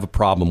I have a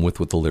problem with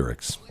the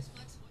lyrics.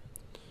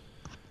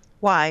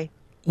 Why?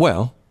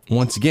 Well,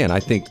 once again, I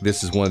think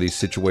this is one of these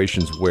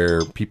situations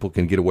where people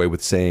can get away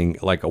with saying,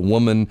 like a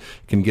woman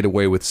can get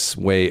away with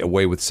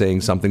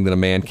saying something that a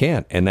man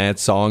can't, and that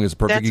song is a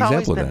perfect example of that.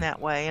 That's always been that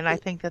way, and I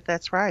think that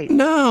that's right.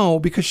 No,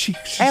 because she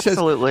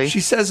absolutely says, she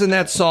says in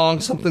that song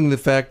something to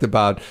the fact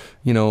about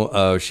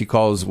she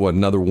calls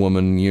another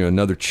woman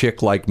another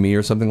chick like me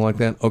or something like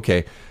that.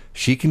 Okay,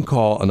 she can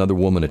call another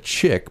woman a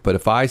chick, but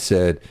if I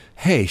said,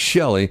 hey,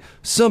 Shelley,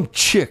 some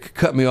chick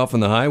cut me off on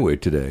the highway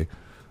today,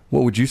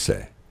 what would you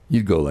say?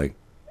 You'd go like,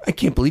 I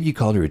can't believe you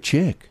called her a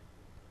chick.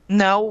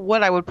 No,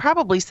 what I would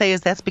probably say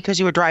is that's because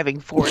you were driving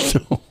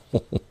 40.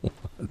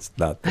 That's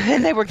not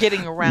and they were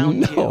getting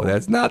around you. No,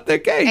 that's not the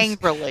case.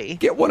 Angrily.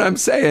 Get what I'm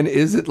saying?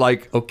 Is it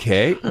like,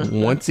 okay,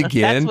 once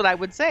again, That's what I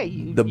would say.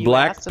 the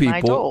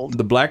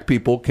black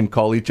people can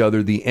call each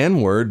other the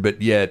N-word,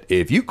 but yet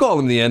if you call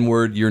them the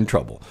N-word, you're in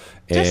trouble.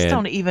 Just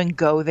don't even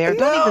go there.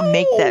 Don't even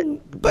make that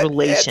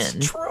relation.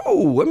 It's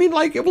true. I mean,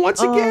 like once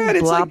again,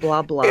 it's blah, like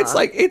blah, blah.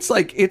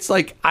 It's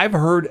like I've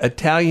heard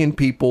Italian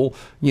people,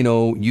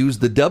 use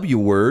the W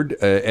word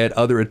at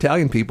other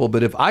Italian people,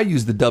 but if I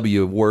use the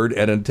W word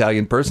at an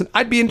Italian person,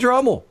 I'd be in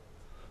trouble.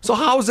 So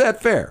how is that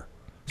fair?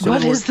 So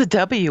what is the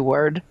W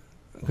word?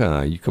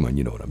 Come on,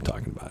 you know what I'm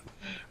talking about.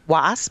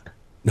 Wasp?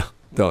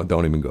 No,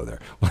 don't even go there.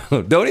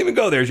 Don't even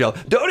go there,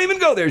 Shelley. Don't even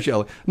go there,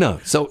 Shelley. No,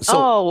 so.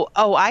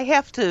 I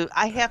have to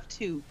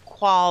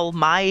quell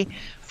my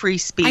free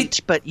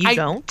speech, but you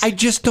don't. I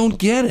just don't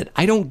get it.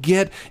 I don't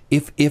get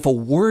if a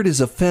word is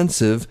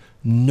offensive,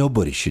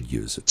 nobody should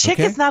use it. Chick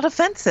is not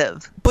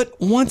offensive. But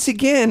once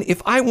again,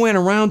 if I went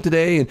around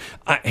today and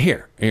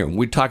here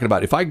we're talking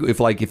about if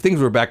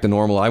things were back to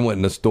normal, I went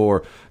in the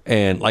store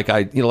and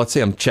let's say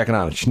I'm checking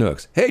out at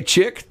Schnucks. Hey,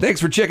 chick, thanks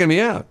for checking me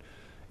out.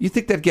 You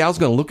think that gal's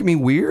going to look at me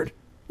weird?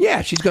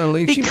 Yeah, she's going to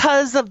leave.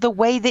 Because of the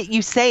way that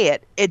you say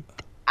it.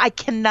 I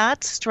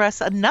cannot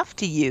stress enough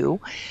to you.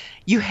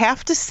 You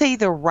have to say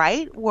the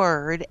right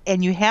word,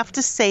 and you have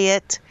to say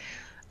it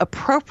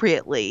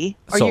appropriately,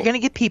 or you're going to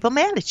get people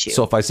mad at you.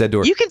 So if I said to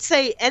her, you can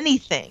say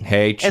anything.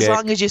 Hey, chick, as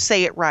long as you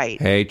say it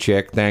right. Hey,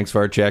 chick, thanks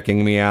for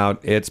checking me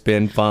out. It's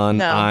been fun.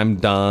 No. I'm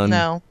done.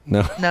 No.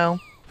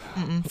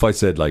 If I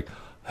said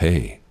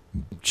hey,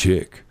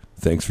 chick,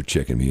 thanks for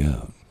checking me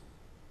out.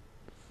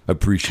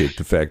 Appreciate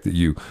the fact that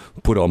you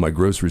put all my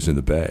groceries in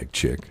the bag,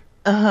 chick.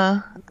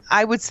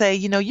 I would say,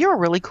 you're a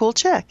really cool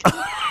chick.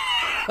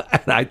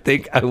 And I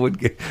think I would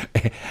get.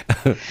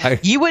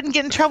 You wouldn't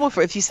get in trouble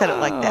if you said it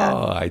like that.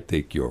 Oh, I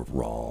think you're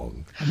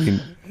wrong. I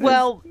mean,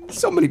 well,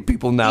 so many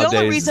people nowadays. The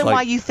only reason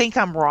why you think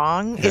I'm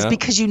wrong is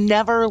because you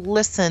never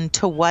listen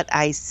to what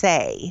I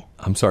say.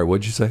 I'm sorry.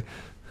 What'd you say?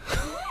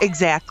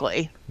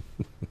 Exactly.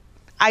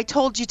 I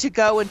told you to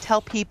go and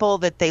tell people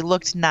that they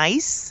looked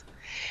nice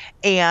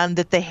and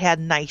that they had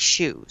nice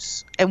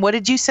shoes. And what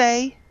did you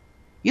say?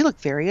 You look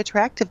very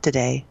attractive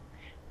today.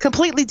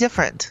 Completely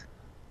different.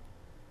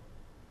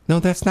 No,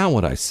 that's not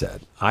what I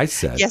said. I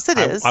said... Yes, it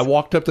is. I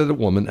walked up to the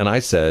woman and I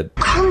said...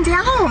 Calm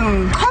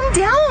down. Calm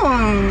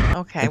down.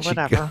 Okay,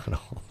 whatever.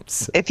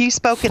 If you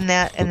spoke in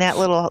that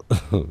little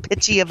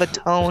pitchy of a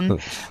tone,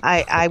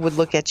 I would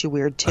look at you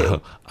weird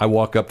too. I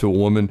walk up to a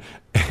woman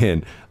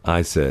and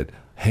I said...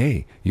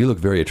 Hey, you look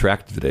very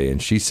attractive today. And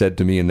she said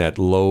to me in that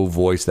low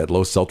voice, that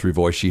low sultry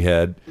voice she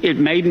had. It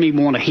made me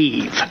want to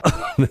heave.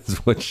 That's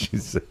what she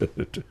said.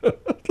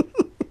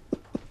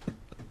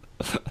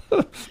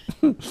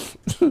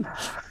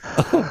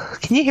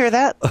 Can you hear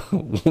that?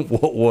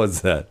 What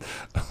was that?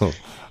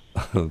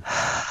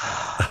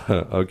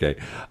 Okay.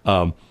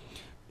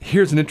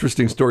 Here's an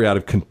interesting story out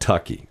of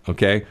Kentucky,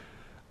 okay?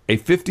 A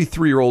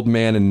 53-year-old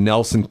man in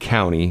Nelson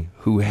County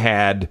who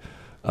had...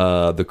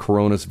 the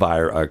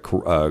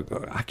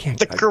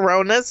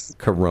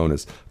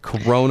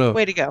coronavirus.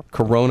 Way to go.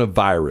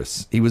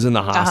 Coronavirus. He was in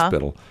the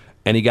hospital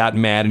and he got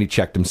mad and he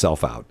checked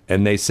himself out.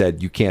 And they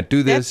said, you can't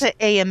do this. That's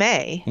an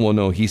AMA. Well,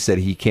 no, he said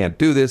he can't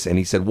do this. And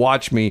he said,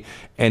 watch me.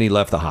 And he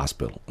left the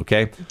hospital.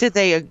 Okay. Did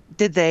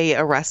they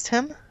arrest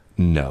him?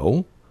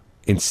 No.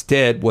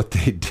 Instead, what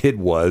they did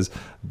was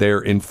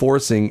they're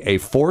enforcing a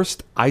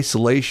forced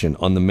isolation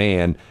on the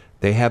man.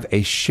 They have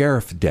a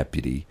sheriff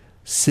deputy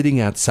sitting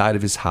outside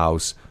of his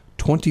house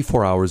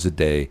 24 hours a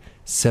day,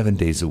 7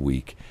 days a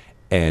week.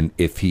 And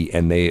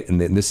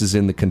this is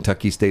in the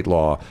Kentucky state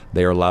law,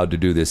 they are allowed to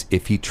do this.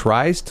 If he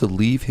tries to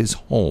leave his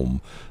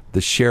home,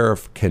 the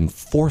sheriff can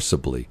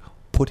forcibly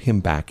put him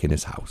back in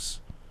his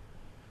house.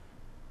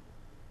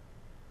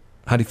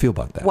 How do you feel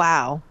about that?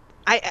 Wow.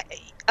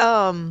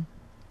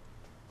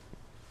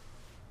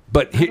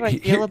 But how do I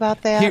feel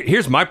about that?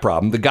 Here's my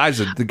problem.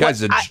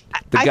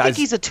 I think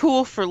he's a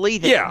tool for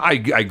leaving. Yeah,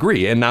 I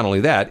agree. And not only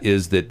that,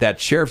 is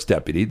that sheriff's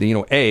deputy,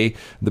 the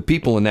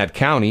people in that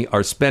county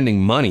are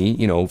spending money,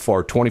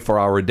 for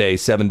 24-hour a day,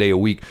 7-day a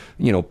week,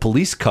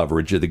 police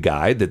coverage of the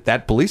guy,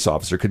 that police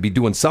officer could be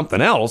doing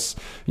something else.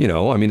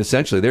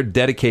 Essentially, they're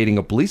dedicating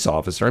a police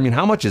officer.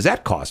 How much does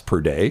that cost per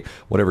day,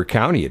 whatever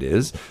county it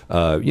is?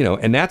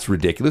 And that's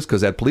ridiculous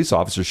because that police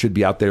officer should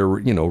be out there,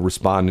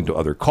 responding to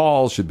other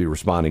calls, should be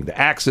responding to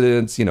accidents,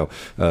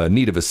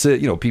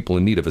 people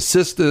in need of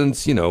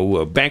assistance,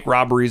 bank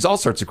robberies, all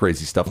sorts of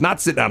crazy stuff. Not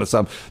sitting out of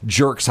some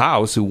jerk's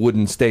house who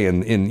wouldn't stay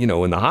in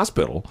the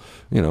hospital.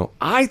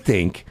 I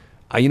think,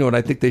 what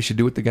I think they should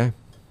do with the guy?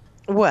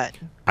 What?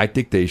 I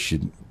think they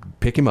should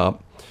pick him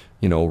up,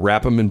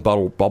 wrap him in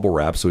bubble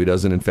wrap so he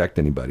doesn't infect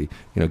anybody.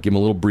 Give him a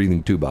little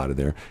breathing tube out of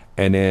there,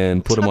 and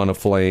then put him on a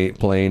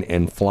plane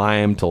and fly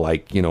him to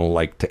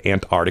to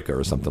Antarctica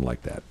or something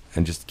like that.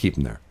 and just keep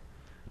them there.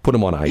 Put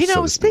them on ice. You know,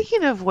 so to speak.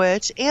 speaking of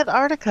which,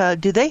 Antarctica,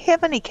 do they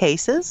have any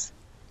cases?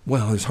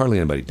 Well, there's hardly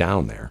anybody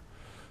down there.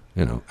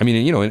 I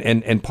mean,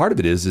 and part of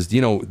it is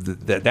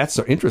that's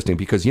so interesting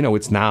because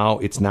it's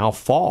now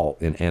fall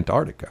in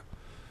Antarctica.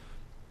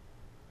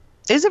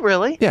 Is it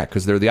really? Yeah,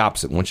 because they're the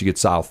opposite. Once you get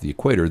south of the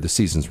equator, the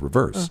seasons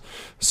reverse.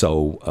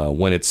 So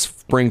when it's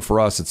spring for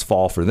us, it's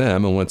fall for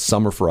them, and when it's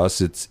summer for us,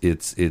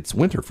 it's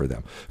winter for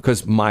them.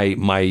 Because my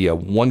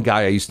one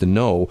guy I used to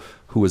know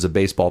who was a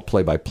baseball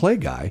play-by-play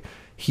guy,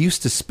 he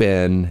used to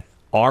spend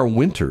our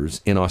winters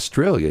in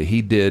Australia.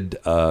 He did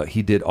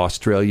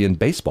Australian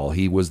baseball.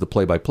 He was the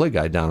play-by-play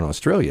guy down in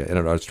Australia at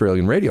an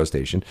Australian radio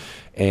station,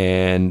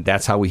 and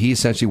that's how he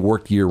essentially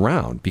worked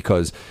year-round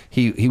because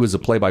he was a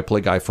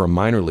play-by-play guy for a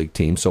minor league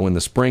team. So in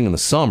the spring and the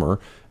summer,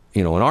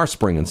 in our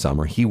spring and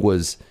summer, he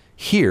was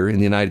here in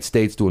the United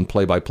States doing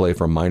play-by-play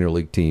for a minor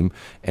league team,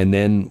 and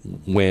then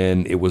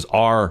when it was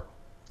our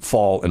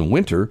fall and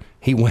winter,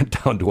 he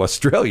went down to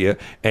Australia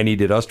and he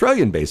did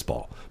Australian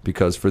baseball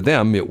because for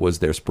them it was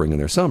their spring and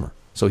their summer.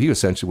 So he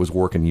essentially was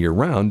working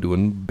year-round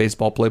doing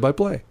baseball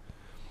play-by-play.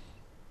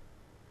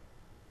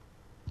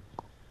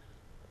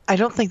 I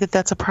don't think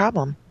that's a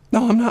problem.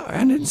 No, I'm not.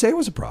 I didn't say it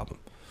was a problem.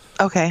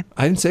 Okay.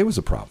 I didn't say it was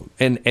a problem.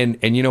 And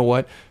you know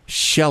what?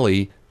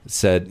 Shelley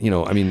said,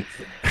 I mean...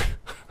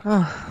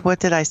 What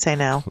did I say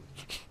now?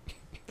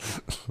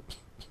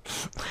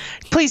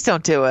 Please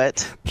don't do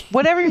it.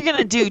 Whatever you're going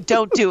to do,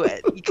 don't do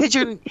it. Because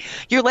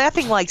you're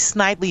laughing like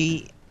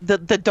Snidely... The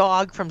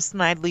dog from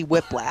Snidely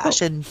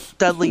Whiplash and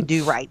Dudley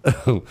Do Right.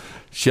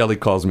 Shelley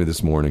calls me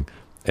this morning,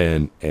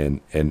 and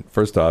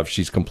first off,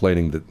 she's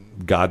complaining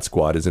that God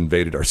Squad has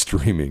invaded our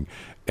streaming,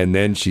 and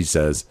then she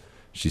says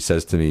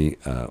to me,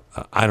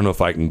 I don't know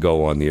if I can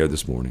go on the air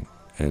this morning,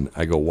 and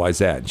I go, why's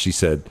that? And she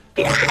said,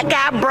 I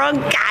got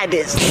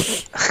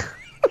bronchitis.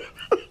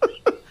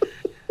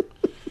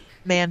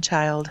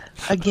 Man-child,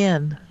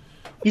 again,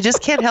 you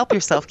just can't help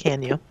yourself,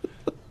 can you?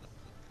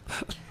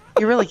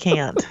 You really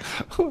can't.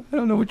 I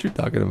don't know what you're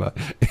talking about.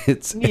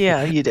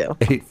 Yeah, you do.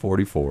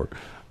 8:44.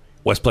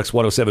 Westplex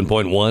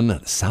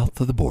 107.1,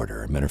 south of the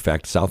border. Matter of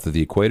fact, south of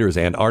the equator is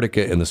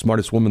Antarctica, and the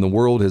smartest woman in the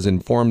world has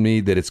informed me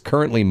that it's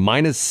currently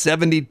minus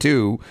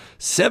 72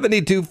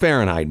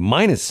 Fahrenheit,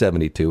 minus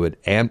 72 at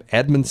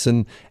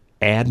Amundsen,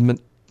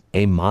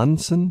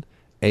 Amundsen,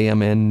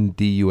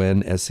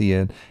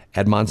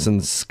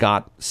 Amundsen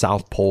Scott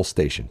South Pole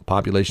Station.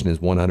 Population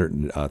is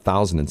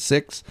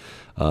 100,006.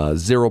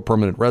 0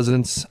 permanent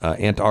residents.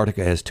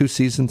 Antarctica has 2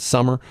 seasons,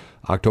 summer,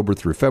 October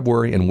through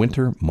February, and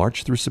winter,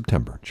 March through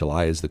September.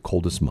 July is the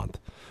coldest month.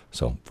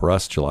 So for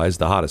us, July is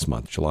the hottest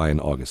month, July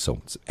and August.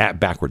 So it's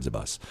backwards of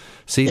us.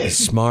 See, the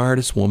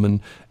smartest woman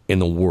in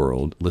the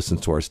world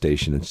listens to our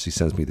station, and she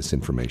sends me this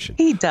information.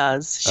 He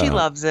does. She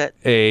loves it.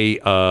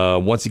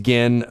 Once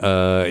again,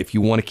 if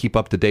you want to keep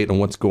up to date on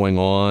what's going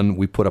on,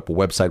 we put up a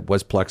website,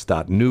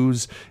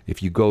 westplex.news.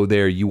 If you go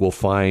there, you will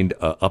find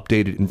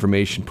updated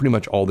information pretty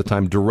much all the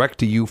time, direct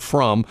to you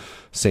from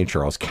St.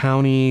 Charles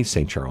County,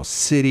 St. Charles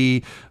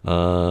City.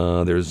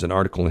 There's an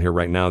article in here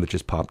right now that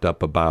just popped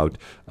up about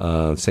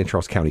St.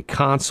 Charles County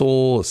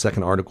Consul. A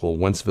second article,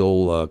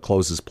 Wentzville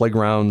closes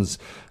playgrounds,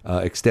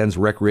 extends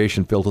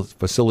recreation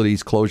facilities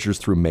closures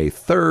through May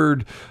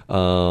 3rd.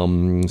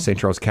 St.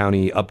 Charles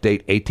County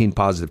update, 18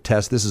 positive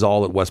tests. This is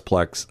all at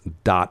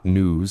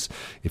westplex.news.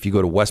 If you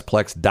go to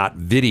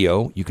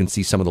westplex.video, you can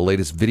see some of the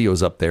latest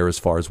videos up there as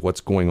far as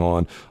what's going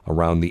on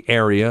around the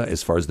area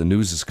as far as the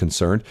news is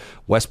concerned.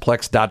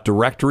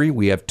 Westplex.directory,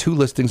 we have 2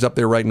 listings up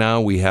there right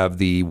now. We have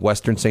the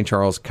Western St.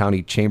 Charles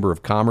County Chamber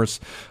of Commerce,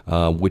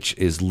 which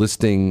is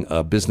listing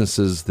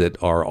businesses that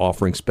are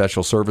offering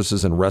special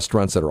services and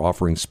restaurants that are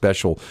offering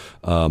special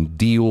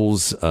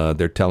deals.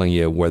 They're telling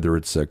you whether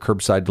it's a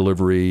curbside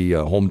delivery,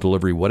 home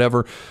delivery,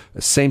 whatever.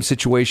 Same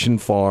situation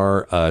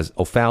for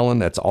O'Fallon.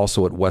 That's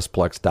also at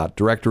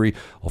westplex.directory.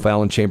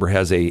 O'Fallon Chamber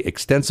has a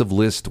extensive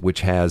list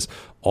which has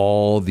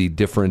all the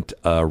different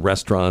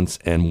restaurants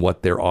and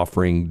what they're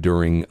offering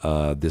during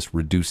this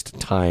reduced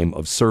time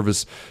of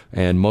service.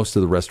 And most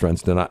of the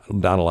restaurants do not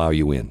allow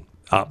you in.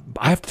 I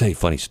have to tell you a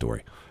funny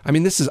story. I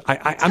mean, this is I'm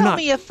not. Tell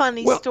me a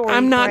funny story,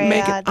 I'm not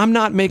Brad. I'm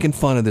not making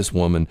fun of this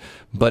woman,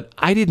 but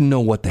I didn't know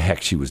what the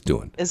heck she was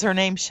doing. Is her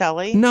name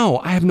Shelley? No,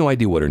 I have no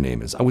idea what her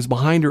name is. I was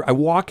behind her. I'm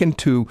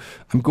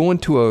going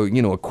to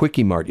a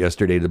Quickie Mart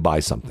yesterday to buy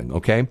something.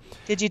 Okay.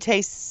 Did you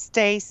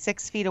stay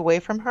 6 feet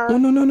away from her? Oh,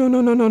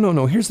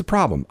 no. Here's the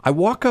problem. I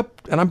walk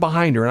up and I'm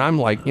behind her, and I'm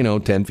like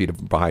 10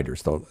 feet behind her.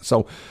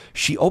 So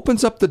she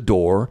opens up the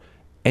door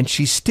and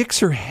she sticks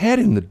her head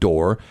in the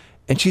door.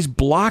 And she's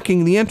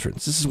blocking the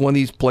entrance. This is one of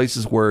these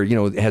places where,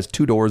 it has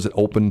 2 doors that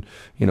open,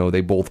 they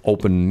both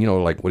open,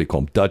 like, what do you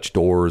call them? Dutch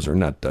doors, or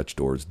not Dutch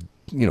doors,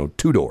 2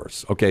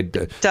 doors. Okay.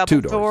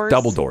 Double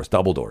doors.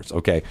 Double doors.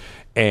 Okay.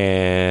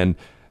 And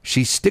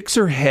she sticks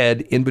her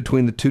head in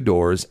between the 2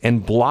 doors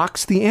and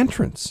blocks the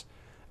entrance.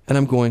 And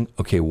I'm going,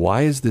 okay,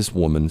 why is this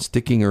woman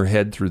sticking her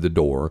head through the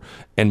door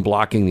and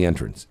blocking the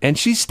entrance? And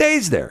she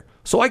stays there.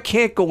 So I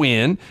can't go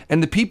in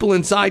and the people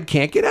inside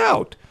can't get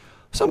out.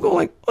 So I'm going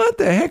like, what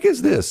the heck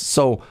is this?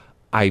 So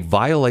I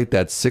violate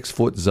that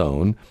 6-foot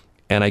zone,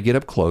 and I get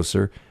up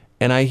closer,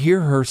 and I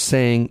hear her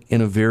saying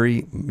in a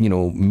very,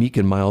 meek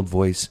and mild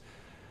voice,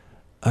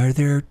 "Are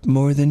there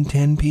more than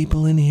 10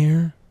 people in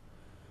here?"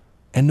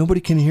 And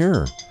nobody can hear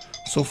her.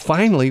 So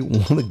finally,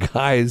 one of the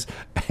guys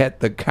at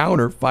the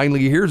counter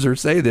finally hears her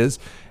say this,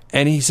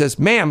 and he says,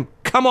 "Ma'am,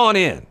 come on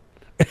in."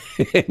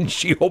 And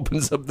she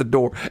opens up the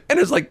door, and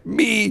there's like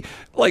me,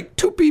 like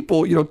 2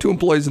 people, 2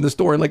 employees in the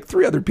store, and like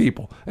 3 other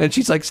people. And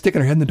she's like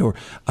sticking her head in the door.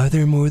 "Are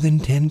there more than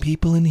 10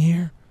 people in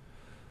here?"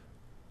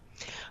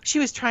 She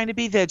was trying to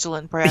be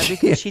vigilant, Brad,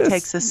 because she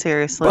takes this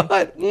seriously.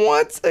 But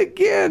once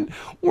again,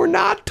 we're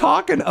not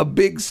talking a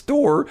big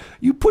store.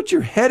 You put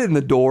your head in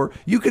the door,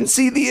 you can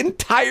see the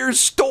entire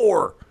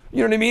store. You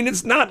know what I mean?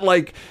 It's not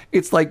like,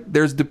 it's like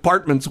there's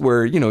departments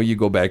where, you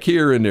go back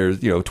here and there's,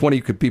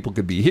 20 people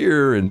could be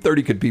here and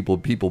 30 people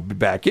be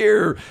back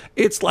here.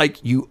 It's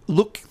like you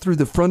look through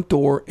the front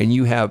door and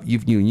you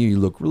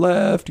look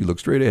left, you look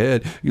straight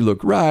ahead, you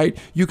look right.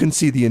 You can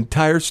see the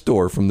entire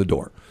store from the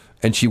door,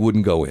 and she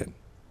wouldn't go in.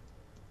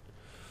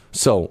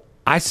 So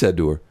I said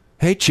to her,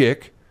 "Hey,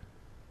 chick,"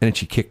 and then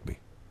she kicked me.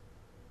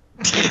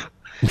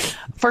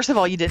 First of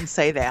all, you didn't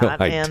say that, No,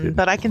 I didn't.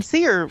 But I can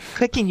see her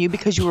kicking you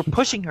because you were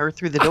pushing her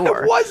through the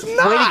door. I was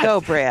not. Way to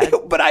go, Brad.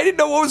 But I didn't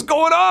know what was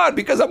going on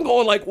because I'm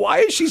going like, why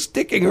is she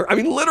sticking her? I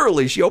mean,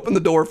 literally, she opened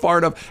the door far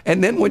enough,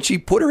 and then when she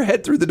put her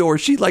head through the door,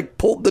 she like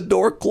pulled the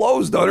door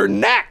closed on her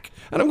neck.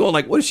 And I'm going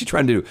like, what is she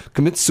trying to do?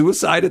 Commit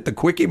suicide at the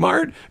Quickie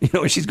Mart?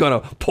 She's going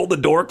to pull the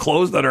door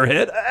closed on her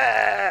head?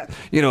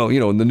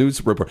 In the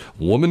news report,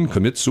 woman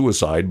commits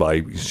suicide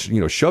by,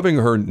 shoving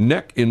her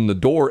neck in the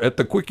door at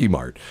the Quickie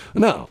Mart.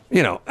 No,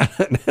 and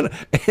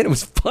it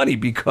was funny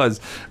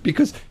because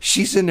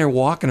she's in there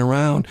walking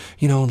around,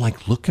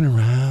 like looking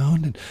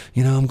around.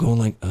 And, I'm going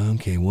like,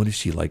 okay, what is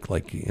she like?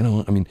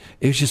 It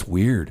was just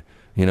weird,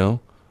 I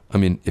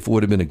mean, if it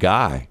would have been a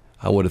guy,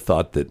 I would have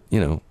thought that,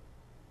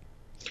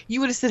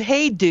 You would have said,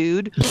 "Hey,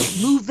 dude,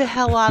 move the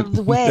hell out of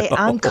the way. No,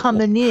 I'm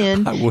coming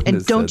in,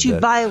 and don't you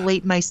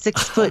violate my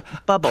 6-foot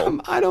bubble."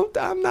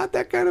 I'm not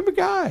that kind of a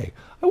guy.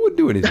 I wouldn't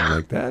do anything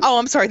like that. Oh,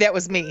 I'm sorry. That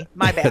was me.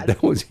 My bad.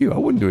 That was you. I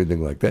wouldn't do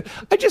anything like that.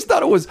 I just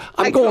thought it was.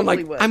 I'm going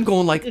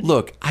like,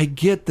 look, I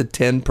get the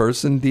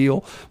 10-person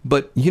deal,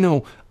 but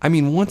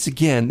once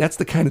again, that's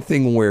the kind of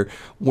thing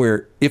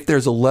where if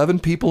there's 11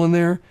 people in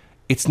there,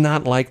 it's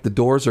not like the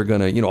doors are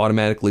going to,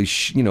 automatically,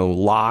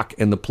 lock,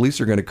 and the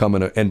police are going to come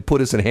in and put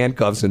us in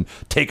handcuffs and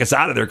take us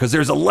out of there because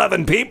there's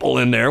 11 people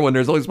in there when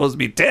there's only supposed to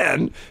be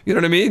 10. You know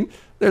what I mean?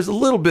 There's a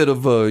little bit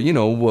of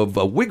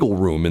a wiggle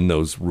room in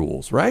those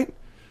rules, right?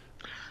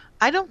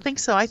 I don't think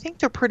so. I think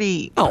they're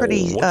pretty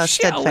Shelley,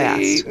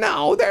 steadfast.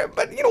 No,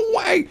 but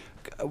why?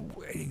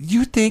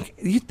 You think,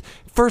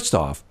 first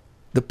off,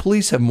 the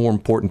police have more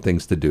important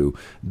things to do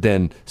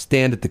than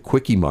stand at the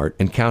Quickie Mart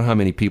and count how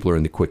many people are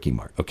in the Quickie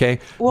Mart, okay?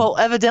 Well,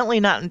 evidently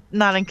not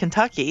in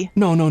Kentucky.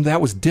 No, that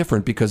was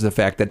different because of the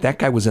fact that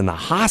guy was in the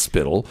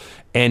hospital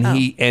and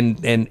he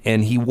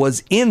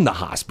was in the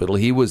hospital.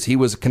 He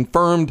was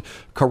confirmed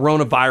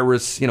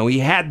coronavirus, he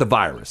had the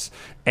virus.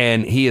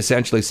 And he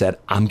essentially said,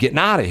 "I'm getting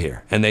out of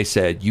here." And they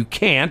said, "You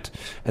can't."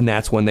 And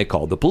that's when they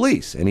called the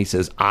police. And he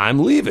says, "I'm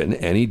leaving."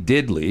 And he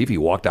did leave. He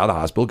walked out of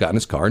the hospital, got in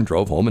his car, and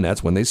drove home. And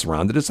that's when they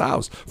surrounded his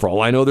house. For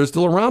all I know, they're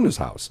still around his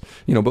house.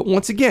 But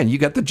once again, you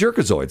got the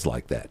jerkazoids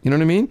like that. You know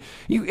what I mean?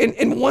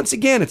 And once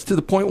again, it's to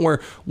the point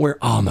where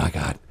oh my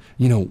God,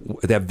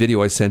 that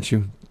video I sent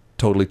you,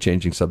 totally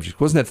changing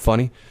subject. Wasn't that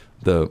funny?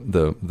 The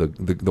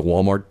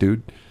Walmart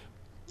dude.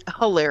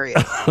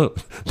 Hilarious.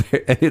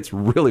 And it's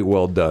really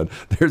well done.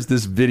 There's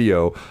this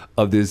video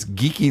of this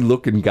geeky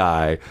looking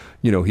guy,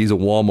 he's a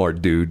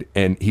Walmart dude,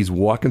 and he's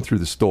walking through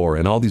the store,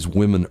 and all these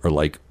women are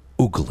like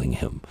oogling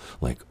him,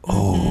 like,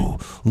 "Oh,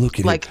 look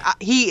at him."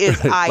 He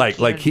is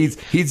like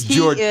he's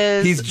George.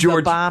 He's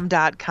George.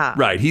 Bomb.com.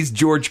 Right. He's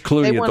George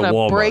Clooney at the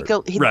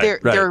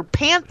Walmart. They're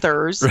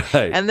panthers,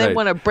 and they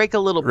want to break a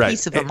little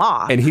piece of them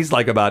off. And he's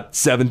like about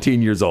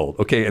 17 years old.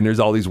 Okay, and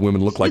there's all these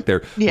women look like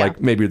they're like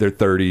maybe their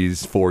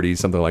 30s, 40s,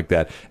 something like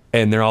that,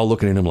 and they're all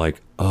looking at him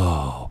like,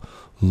 "Oh,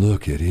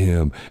 look at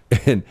him."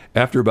 And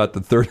after about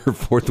the third or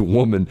fourth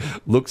woman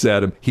looks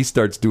at him, he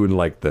starts doing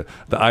like the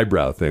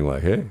eyebrow thing,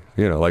 like, "Hey,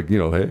 hey,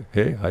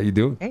 how you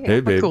doing? Hey,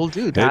 baby. Cool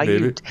dude. Hey, how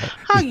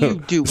baby. you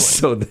doing?"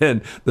 So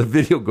then the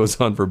video goes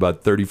on for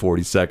about 30,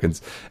 40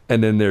 seconds,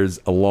 and then there's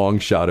a long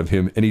shot of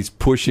him, and he's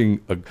pushing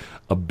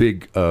a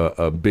big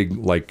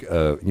like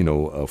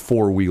a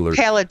four-wheeler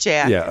pallet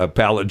jack. Yeah, a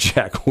pallet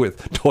jack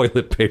with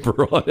toilet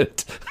paper on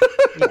it.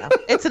 Yeah,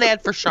 it's an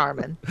ad for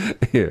Charmin.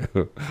 Yeah.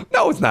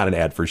 No, it's not an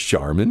ad for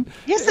Charmin.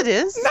 Yes, it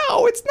is.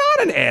 No, it's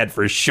not an ad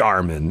for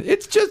Charmin.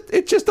 It's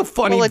just a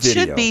funny video. Well, it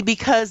should be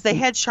because they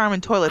had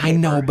Charmin toilet paper. I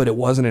know, but it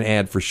wasn't an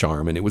ad for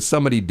Charmin. It was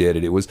somebody did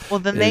it. It was. Well,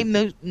 then they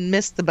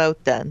missed the boat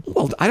then.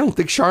 Well, I don't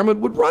think Charmin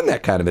would run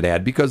that kind of an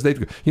ad because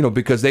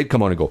they'd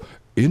come on and go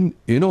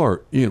in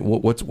our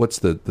what's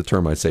the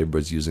term I say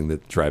everybody's using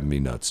that's driving me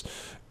nuts.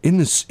 in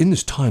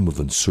this time of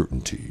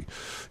uncertainty,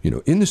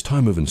 in this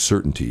time of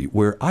uncertainty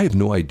where I have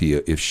no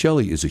idea if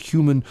Shelley is a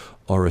human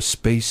or a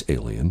space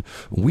alien,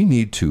 we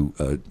need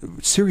to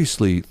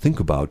seriously think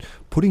about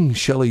putting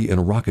Shelley in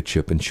a rocket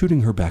ship and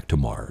shooting her back to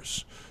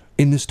Mars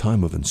in this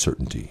time of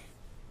uncertainty.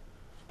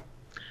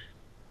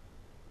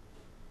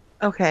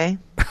 Okay.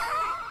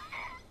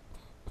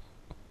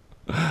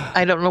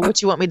 I don't know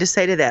what you want me to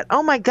say to that.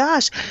 Oh my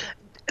gosh,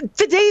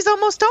 the day's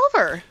almost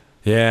over.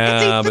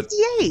 Yeah, it's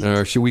 8:58.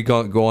 But should we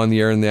go on the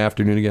air in the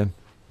afternoon again?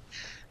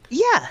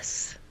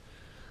 Yes.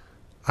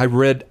 I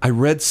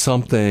read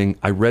something.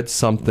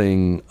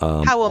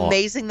 How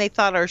amazing they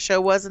thought our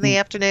show was in the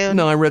afternoon.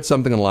 No, I read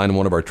something online in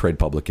one of our trade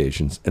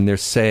publications, and they're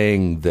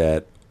saying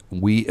that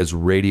we as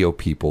radio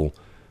people,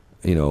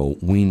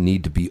 we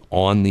need to be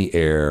on the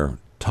air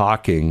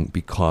talking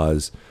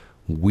because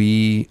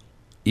we,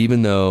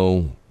 even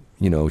though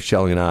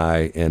Shelley and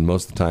I, and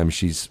most of the time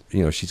she's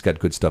got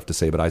good stuff to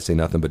say, but I say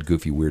nothing but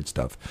goofy, weird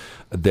stuff,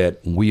 that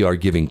we are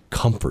giving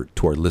comfort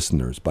to our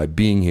listeners by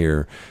being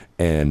here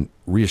and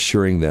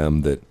reassuring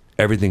them that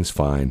everything's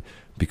fine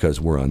because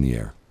we're on the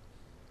air.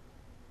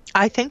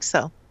 I think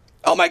so.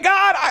 Oh my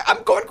God,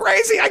 I'm going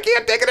crazy. I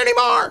can't take it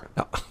anymore.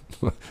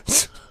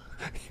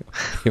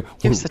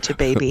 You're such a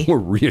baby. We're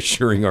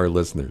reassuring our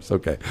listeners.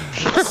 Okay.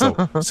 So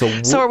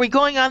are we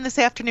going on this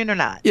afternoon or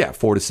not? Yeah,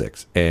 4 to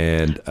 6.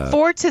 And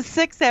 4 to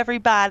 6,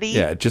 everybody.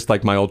 Yeah, just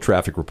like my old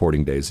traffic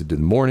reporting days. I did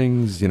the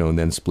mornings, and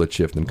then split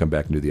shift and then come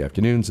back and do the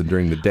afternoons. And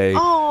during the day,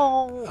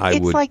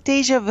 it's like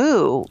deja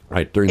vu.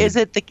 Right. Is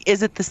it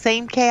the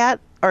same cat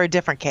or a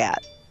different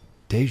cat?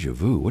 Deja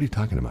vu? What are you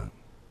talking about?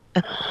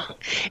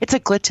 It's a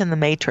glitch in the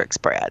Matrix,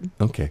 Brad.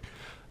 Okay.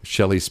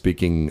 Shelley's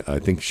speaking. I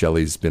think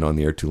Shelley's been on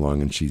the air too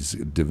long, and she's,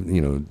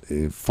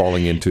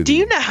 falling into. Do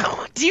you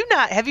not?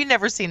 Have you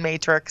never seen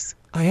Matrix?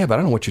 I have. I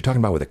don't know what you're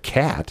talking about with a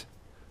cat.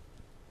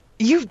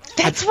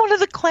 That's one of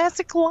the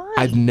classic lines.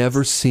 I've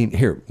never seen.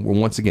 Here,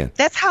 once again.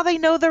 That's how they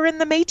know they're in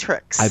the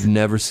Matrix. I've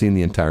never seen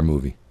the entire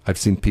movie. I've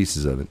seen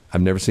pieces of it.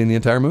 I've never seen the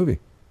entire movie.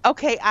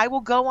 Okay, I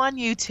will go on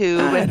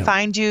YouTube and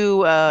find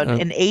you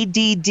an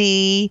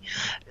ADD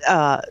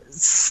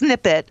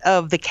snippet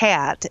of the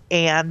cat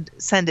and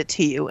send it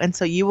to you. And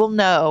so you will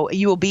know,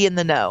 you will be in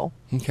the know.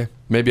 Okay.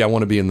 Maybe I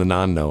want to be in the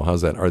non-know.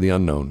 How's that? Or the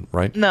unknown,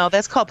 right? No,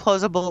 that's called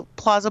plausible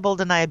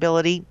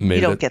deniability.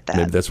 You don't get that.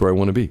 Maybe that's where I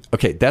want to be.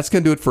 Okay, that's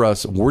going to do it for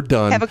us. We're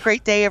done. Have a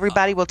great day,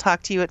 everybody. We'll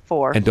talk to you at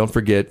 4. And don't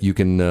forget, you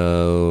can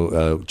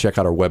check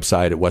out our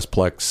website at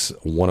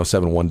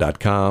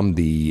westplex1071.com.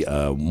 The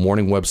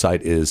morning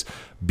website is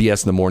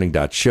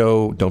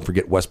bsinthemorning.show. Don't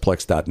forget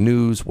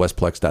westplex.news,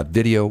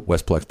 westplex.video,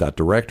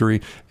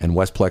 westplex.directory, and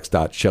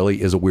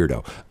westplex.shelley is a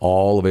weirdo.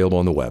 All available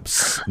on the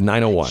webs.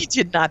 901. You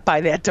did not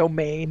buy that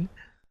domain.